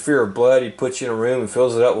 So if you're fear of blood, he puts you in a room and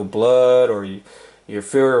fills it up with blood. Or your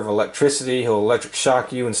fear of electricity, he'll electric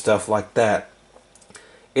shock you and stuff like that.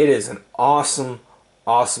 It is an awesome,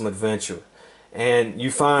 awesome adventure. And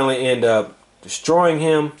you finally end up destroying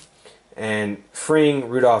him and freeing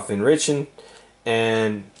Rudolph Van Richten.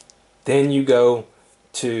 And then you go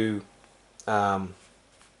to Darkon,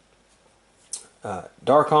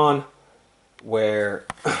 where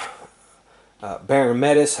Baron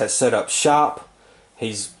Metis has set up shop.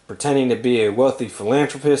 He's pretending to be a wealthy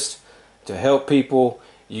philanthropist to help people.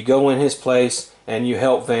 You go in his place and you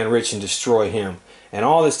help Van Richten destroy him. And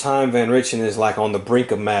all this time Van Richten is like on the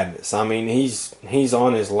brink of madness. I mean, he's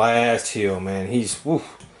on his last heel, man.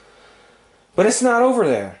 But it's not over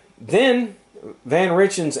there. Then Van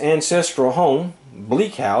Richten's ancestral home,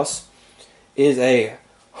 Bleak House, is a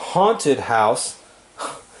haunted house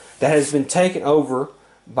that has been taken over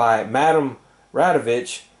by Madame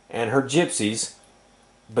Radovich and her gypsies,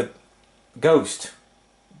 but ghosts.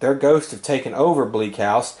 Their ghosts have taken over Bleak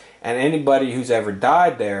House, and anybody who's ever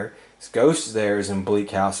died there, his ghost there is in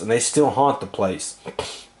Bleak House, and they still haunt the place.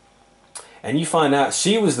 And you find out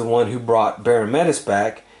she was the one who brought Baron Metis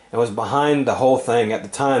back and was behind the whole thing at the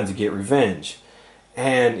time to get revenge.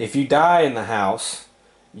 And if you die in the house,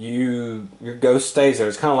 your ghost stays there.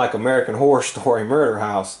 It's kind of like American Horror Story Murder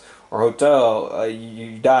House or Hotel.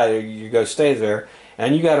 You die, your ghost stays there,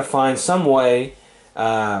 and you got to find some way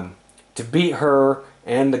to beat her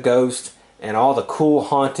and the ghost and all the cool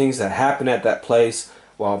hauntings that happen at that place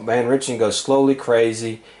while Van Richten goes slowly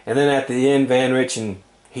crazy. And then at the end, Van Richten,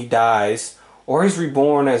 he dies, or he's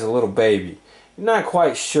reborn as a little baby. You're not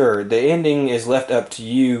quite sure. The ending is left up to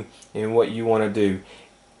you and what you want to do.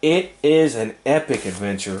 It is an epic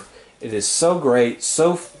adventure. It is so great,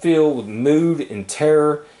 so filled with mood and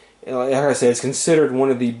terror. Like I said, it's considered one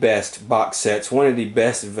of the best box sets, one of the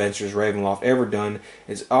best adventures Ravenloft ever done.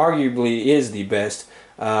 It arguably is the best.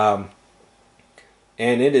 And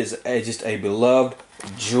it is just a beloved,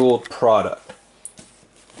 jeweled product.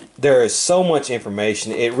 There is so much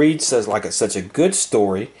information. It reads as like such a good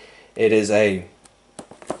story. It is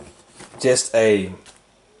just a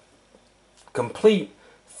complete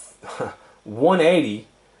 180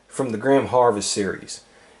 from the Grim Harvest series,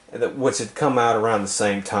 which had come out around the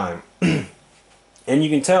same time. And you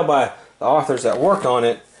can tell by the authors that worked on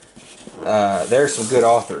it, there's some good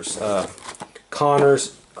authors.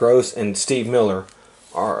 Connors, Gross, and Steve Miller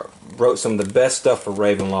wrote some of the best stuff for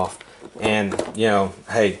Ravenloft. And, you know,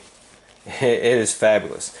 hey, it is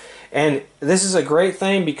fabulous. And this is a great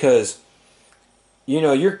thing because, you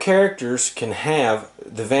know, your characters can have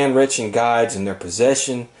the Van Richten guides in their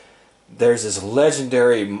possession. There's this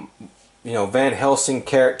legendary, you know, Van Helsing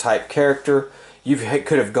type character. You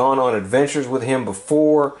could have gone on adventures with him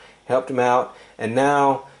before, helped him out, and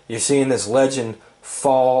now you're seeing this legend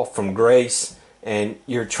fall from grace, and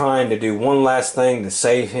you're trying to do one last thing to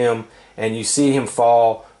save him, and you see him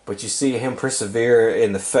fall, but you see him persevere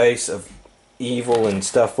in the face of evil and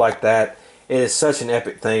stuff like that. It is such an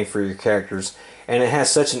epic thing for your characters, and it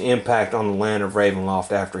has such an impact on the land of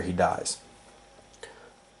Ravenloft after he dies.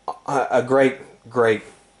 A great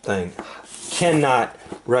thing. Cannot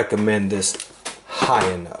recommend this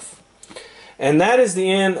high enough. And that is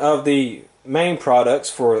the end of the main products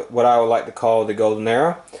for what I would like to call the Golden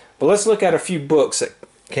Era. But let's look at a few books that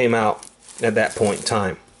came out at that point in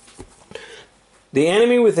time. The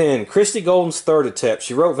Enemy Within, Christy Golden's third attempt.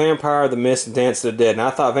 She wrote Vampire the Mist and Dance of the Dead. And I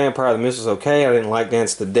thought Vampire the Mist was okay. I didn't like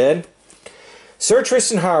Dance of the Dead. Sir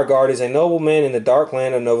Tristan Hireguard is a nobleman in the dark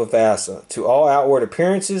land of Nova Vasa. To all outward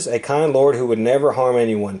appearances, a kind lord who would never harm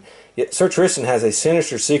anyone. Yet Sir Tristan has a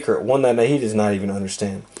sinister secret, one that he does not even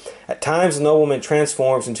understand. At times, the nobleman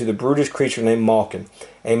transforms into the brutish creature named Malkin,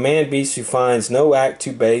 a man-beast who finds no act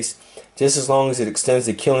too base, just as long as it extends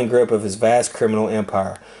the killing grip of his vast criminal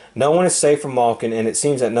empire. No one is safe from Malkin, and it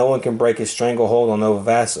seems that no one can break his stranglehold on Nova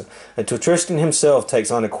Vasa, until Tristan himself takes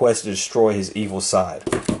on a quest to destroy his evil side.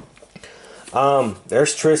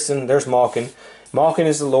 There's Tristan, there's Malkin. Malkin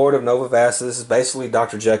is the Lord of Nova Vasa. This is basically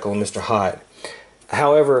Dr. Jekyll and Mr. Hyde.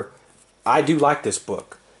 However, I do like this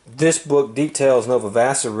book. This book details Nova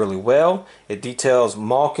Vasa really well. It details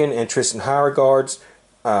Malkin and Tristan Hireguard's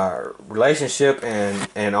relationship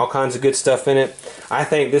and all kinds of good stuff in it. I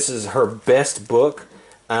think this is her best book,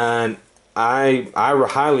 and I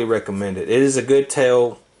highly recommend it. It is a good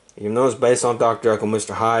tale, even though it's based on Dr. Jekyll and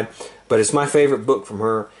Mr. Hyde, but it's my favorite book from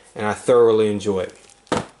her, and I thoroughly enjoy it.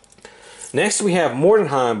 Next we have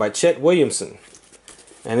Mordenheim by Chet Williamson.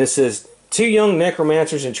 And this is two young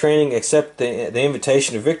necromancers in training accept the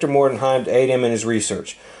invitation of Victor Mordenheim to aid him in his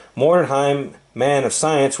research. Mordenheim, man of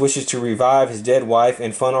science, wishes to revive his dead wife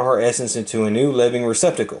and funnel her essence into a new living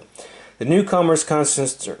receptacle. The newcomer's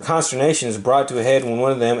consternation is brought to a head when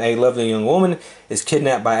one of them, a lovely young woman, is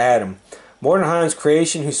kidnapped by Adam, Mordenheim's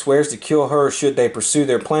creation, who swears to kill her should they pursue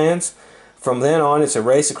their plans. From then on, it's a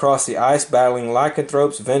race across the ice, battling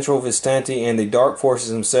lycanthropes, ventral vistanti, and the dark forces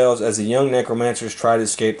themselves as the young necromancers try to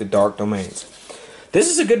escape the dark domains. This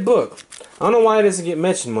is a good book. I don't know why it doesn't get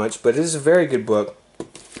mentioned much, but it is a very good book.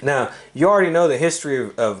 Now, you already know the history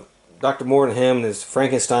of Dr. Mordenheim and his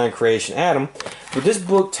Frankenstein creation, Adam, but this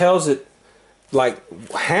book tells it, like,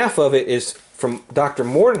 half of it is from Dr.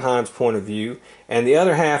 Mordenheim's point of view, and the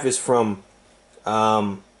other half is from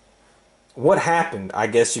what happened, I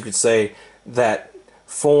guess you could say, that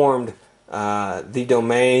formed the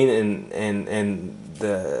domain and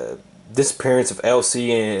the disappearance of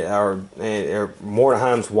Elsie or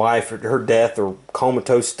Mordenheim's wife, her death or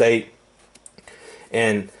comatose state,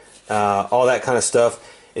 and all that kind of stuff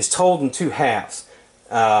is told in two halves.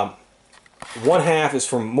 One half is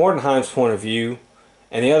from Mordenheim's point of view,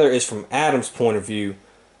 and the other is from Adam's point of view,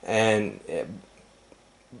 and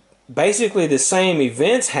basically the same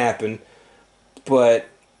events happen, but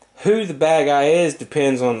who the bad guy is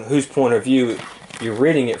depends on whose point of view you're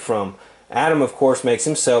reading it from. Adam, of course, makes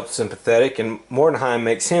himself sympathetic, and Mordenheim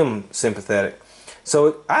makes him sympathetic.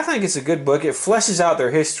 So I think it's a good book. It fleshes out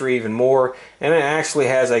their history even more, and it actually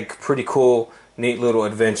has a pretty cool, neat little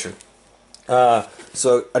adventure.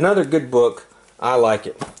 So another good book. I like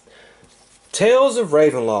it. Tales of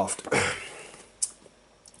Ravenloft.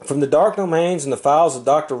 From the dark domains and the files of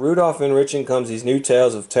Dr. Rudolph Van Richten comes these new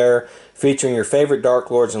tales of terror featuring your favorite dark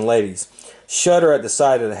lords and ladies. Shudder at the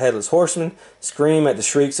sight of the Headless Horseman, scream at the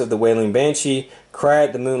shrieks of the Wailing Banshee, cry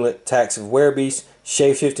at the moonlit attacks of werebeasts,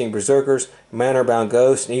 shape-shifting berserkers, manor-bound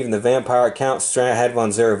ghosts, and even the vampire Count Strahd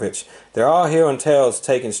von Zarovich. They're all hero and tales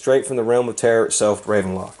taken straight from the realm of terror itself,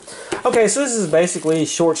 Ravenloft. Okay, so this is basically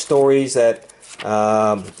short stories that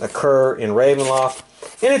occur in Ravenloft,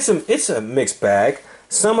 and it's a mixed bag.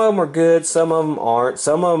 Some of them are good, some of them aren't.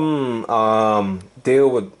 Some of them deal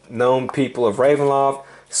with known people of Ravenloft.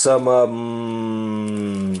 Some of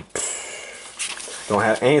them don't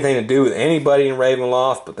have anything to do with anybody in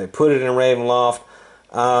Ravenloft, but they put it in Ravenloft.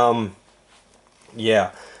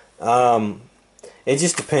 Yeah. It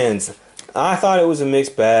just depends. I thought it was a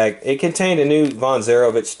mixed bag. It contained a new Von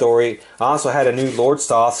Zarovich story. I also had a new Lord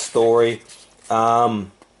Stoth story.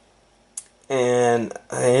 And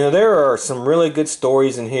you know, there are some really good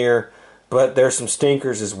stories in here, but there's some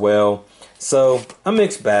stinkers as well. So a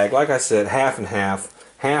mixed bag. Like I said, half and half.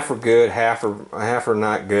 Half are good, half are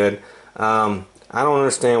not good. I don't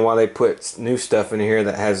understand why they put new stuff in here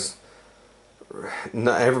that has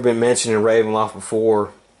not ever been mentioned in Ravenloft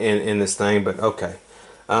before in this thing, but okay.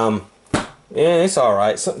 Yeah, it's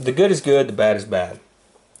alright. So, the good is good, the bad is bad.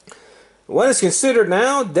 What is considered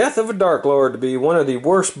now, Death of a Dark Lord, to be one of the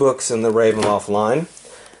worst books in the Ravenloft line.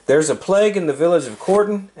 There's a plague in the village of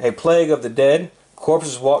Corton, a plague of the dead.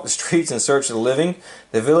 Corpses walk the streets in search of the living.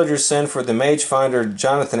 The villagers send for the mage finder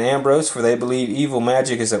Jonathan Ambrose, for they believe evil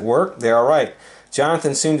magic is at work. They are right.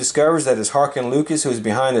 Jonathan soon discovers that it is Harkin Lucas who is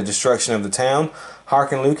behind the destruction of the town.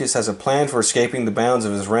 Harkin Lucas has a plan for escaping the bounds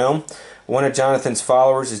of his realm. One of Jonathan's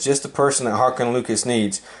followers is just the person that Harkin Lucas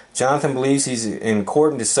needs. Jonathan believes he's in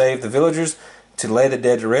Corton to save the villagers, to lay the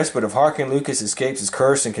dead to rest, but if Harkin Lucas escapes his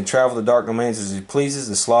curse and can travel the dark domains as he pleases,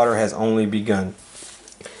 the slaughter has only begun.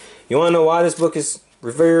 You want to know why this book is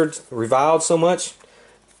reviled so much?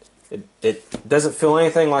 It doesn't feel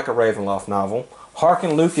anything like a Ravenloft novel.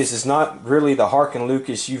 Harkin Lucas is not really the Harkin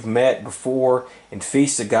Lucas you've met before in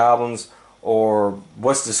Feast of Goblins or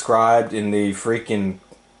what's described in the freaking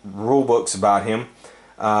rule books about him.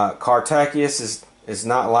 Cartacius is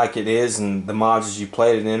not like it is in the modules you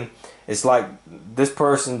played it in. It's like this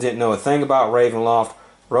person didn't know a thing about Ravenloft,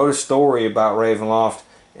 wrote a story about Ravenloft,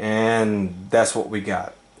 and that's what we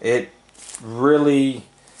got. It really,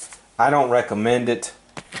 I don't recommend it.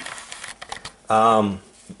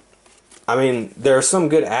 I mean, there are some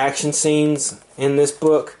good action scenes in this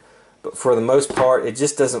book, but for the most part, it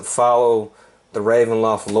just doesn't follow the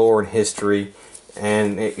Ravenloft lore and history,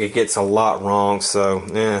 and it gets a lot wrong, so,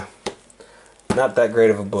 not that great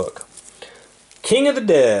of a book. King of the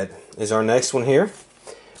Dead is our next one here.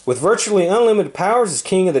 With virtually unlimited powers as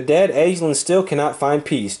King of the Dead, Aisling still cannot find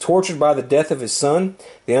peace. Tortured by the death of his son,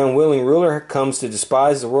 the unwilling ruler comes to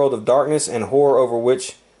despise the world of darkness and horror over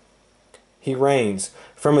which he reigns.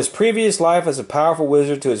 From his previous life as a powerful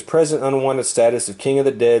wizard to his present unwanted status of King of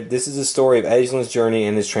the Dead, this is the story of Aisling's journey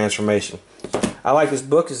and his transformation. I like this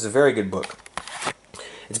book. It's a very good book.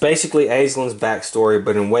 It's basically Aisling's backstory,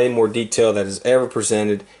 but in way more detail than is ever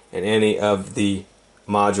presented in any of the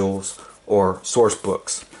modules or source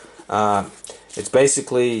books. It's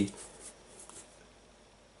basically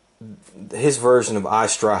his version of I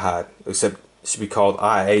Strahd, except it should be called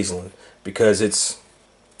I Aisling, because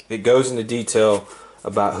it goes into detail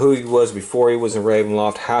about who he was before he was in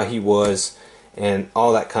Ravenloft, how he was, and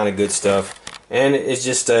all that kind of good stuff. And it's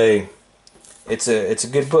just it's a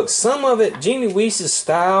good book. Some of it, Jeannie Weiss's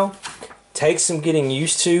style takes some getting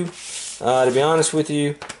used to be honest with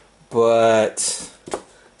you, but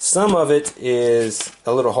some of it is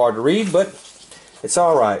a little hard to read, but it's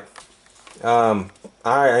all right.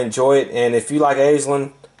 I enjoy it, and if you like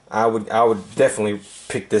Aisling, I would definitely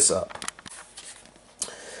pick this up.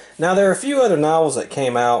 Now, there are a few other novels that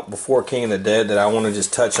came out before King of the Dead that I want to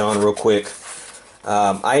just touch on real quick.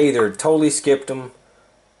 I either totally skipped them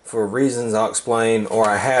for reasons I'll explain, or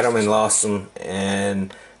I had them and lost them,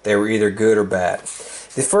 and they were either good or bad.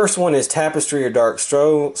 The first one is Tapestry of Dark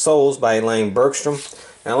Souls by Elaine Bergstrom.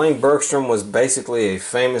 Now, Elaine Bergstrom was basically a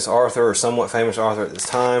famous author, or somewhat famous author at this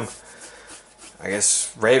time. I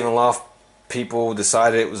guess Ravenloft people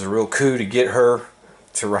decided it was a real coup to get her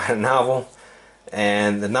to write a novel,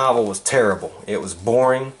 and the novel was terrible. It was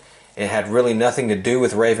boring. It had really nothing to do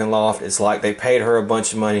with Ravenloft. It's like they paid her a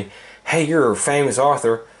bunch of money. Hey, you're a famous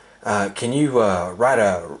author. Can you write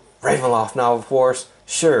a Ravenloft novel for us?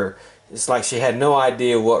 Sure. It's like she had no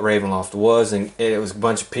idea what Ravenloft was, and it was a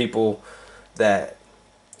bunch of people that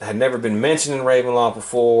had never been mentioned in Ravenloft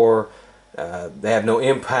before. They have no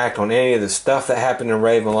impact on any of the stuff that happened in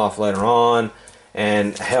Ravenloft later on,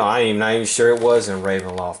 and hell, I'm not even sure it was in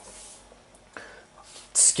Ravenloft.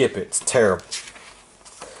 Skip it. It's terrible.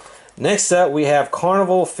 Next up, we have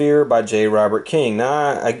Carnival of Fear by J. Robert King.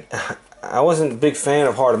 Now, I wasn't a big fan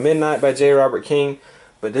of Heart of Midnight by J. Robert King,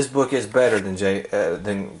 but this book is better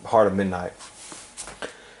than Heart of Midnight.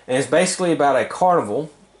 And it's basically about a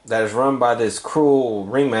carnival that is run by this cruel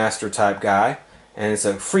ringmaster type guy, and it's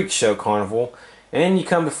a freak show carnival. And you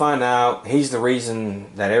come to find out he's the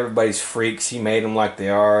reason that everybody's freaks. He made them like they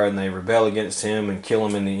are, and they rebel against him and kill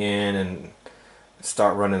him in the end and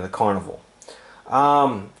start running the carnival.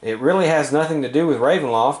 It really has nothing to do with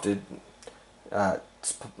Ravenloft. It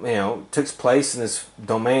took place in this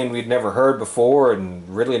domain we'd never heard before, and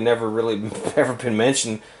really never ever been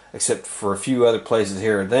mentioned except for a few other places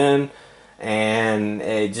here and then. And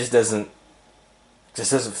it just doesn't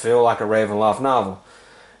feel like a Ravenloft novel.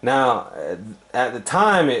 Now, at the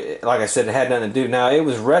time, like I said, it had nothing to do. Now, it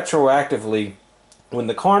was retroactively, when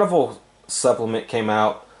the Carnival supplement came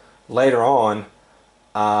out later on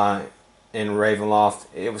in Ravenloft,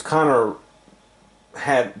 it was kind of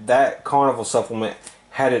had that Carnival supplement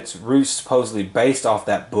had its roots supposedly based off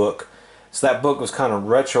that book. So that book was kind of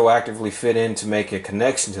retroactively fit in to make a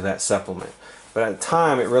connection to that supplement. But at the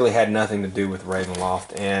time, it really had nothing to do with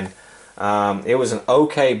Ravenloft, and it was an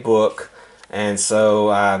okay book. And so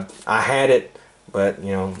I had it, but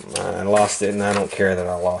I lost it, and I don't care that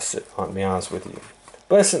I lost it, I'll be honest with you.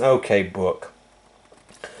 But it's an okay book.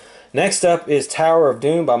 Next up is Tower of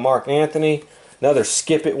Doom by Mark Anthony. Another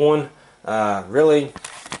skip it one. Really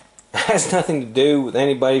has nothing to do with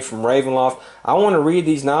anybody from Ravenloft. I want to read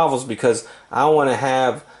these novels because I want to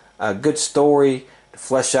have a good story to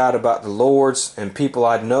flesh out about the lords and people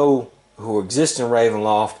I know who exist in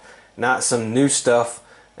Ravenloft, not some new stuff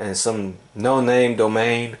and some no-name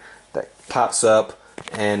domain that pops up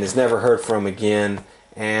and is never heard from again.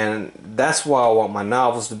 And that's why I want my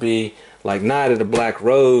novels to be like Night of the Black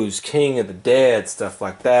Rose, King of the Dead, stuff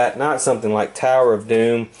like that. Not something like Tower of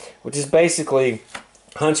Doom, which is basically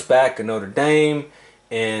Hunchback of Notre Dame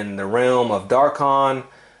in the realm of Darkon.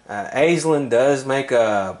 Aislinn does make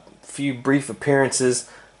a few brief appearances,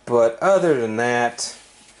 but other than that,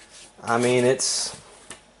 I mean,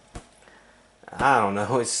 I don't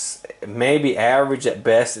know, it's maybe average at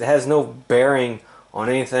best. It has no bearing on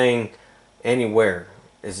anything anywhere.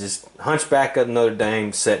 It's just Hunchback of Notre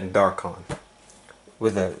Dame set in Darkon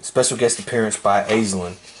with a special guest appearance by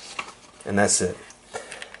Aislinn, and that's it.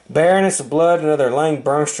 Baroness of Blood, another Lang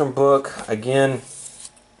Bernstrom book. Again,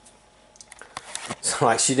 it's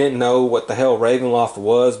like she didn't know what the hell Ravenloft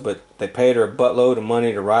was, but they paid her a buttload of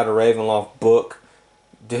money to write a Ravenloft book.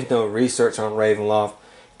 Did no research on Ravenloft.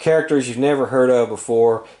 Characters you've never heard of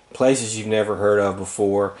before, places you've never heard of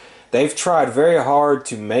before. They've tried very hard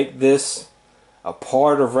to make this a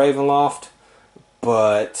part of Ravenloft,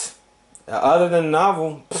 but other than the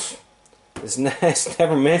novel, it's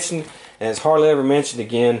never mentioned, and it's hardly ever mentioned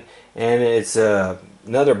again, and it's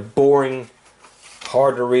another boring,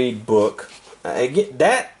 hard to read book.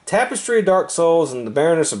 That Tapestry of Dark Souls and the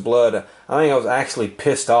Baroness of Blood, I think I was actually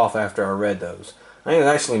pissed off after I read those. I think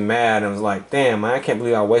I was actually mad. I was like, damn, man, I can't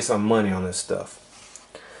believe I wasted my money on this stuff.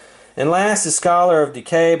 And last is Scholar of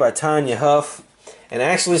Decay by Tanya Huff. And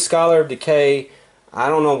actually, Scholar of Decay, I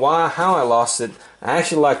don't know how I lost it. I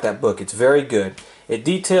actually like that book. It's very good. It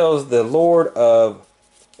details the Lord of...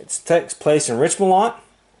 It takes place in Richmond,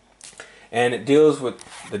 and it deals with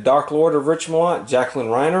the Dark Lord of Richmond, Jacqueline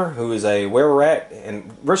Reiner, who is a were-rat.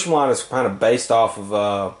 And Richmond is kind of based off of,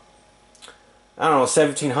 I don't know,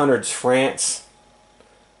 1700s France,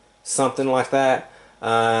 something like that.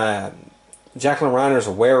 Jacqueline Reiner is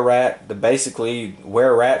a were-rat. Basically,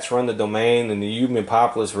 were-rats run the domain, and the human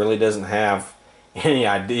populace really doesn't have any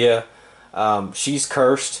idea. She's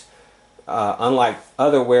cursed, unlike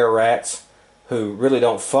other were-rats who really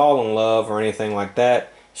don't fall in love or anything like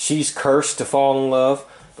that. She's cursed to fall in love,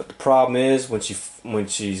 but the problem is when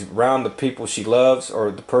she's around the people she loves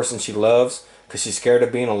or the person she loves, because she's scared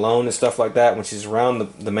of being alone and stuff like that, when she's around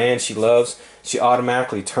the man she loves, she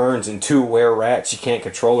automatically turns into a were-rat. She can't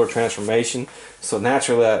control her transformation, so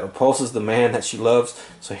naturally that repulses the man that she loves,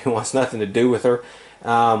 so he wants nothing to do with her.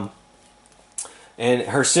 And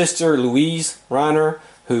her sister Louise Reiner,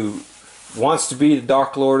 who wants to be the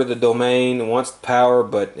Dark Lord of the domain and wants the power,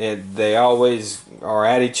 but they always are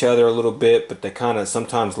at each other a little bit, but they kind of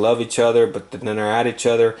sometimes love each other, but then they're at each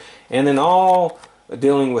other. And then all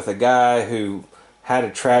dealing with a guy who had a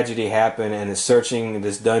tragedy happen and is searching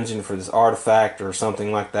this dungeon for this artifact or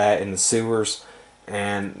something like that in the sewers,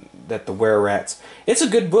 and that the were-rats. It's a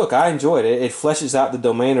good book. I enjoyed it. It fleshes out the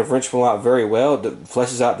domain of Richmond very well. It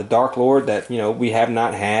fleshes out the Dark Lord that we have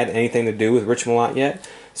not had anything to do with Richmond yet.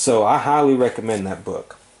 So I highly recommend that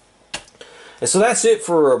book. And so that's it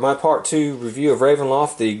for my part 2 review of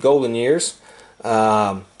Ravenloft, The Golden Years.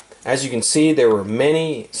 As you can see, there were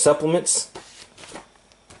many supplements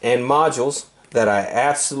and modules that I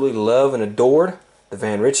absolutely love and adored. The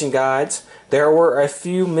Van Richten guides. There were a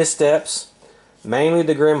few missteps, mainly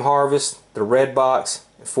the Grim Harvest, the Red Box,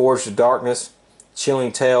 Forged of Darkness,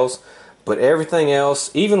 Chilling Tales, but everything else,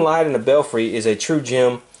 even Light in the Belfry, is a true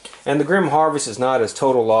gem, and the Grim Harvest is not as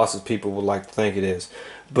total loss as people would like to think it is.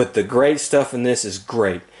 But the great stuff in this is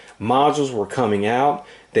great. Modules were coming out,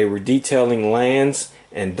 they were detailing lands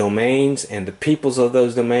and domains and the peoples of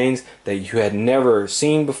those domains that you had never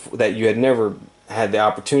seen before, that you had never had the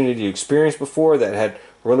opportunity to experience before, that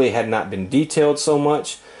had not been detailed so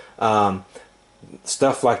much.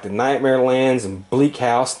 Stuff like the Nightmare Lands and Bleak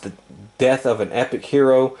House, the death of an epic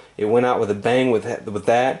hero, it went out with a bang with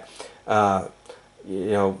that.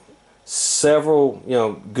 You know, several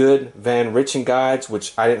good Van Richten guides,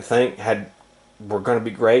 which I didn't think were going to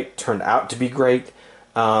be great, turned out to be great.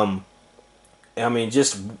 I mean,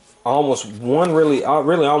 just almost one really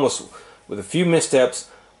almost with a few missteps,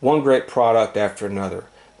 one great product after another.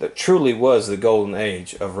 That truly was the golden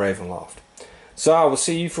age of Ravenloft. So I will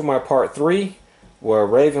see you for my part 3, where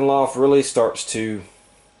Ravenloft really starts to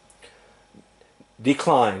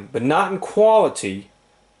decline, but not in quality,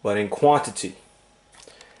 but in quantity.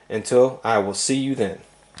 Until I will see you then.